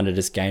things kind of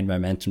just gained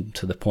momentum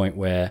to the point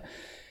where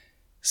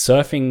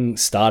surfing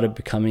started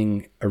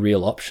becoming a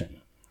real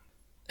option.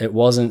 It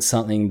wasn't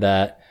something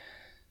that,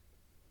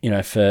 you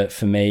know,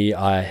 for me,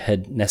 I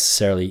had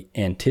necessarily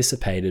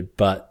anticipated,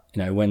 but,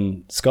 you know,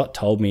 when Scott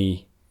told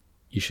me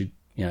you should,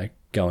 you know,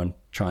 go and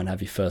try and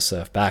have your first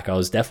surf back, I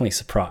was definitely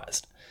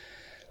surprised.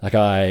 Like,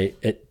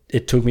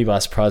 it took me by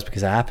surprise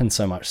because it happened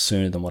so much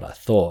sooner than what I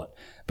thought,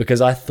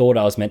 because I thought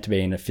I was meant to be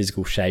in a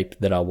physical shape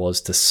that I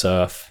was to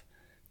surf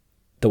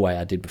the way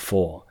I did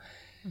before.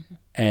 Mm-hmm.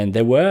 And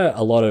there were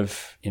a lot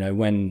of, you know,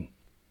 when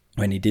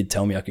when he did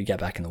tell me I could get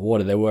back in the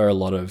water, there were a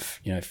lot of,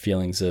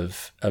 feelings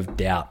of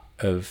doubt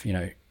of,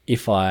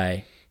 if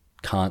I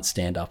can't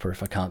stand up or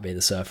if I can't be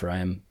the surfer I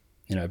am,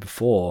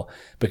 before,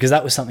 because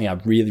that was something I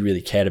really,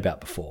 really cared about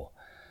before.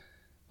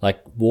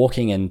 Like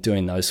walking and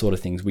doing those sort of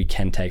things we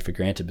can take for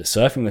granted, but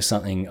surfing was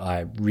something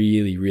I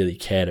really, really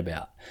cared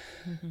about.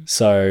 Mm-hmm.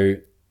 So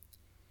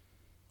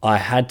I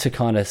had to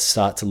kind of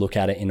start to look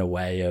at it in a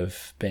way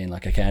of being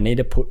like, okay, I need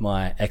to put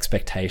my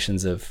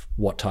expectations of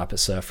what type of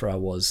surfer I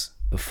was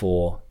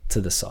before to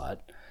the side.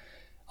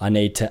 I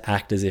need to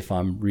act as if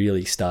I'm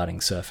really starting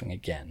surfing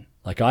again.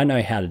 Like I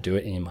know how to do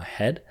it in my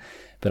head,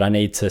 but I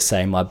need to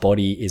say my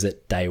body is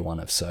at day one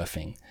of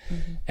surfing.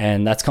 Mm-hmm.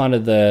 And that's kind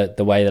of the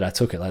way that I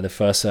took it. Like the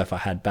first surf I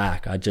had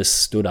back, I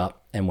just stood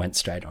up and went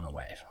straight on a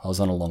wave. I was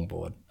on a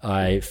longboard.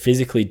 I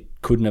physically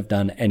couldn't have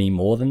done any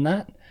more than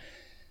that,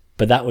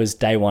 but that was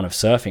day one of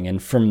surfing.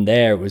 And from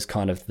there, it was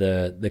kind of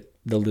the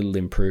little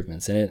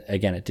improvements. And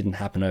it didn't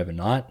happen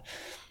overnight.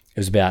 It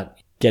was about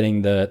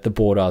getting the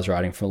board I was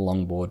riding from a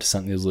longboard to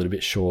something that was a little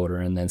bit shorter,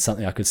 and then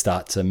something I could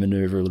start to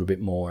maneuver a little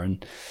bit more.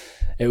 And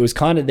it was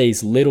kind of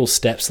these little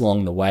steps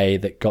along the way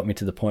that got me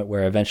to the point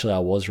where eventually I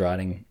was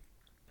riding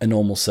a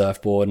normal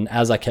surfboard. And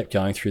as I kept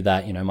going through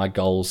that, my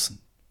goals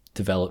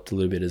developed a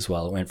little bit as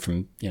well. It went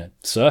from,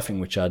 surfing,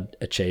 which I'd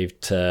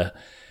achieved, to,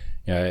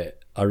 I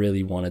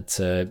really wanted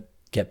to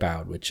get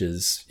barreled, which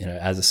is,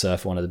 as a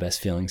surfer, one of the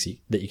best feelings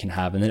that you can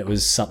have. And then it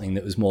was something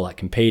that was more like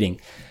competing.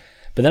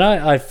 But then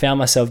I found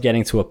myself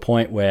getting to a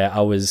point where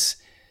I was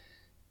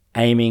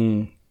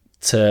aiming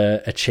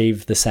to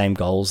achieve the same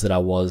goals that I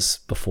was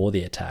before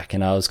the attack.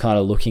 And I was kind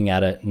of looking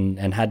at it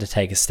and had to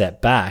take a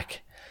step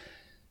back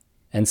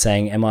and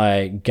saying, am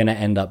I going to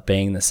end up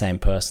being the same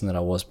person that I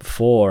was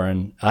before?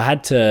 And I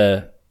had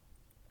to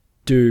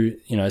do,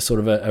 sort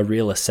of a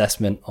real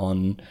assessment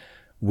on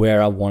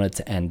where I wanted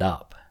to end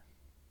up.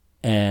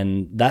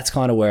 And that's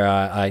kind of where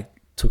I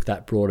took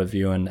that broader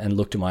view and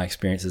looked at my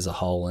experience as a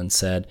whole and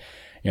said,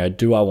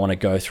 do I want to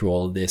go through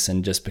all of this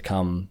and just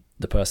become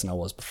the person I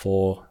was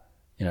before,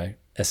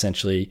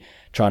 essentially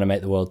trying to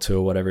make the world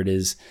tour, whatever it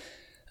is,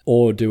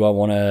 or do I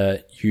want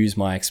to use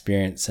my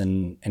experience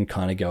and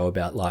kind of go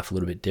about life a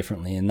little bit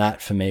differently? And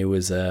that for me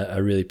was a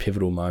really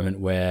pivotal moment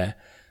where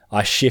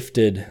I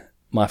shifted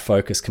my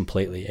focus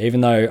completely.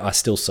 Even though I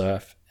still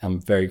surf,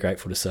 I'm very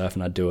grateful to surf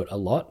and I do it a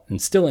lot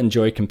and still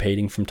enjoy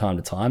competing from time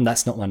to time.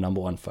 That's not my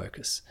number one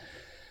focus.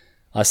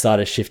 I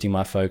started shifting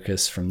my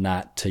focus from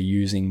that to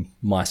using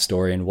my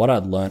story and what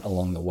I'd learned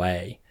along the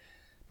way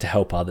to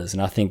help others.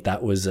 And I think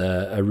that was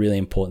a really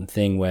important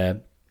thing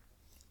where,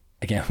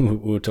 again, we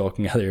were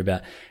talking earlier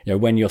about,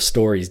 when your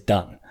story's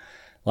done.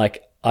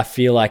 Like, I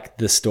feel like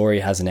the story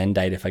has an end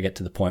date if I get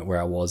to the point where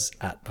I was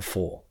at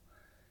before.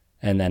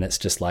 And then it's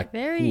just like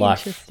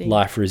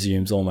life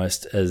resumes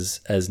almost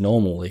as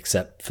normal,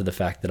 except for the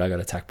fact that I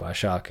got attacked by a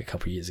shark a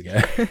couple of years ago.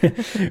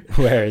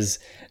 Whereas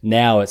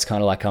now it's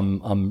kind of like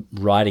I'm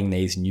writing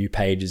these new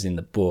pages in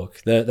the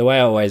book. The way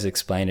I always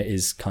explain it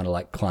is kind of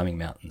like climbing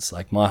mountains.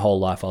 Like my whole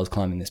life I was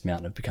climbing this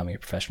mountain of becoming a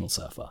professional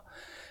surfer.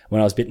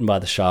 When I was bitten by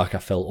the shark, I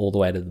fell all the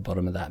way to the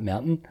bottom of that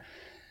mountain.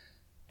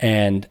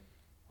 And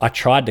I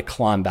tried to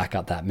climb back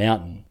up that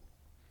mountain.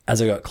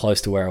 As I got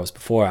close to where I was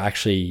before, I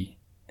actually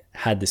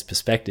had this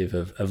perspective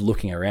of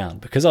looking around,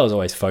 because I was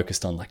always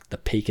focused on like the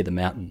peak of the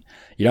mountain.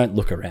 You don't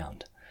look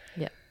around.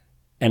 Yeah.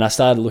 And I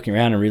started looking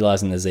around and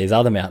realizing there's these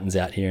other mountains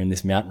out here in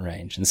this mountain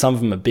range, and some of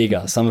them are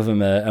bigger, some of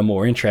them are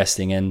more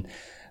interesting. And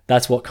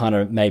that's what kind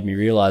of made me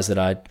realize that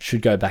I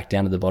should go back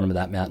down to the bottom of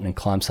that mountain and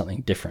climb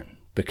something different,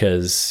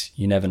 because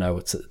you never know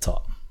what's at the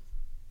top.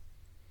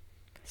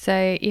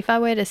 So if I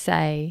were to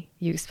say,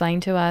 you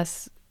explained to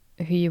us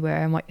who you were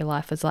and what your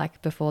life was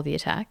like before the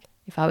attack,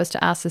 if I was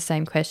to ask the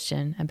same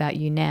question about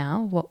you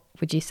now, what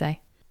would you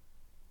say?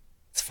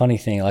 It's a funny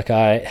thing. Like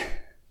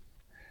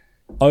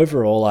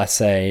overall, I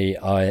say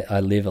I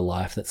live a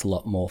life that's a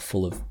lot more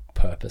full of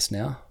purpose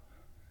now.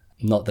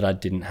 Not that I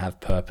didn't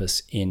have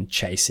purpose in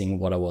chasing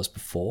what I was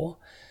before,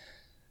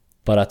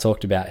 but I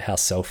talked about how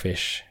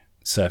selfish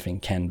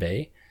surfing can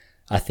be.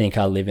 I think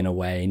I live in a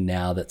way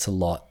now that's a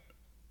lot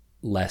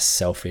less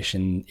selfish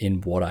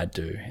in what I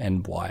do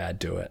and why I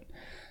do it.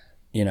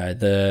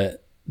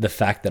 The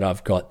fact that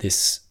I've got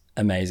this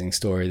amazing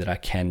story that I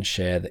can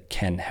share that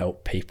can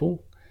help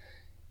people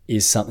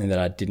is something that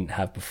I didn't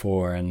have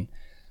before. And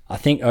I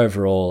think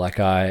overall, like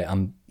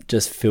I'm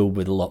just filled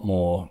with a lot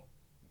more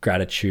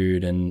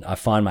gratitude, and I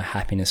find my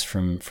happiness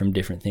from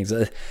different things.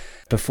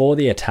 Before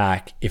the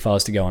attack, if I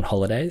was to go on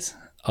holidays,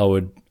 I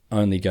would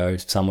only go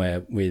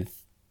somewhere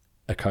with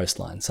a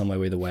coastline, somewhere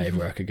with a wave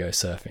where I could go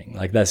surfing.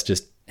 Like that's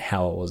just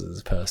how I was as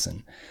a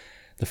person.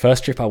 The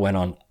first trip I went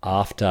on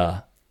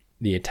after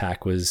the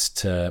attack was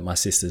to my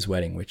sister's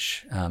wedding,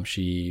 which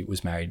she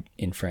was married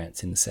in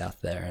France in the south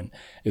there, and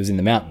it was in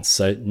the mountains.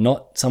 So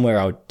not somewhere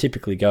I would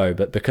typically go,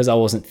 but because I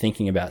wasn't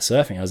thinking about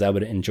surfing, I was able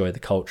to enjoy the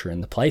culture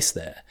and the place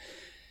there.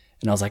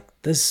 And I was like,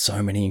 there's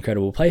so many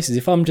incredible places.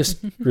 If I'm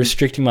just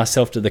restricting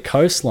myself to the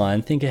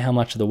coastline, think of how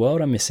much of the world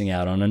I'm missing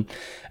out on. And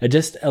it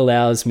just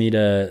allows me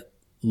to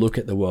look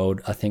at the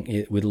world, I think,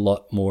 with a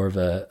lot more of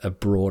a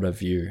broader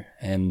view,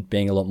 and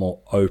being a lot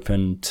more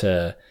open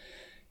to,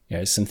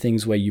 some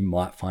things where you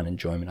might find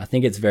enjoyment. I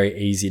think it's very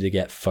easy to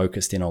get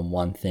focused in on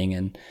one thing,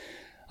 and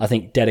I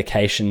think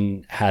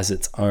dedication has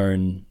its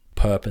own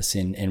purpose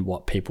in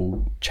what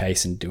people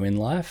chase and do in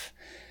life.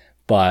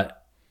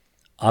 But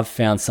I've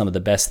found some of the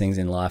best things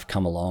in life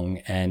come along,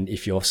 and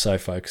if you're so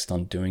focused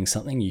on doing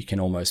something, you can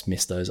almost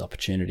miss those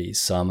opportunities.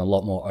 So I'm a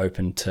lot more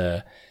open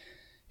to,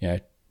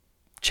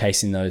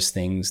 chasing those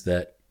things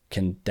that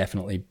can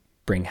definitely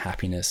bring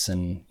happiness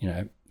and,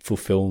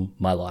 fulfill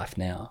my life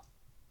now.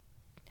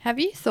 Have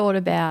you thought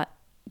about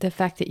the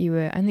fact that you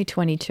were only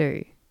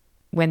 22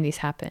 when this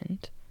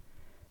happened?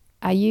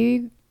 Are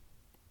you,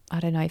 I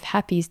don't know if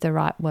happy is the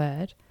right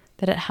word,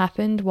 that it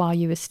happened while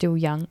you were still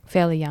young,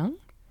 fairly young?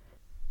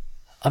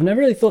 I've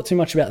never really thought too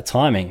much about the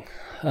timing.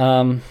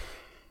 I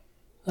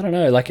don't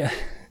know, like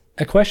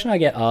a question I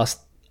get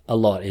asked a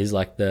lot is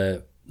like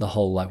the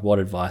whole, like, what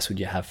advice would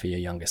you have for your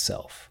younger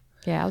self?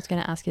 Yeah, I was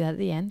going to ask you that at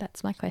the end.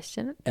 That's my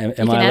question.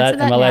 Am I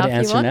allowed to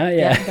answer now?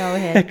 Yeah, go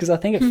ahead. Because I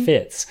think it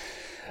fits.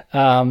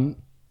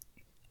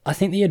 I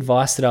think the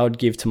advice that I would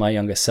give to my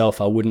younger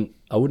self, I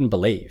wouldn't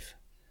believe.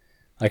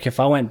 Like, if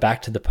I went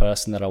back to the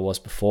person that I was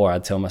before,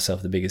 I'd tell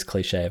myself the biggest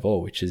cliche of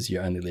all, which is you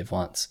only live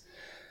once.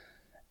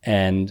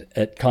 And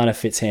it kind of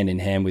fits hand in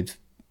hand with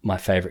my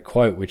favorite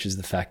quote, which is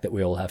the fact that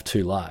we all have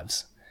two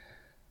lives.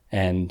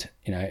 And,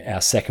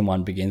 our second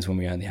one begins when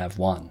we only have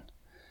one.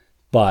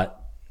 But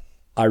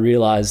I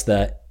realized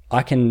that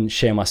I can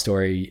share my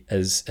story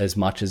as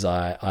much as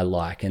I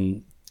like.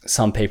 And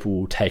some people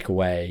will take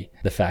away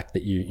the fact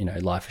that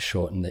life is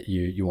short and that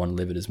you want to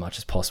live it as much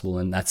as possible.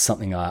 And that's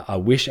something I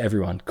wish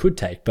everyone could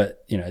take.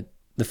 But,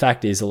 the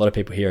fact is, a lot of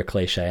people hear a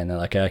cliche and they're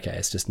like, okay,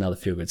 it's just another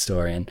feel-good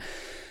story. And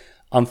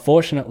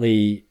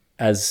unfortunately,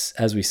 as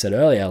we said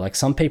earlier, like,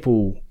 some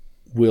people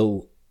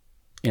will,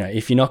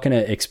 if you're not going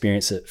to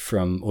experience it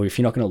or if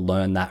you're not going to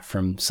learn that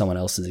from someone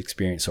else's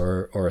experience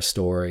or a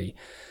story,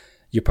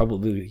 you're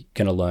probably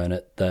going to learn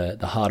it the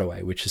harder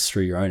way, which is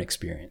through your own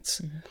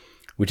experience,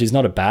 which is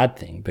not a bad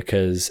thing,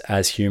 because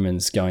as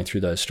humans, going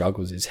through those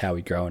struggles is how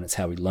we grow and it's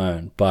how we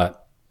learn.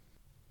 But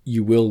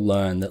you will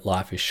learn that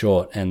life is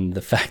short, and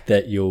the fact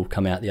that you'll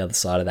come out the other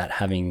side of that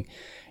having,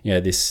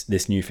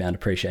 this newfound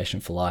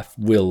appreciation for life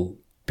will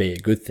be a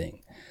good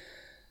thing.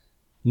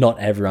 Not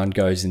everyone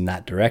goes in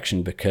that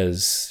direction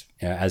because,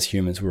 as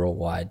humans, we're all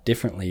wired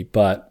differently.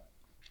 But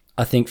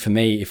I think for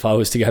me, if I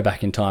was to go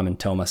back in time and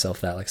tell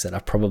myself that, like I said, I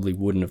probably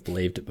wouldn't have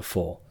believed it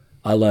before.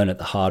 I learned it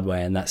the hard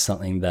way, and that's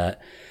something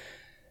that,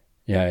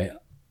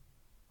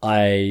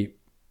 I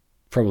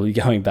probably,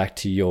 going back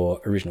to your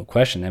original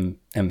question,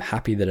 am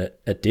happy that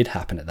it did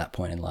happen at that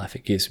point in life.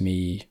 It gives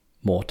me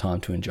more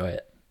time to enjoy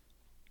it.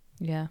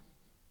 Yeah.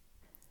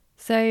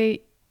 So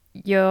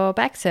you're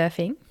back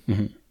surfing,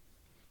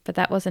 but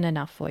that wasn't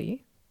enough for you.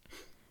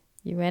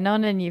 You went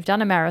on and you've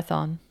done a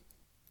marathon.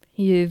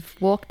 You've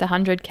walked the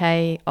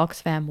 100K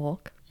Oxfam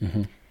walk.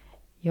 Mm-hmm.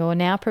 You're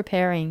now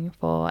preparing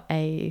for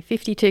a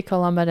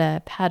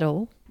 52-kilometre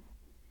paddle,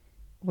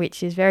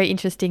 which is very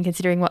interesting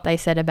considering what they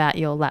said about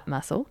your lat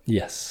muscle.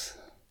 Yes.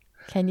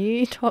 Can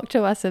you talk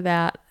to us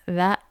about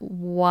that,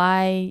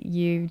 why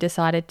you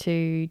decided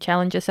to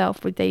challenge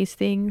yourself with these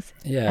things?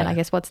 Yeah. And I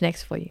guess what's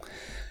next for you?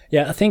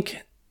 Yeah, I think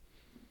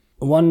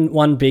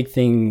one big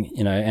thing,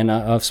 and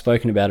I've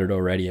spoken about it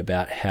already,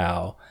 about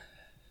how,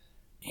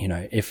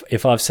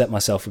 if I've set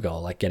myself a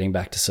goal, like getting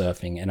back to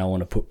surfing, and I want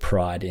to put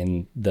pride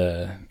in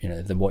the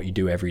what you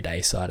do every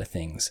day side of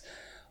things,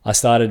 I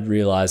started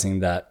realizing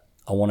that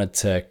I wanted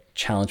to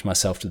challenge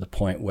myself to the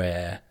point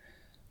where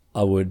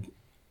I would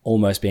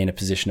almost be in a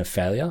position of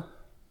failure,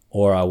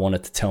 or I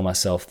wanted to tell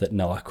myself that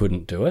no, I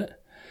couldn't do it,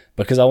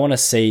 because I want to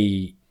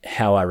see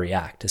how I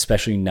react,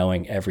 especially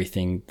knowing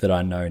everything that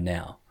I know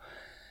now.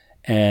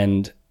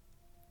 And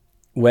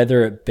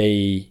whether it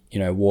be,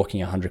 walking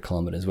 100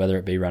 kilometers, whether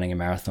it be running a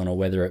marathon, or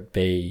whether it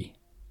be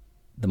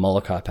the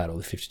Molokai paddle,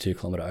 the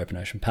 52-kilometer open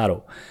ocean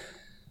paddle,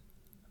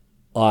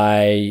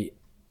 I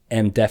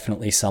am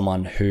definitely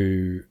someone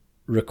who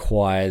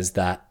requires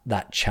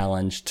that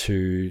challenge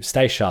to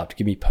stay sharp, to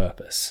give me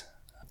purpose.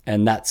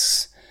 And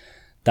that's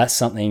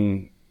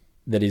something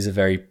that is a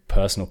very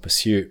personal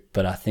pursuit,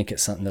 but I think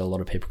it's something that a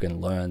lot of people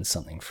can learn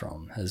something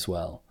from as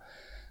well.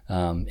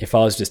 If I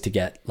was just to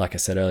get, like I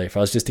said earlier, if I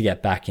was just to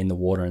get back in the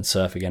water and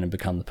surf again and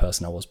become the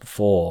person I was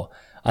before,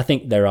 I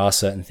think there are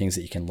certain things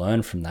that you can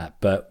learn from that.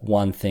 But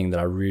one thing that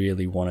I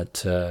really wanted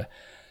to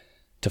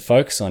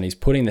focus on is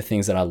putting the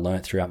things that I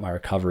learned throughout my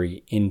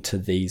recovery into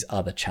these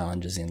other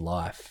challenges in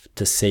life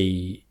to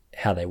see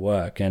how they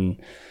work. And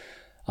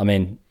I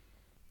mean,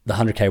 the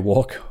 100K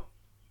walk,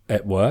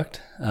 it worked.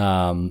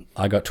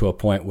 I got to a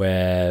point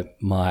where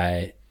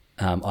my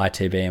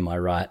ITB in my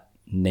right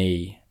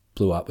knee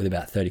blew up with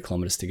about 30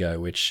 kilometers to go,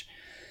 which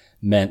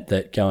meant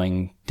that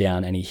going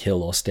down any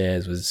hill or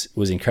stairs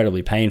was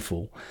incredibly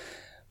painful.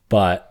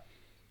 But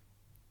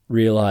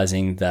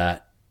realizing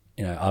that,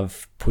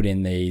 I've put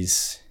in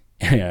these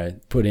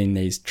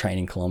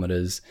training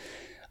kilometers,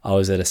 I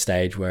was at a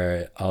stage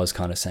where I was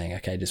kind of saying,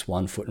 okay, just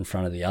one foot in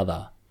front of the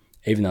other,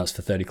 even though it's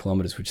for 30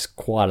 kilometers, which is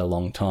quite a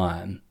long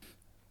time.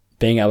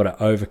 Being able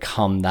to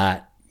overcome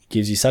that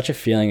gives you such a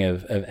feeling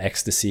of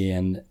ecstasy,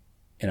 and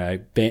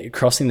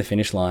crossing the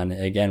finish line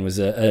again was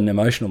an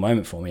emotional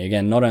moment for me.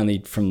 Again, not only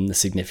from the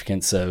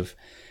significance of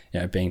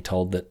being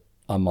told that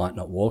I might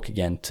not walk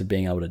again, to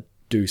being able to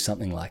do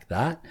something like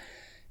that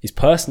is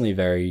personally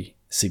very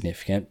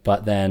significant.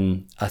 But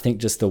then I think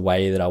just the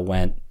way that I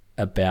went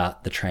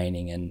about the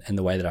training and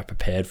the way that I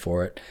prepared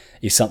for it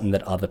is something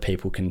that other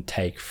people can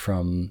take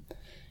from,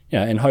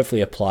 and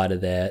hopefully apply to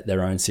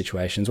their own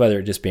situations, whether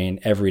it just be in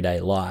everyday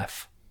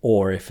life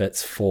or if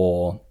it's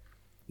for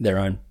their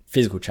own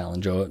physical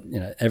challenge, or,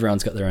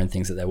 everyone's got their own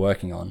things that they're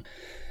working on.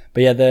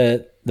 But yeah,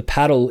 the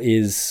paddle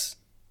is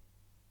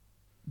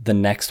the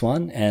next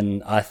one,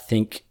 and I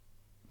think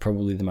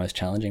probably the most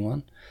challenging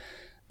one.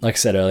 Like I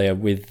said earlier,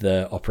 with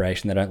the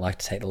operation, they don't like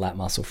to take the lat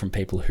muscle from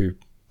people who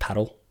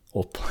paddle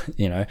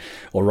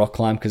or rock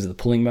climb because of the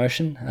pulling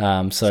motion.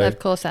 So of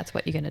course that's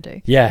what you're going to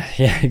do. Yeah,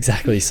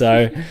 exactly.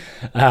 So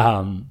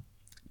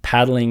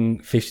paddling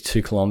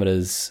 52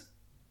 kilometers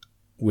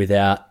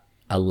without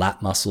a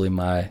lat muscle in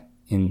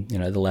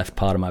the left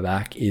part of my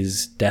back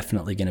is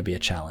definitely going to be a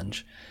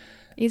challenge.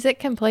 Is it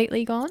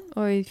completely gone,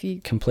 or if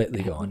you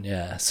completely gone?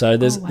 Yeah. So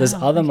there's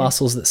other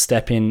muscles that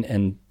step in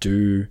and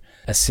do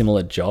a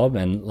similar job,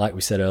 and like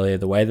we said earlier,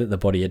 the way that the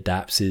body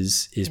adapts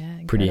is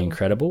pretty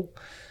incredible.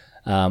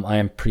 I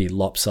am pretty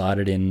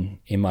lopsided in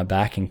my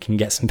back and can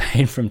get some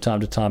pain from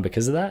time to time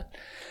because of that.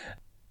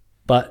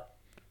 But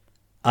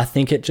I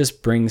think it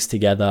just brings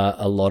together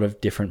a lot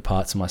of different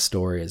parts of my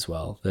story as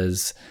well.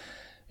 There's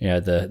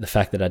the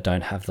fact that I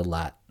don't have the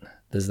lat.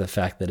 There's the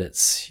fact that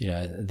it's,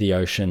 the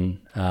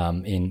ocean,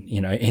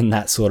 in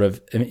that sort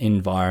of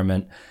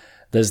environment.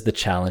 There's the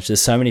challenge.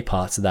 There's so many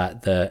parts of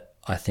that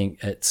I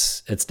think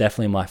it's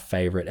definitely my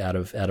favorite out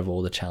of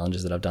all the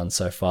challenges that I've done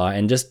so far.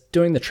 And just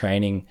doing the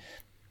training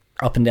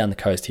up and down the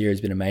coast here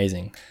has been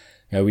amazing.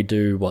 We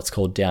do what's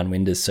called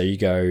downwinders. So you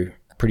go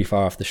pretty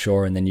far off the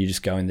shore and then you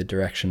just go in the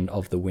direction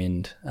of the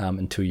wind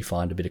until you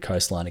find a bit of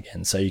coastline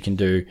again. So you can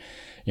do,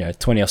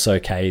 20 or so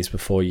Ks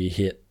before you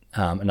hit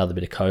another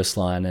bit of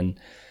coastline, and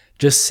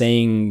just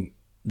seeing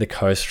the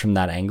coast from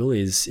that angle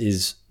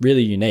is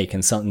really unique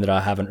and something that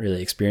I haven't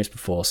really experienced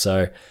before.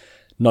 So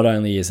not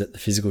only is it the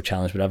physical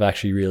challenge, but I've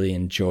actually really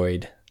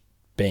enjoyed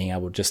being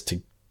able just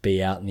to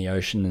be out in the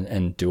ocean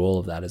and do all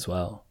of that as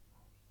well.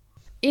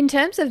 In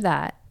terms of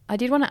that, I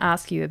did want to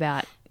ask you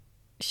about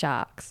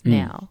sharks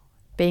now,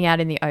 being out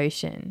in the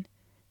ocean.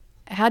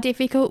 How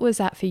difficult was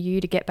that for you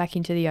to get back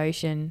into the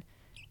ocean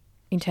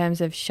in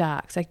terms of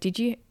sharks? Like,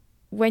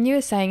 when you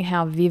were saying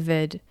how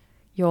vivid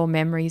your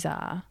memories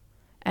are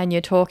and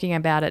you're talking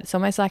about it, it's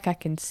almost like I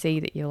can see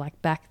that you're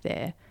like back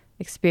there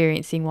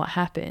experiencing what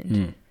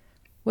happened.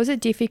 Was it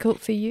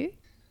difficult for you?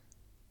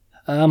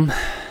 I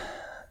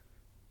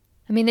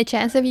mean, the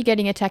chance of you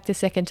getting attacked a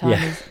second time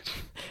is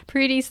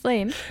pretty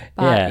slim,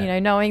 but,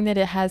 knowing that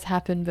it has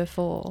happened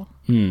before.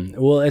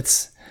 Well,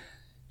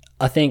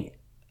 I think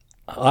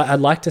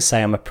I'd like to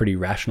say I'm a pretty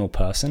rational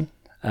person.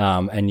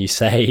 And you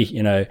say,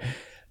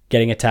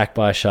 getting attacked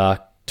by a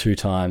shark 2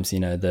 times,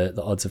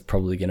 the odds are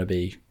probably going to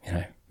be,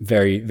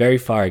 very, very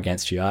far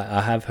against you.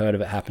 I have heard of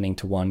it happening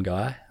to one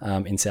guy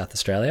in South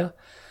Australia,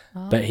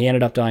 but he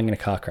ended up dying in a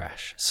car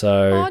crash.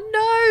 So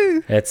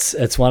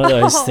it's one of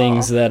those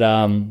things that,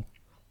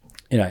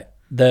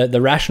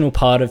 the rational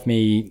part of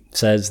me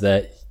says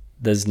that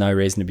there's no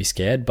reason to be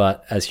scared,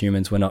 but as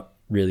humans, we're not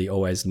really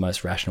always the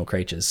most rational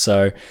creatures.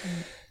 So,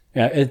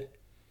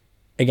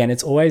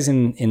 it's always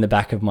in the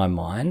back of my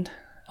mind.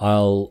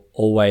 I'll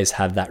always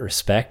have that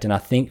respect. And I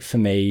think for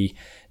me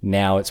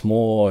now, it's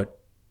more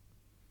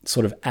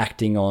sort of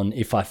acting on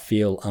if I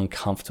feel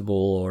uncomfortable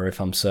or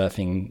if I'm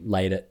surfing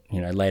later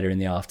in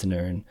the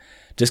afternoon,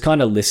 just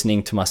kind of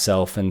listening to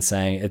myself and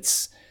saying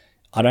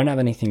I don't have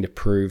anything to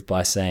prove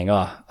by saying,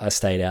 I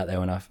stayed out there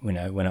when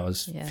I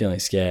was feeling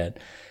scared.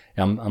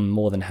 I'm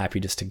more than happy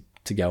just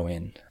to go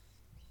in.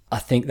 I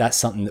think that's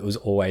something that was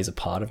always a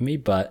part of me,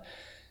 but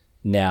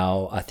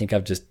now I think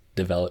I've just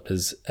developed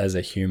as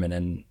a human,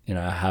 and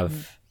I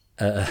have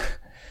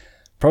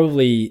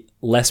probably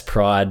less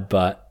pride,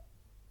 but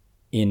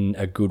in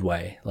a good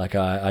way. Like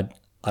I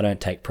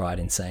don't take pride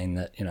in saying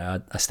that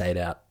I stayed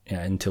out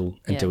until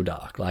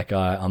dark. Like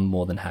I'm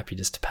more than happy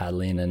just to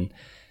paddle in, and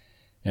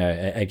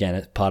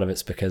again, part of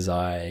it's because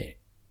I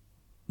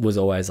was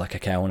always like,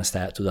 okay, I want to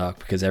stay out till dark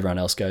because everyone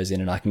else goes in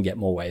and I can get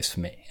more waves for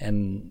me.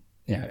 And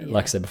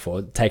like I said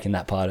before, taking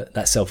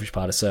that selfish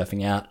part of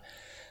surfing out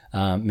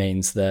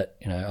means that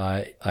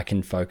I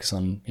can focus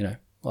on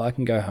I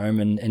can go home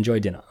and enjoy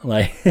dinner.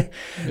 Like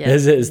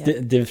there's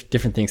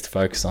different things to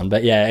focus on.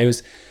 But it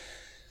was,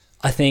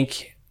 I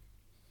think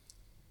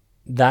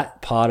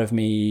that part of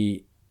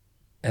me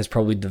has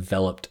probably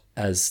developed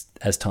as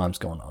time's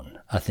gone on.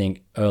 I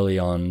think early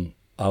on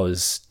I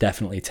was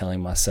definitely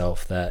telling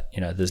myself that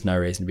there's no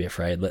reason to be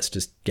afraid. Let's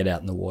just get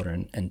out in the water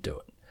and do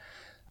it.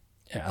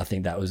 I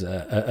think that was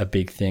a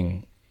big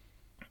thing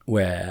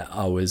where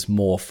I was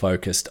more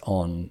focused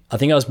on, I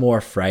think I was more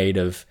afraid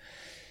of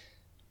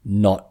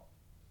not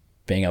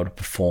being able to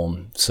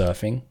perform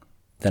surfing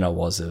than I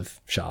was of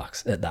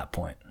sharks at that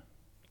point.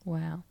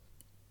 Wow.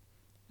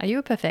 Are you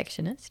a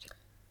perfectionist?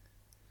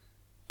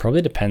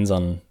 Probably depends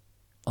on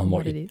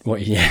what it is.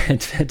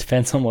 It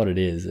depends on what it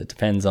is. It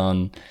depends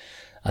on,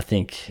 I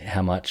think,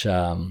 how much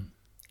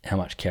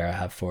care I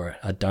have for it.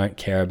 I don't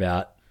care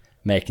about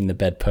making the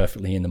bed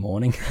perfectly in the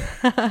morning.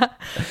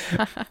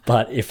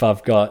 But if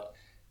I've got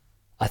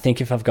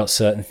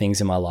certain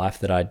things in my life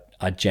that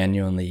I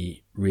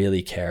genuinely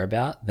really care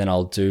about, then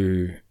I'll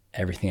do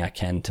everything I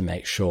can to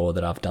make sure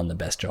that I've done the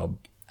best job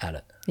at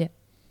it. Yeah.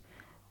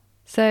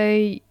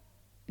 So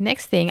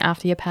next thing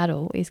after your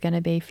paddle is going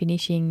to be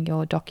finishing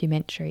your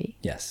documentary.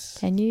 Yes.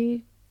 Can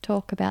you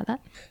talk about that?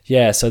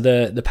 Yeah, so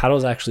the paddle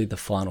is actually the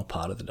final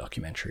part of the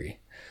documentary.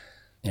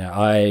 You know,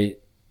 I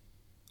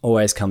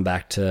always come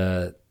back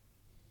to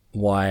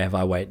why have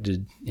I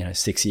waited,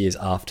 6 years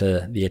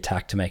after the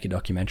attack to make a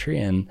documentary?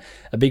 And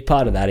a big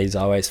part of that is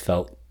I always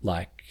felt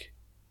like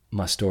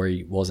my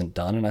story wasn't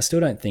done, and I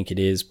still don't think it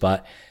is,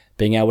 but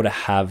being able to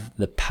have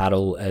the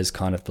paddle as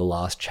kind of the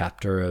last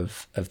chapter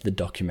of the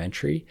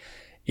documentary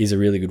is a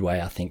really good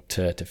way, I think,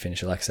 to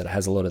finish it. Like I said, it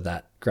has a lot of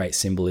that great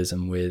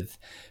symbolism with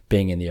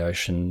being in the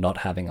ocean, not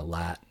having a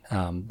lat,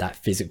 that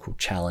physical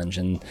challenge.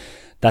 And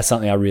that's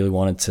something I really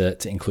wanted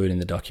to include in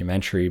the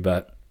documentary.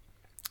 But,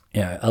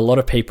 a lot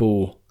of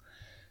people,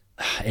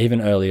 even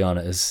early on,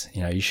 is,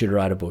 you should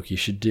write a book, you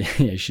should do,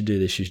 you should do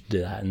this, you should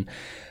do that. And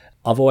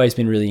I've always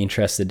been really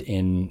interested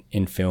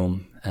in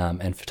film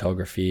and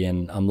photography.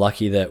 And I'm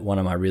lucky that one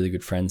of my really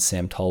good friends,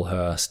 Sam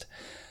Tolhurst,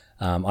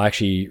 I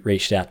actually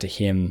reached out to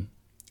him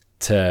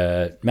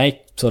to make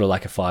sort of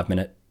like a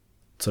 5-minute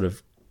sort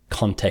of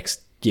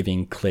context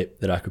giving clip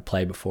that I could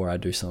play before I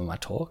do some of my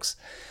talks.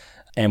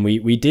 And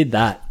we did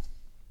that.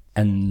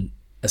 And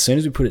as soon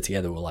as we put it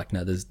together, we're like,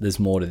 no, there's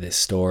more to this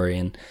story.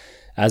 And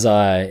as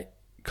I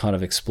kind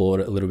of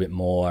explored it a little bit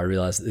more, I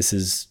realized that this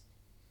is,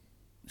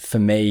 for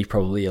me,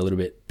 probably a little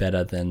bit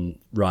better than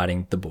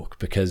writing the book,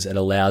 because it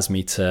allows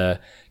me to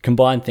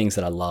combine things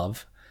that I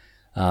love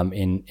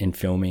in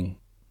filming.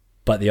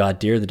 But the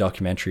idea of the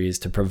documentary is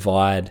to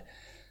provide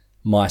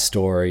my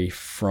story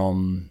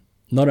from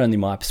not only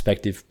my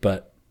perspective,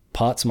 but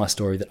parts of my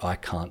story that I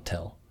can't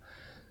tell.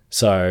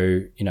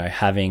 So,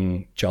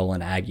 having Joel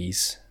and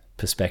Aggie's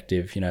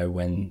perspective,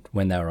 when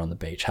they were on the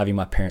beach, having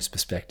my parents'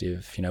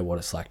 perspective, what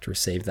it's like to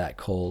receive that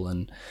call,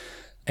 and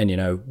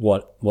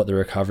what the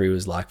recovery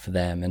was like for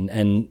them,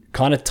 and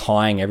kind of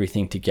tying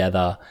everything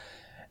together,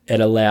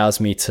 it allows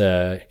me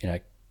to,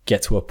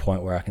 get to a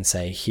point where I can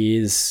say,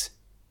 here's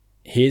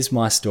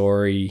my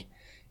story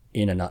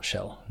in a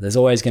nutshell. There's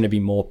always going to be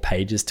more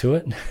pages to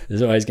it.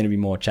 There's always going to be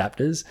more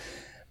chapters,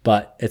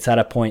 but it's at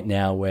a point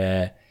now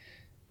where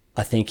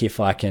I think if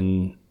I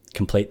can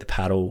complete the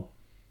paddle,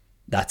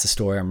 that's a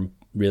story I'm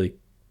really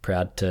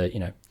proud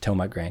to, tell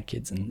my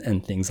grandkids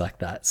and things like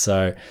that.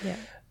 So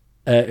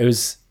it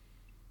was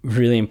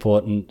really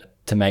important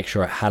to make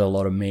sure it had a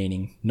lot of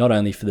meaning, not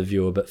only for the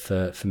viewer, but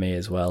for me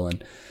as well.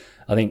 And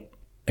I think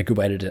a good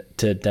way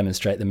to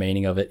demonstrate the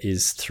meaning of it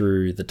is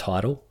through the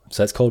title.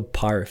 So it's called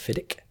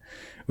Pyrophytic,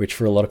 which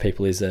for a lot of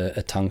people is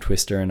a tongue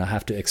twister, and I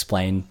have to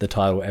explain the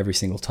title every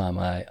single time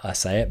I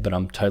say it, but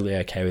I'm totally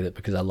okay with it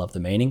because I love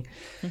the meaning.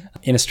 Mm-hmm.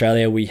 In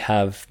Australia, we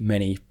have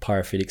many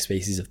pyrophytic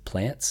species of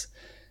plants,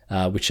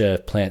 which are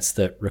plants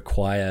that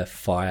require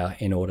fire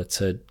in order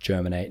to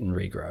germinate and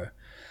regrow.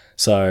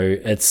 So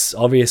it's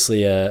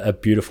obviously a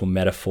beautiful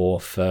metaphor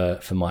for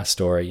my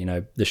story,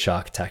 the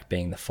shark attack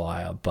being the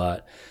fire,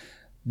 but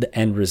the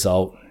end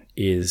result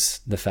is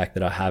the fact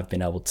that I have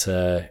been able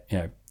to,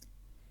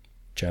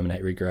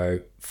 germinate,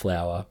 regrow,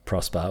 flower,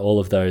 prosper, all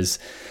of those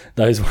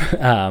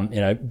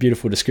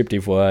beautiful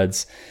descriptive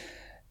words.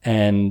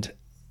 And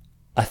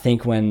I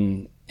think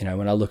when I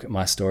look at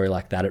my story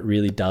like that, it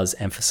really does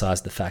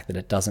emphasize the fact that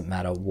it doesn't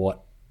matter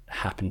what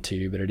happened to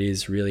you, but it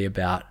is really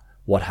about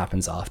what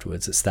happens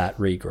afterwards. It's that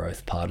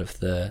regrowth part of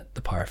the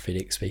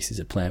pyrophytic species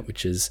of plant,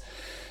 which is,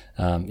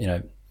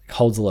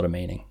 holds a lot of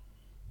meaning.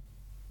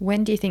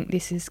 When do you think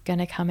this is going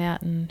to come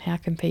out, and how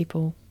can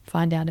people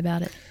find out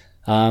about it?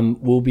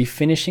 We'll be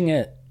finishing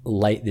it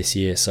late this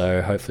year,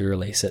 so hopefully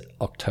release it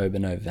October,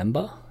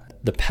 November.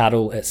 The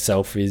paddle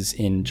itself is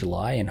in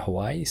July in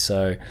Hawaii,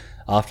 so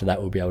after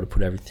that we'll be able to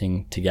put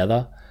everything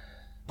together.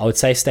 I would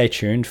say stay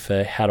tuned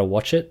for how to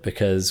watch it,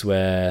 because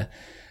we're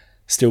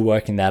still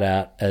working that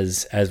out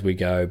as we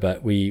go,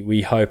 but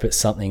we hope it's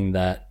something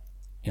that,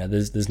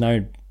 there's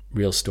no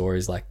real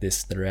stories like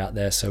this that are out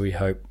there, so we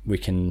hope we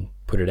can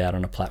put it out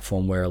on a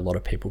platform where a lot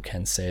of people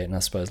can see it. And I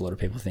suppose a lot of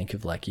people think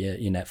of like your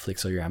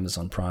Netflix or your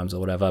Amazon Primes or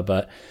whatever,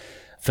 but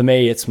for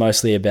me it's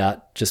mostly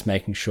about just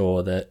making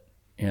sure that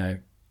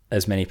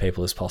as many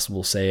people as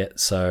possible see it,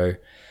 so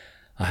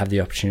I have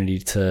the opportunity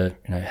to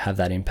have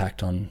that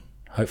impact on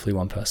hopefully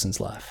one person's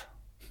life.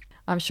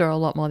 I'm sure a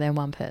lot more than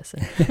one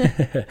person.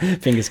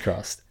 Fingers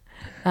crossed.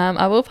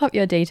 I will pop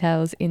your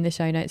details in the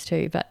show notes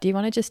too, but do you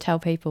want to just tell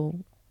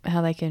people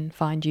how they can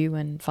find you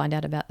and find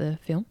out about the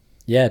film?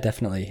 Yeah,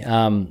 definitely.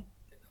 I'm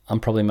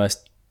probably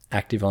most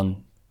active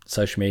on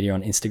social media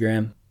on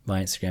Instagram.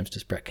 My Instagram's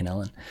just Brett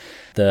Connellan.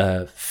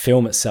 The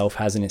film itself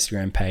has an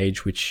Instagram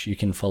page, which you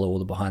can follow all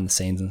the behind the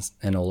scenes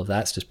and all of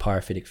that. It's just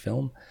Pyrophytic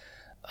Film.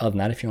 Other than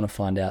that, if you want to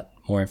find out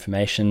more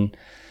information,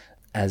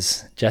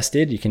 as Jess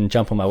did, you can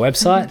jump on my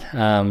website,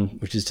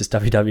 which is just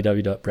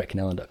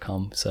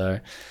www.brettconnellan.com. So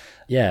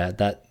yeah,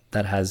 that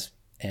has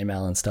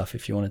email and stuff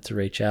if you wanted to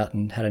reach out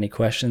and had any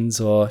questions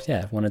or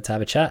wanted to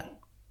have a chat.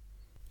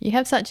 You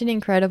have such an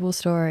incredible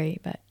story,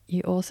 but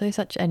you're also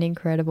such an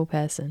incredible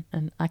person,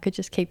 and I could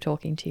just keep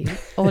talking to you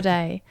all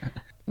day.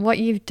 What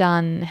you've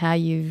done, how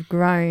you've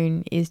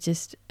grown is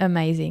just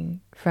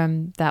amazing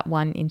from that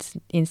one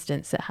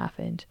instance that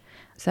happened.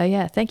 So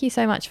yeah, thank you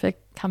so much for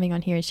coming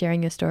on here and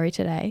sharing your story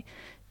today.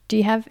 Do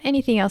you have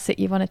anything else that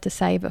you wanted to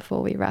say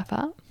before we wrap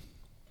up?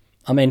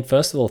 I mean,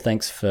 first of all,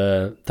 thanks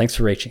for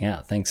reaching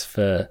out. Thanks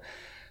for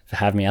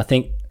having me. I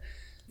think,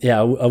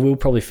 I will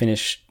probably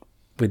finish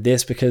with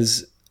this,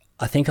 because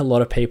I think a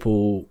lot of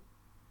people,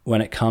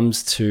 when it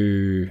comes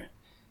to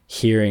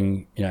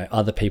hearing,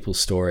 other people's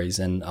stories,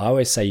 and I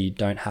always say you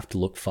don't have to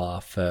look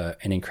far for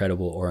an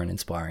incredible or an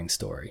inspiring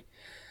story.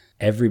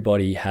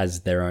 Everybody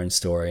has their own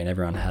story and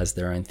everyone has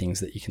their own things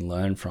that you can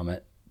learn from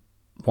it.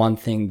 One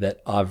thing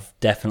that I've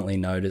definitely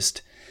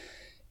noticed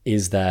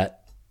is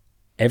that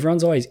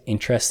everyone's always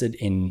interested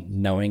in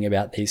knowing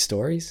about these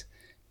stories,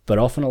 but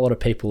often a lot of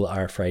people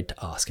are afraid to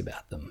ask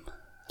about them.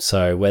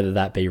 So whether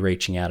that be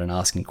reaching out and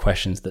asking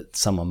questions that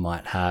someone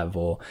might have,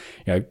 or,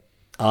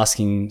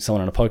 asking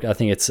someone on a podcast, I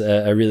think it's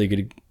a really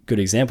good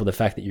example. The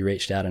fact that you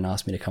reached out and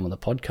asked me to come on the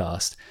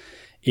podcast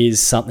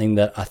is something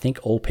that I think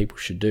all people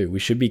should do. We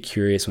should be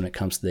curious when it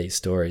comes to these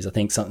stories. I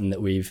think something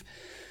that we've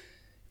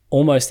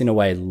almost in a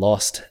way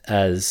lost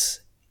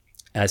as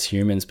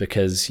humans,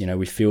 because,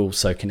 we feel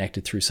so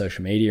connected through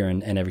social media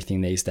and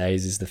everything these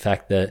days, is the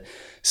fact that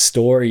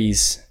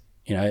stories,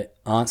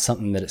 aren't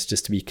something that it's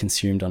just to be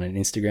consumed on an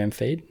Instagram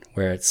feed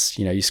where it's,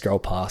 you scroll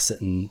past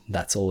it and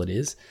that's all it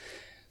is.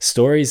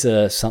 Stories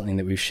are something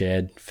that we've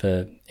shared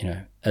for,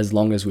 as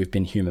long as we've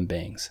been human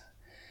beings.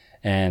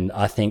 And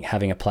I think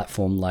having a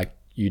platform like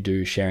you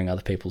do, sharing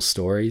other people's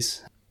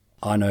stories,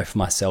 I know for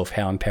myself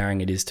how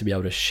empowering it is to be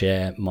able to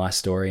share my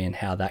story and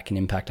how that can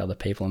impact other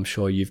people. I'm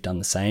sure you've done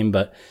the same,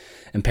 but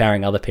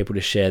empowering other people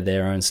to share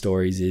their own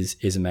stories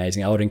is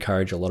amazing. I would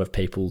encourage a lot of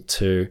people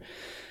to,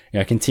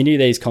 continue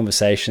these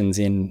conversations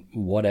in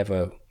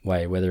whatever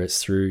way, whether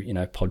it's through,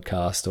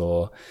 podcast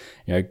or,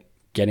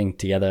 getting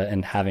together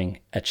and having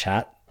a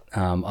chat.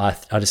 I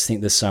just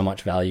think there's so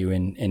much value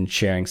in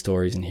sharing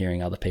stories and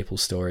hearing other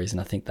people's stories. And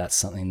I think that's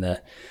something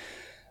that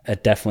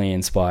it definitely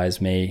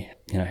inspires me,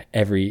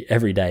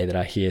 every day that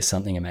I hear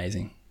something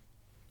amazing.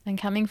 And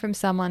coming from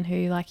someone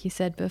who, like you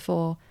said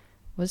before,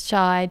 was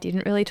shy,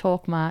 didn't really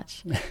talk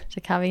much,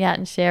 to coming out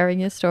and sharing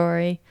your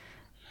story,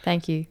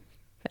 thank you.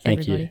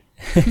 Thank everybody.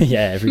 You.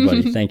 Yeah,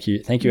 everybody. Thank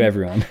you. Thank you,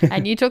 everyone.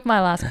 And you took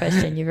my last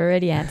question. You've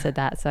already answered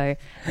that. So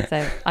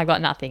I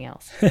got nothing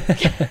else.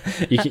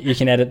 You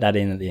can edit that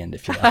in at the end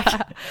if you like.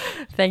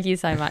 Thank you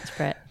so much,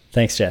 Brett.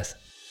 Thanks, Jess.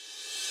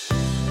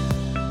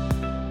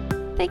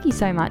 Thank you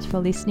so much for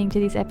listening to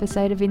this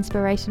episode of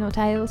Inspirational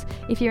Tales.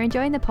 If you're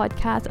enjoying the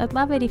podcast, I'd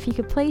love it if you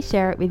could please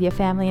share it with your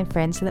family and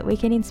friends so that we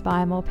can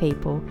inspire more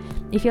people.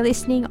 If you're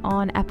listening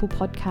on Apple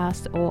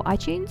Podcasts or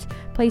iTunes,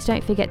 please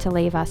don't forget to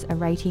leave us a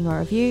rating or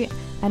review,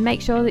 and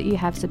make sure that you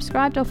have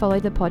subscribed or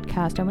followed the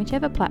podcast on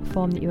whichever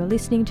platform that you are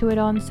listening to it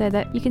on, so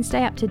that you can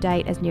stay up to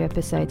date as new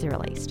episodes are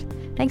released.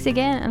 Thanks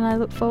again, and I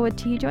look forward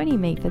to you joining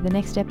me for the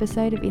next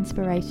episode of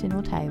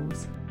Inspirational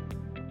Tales.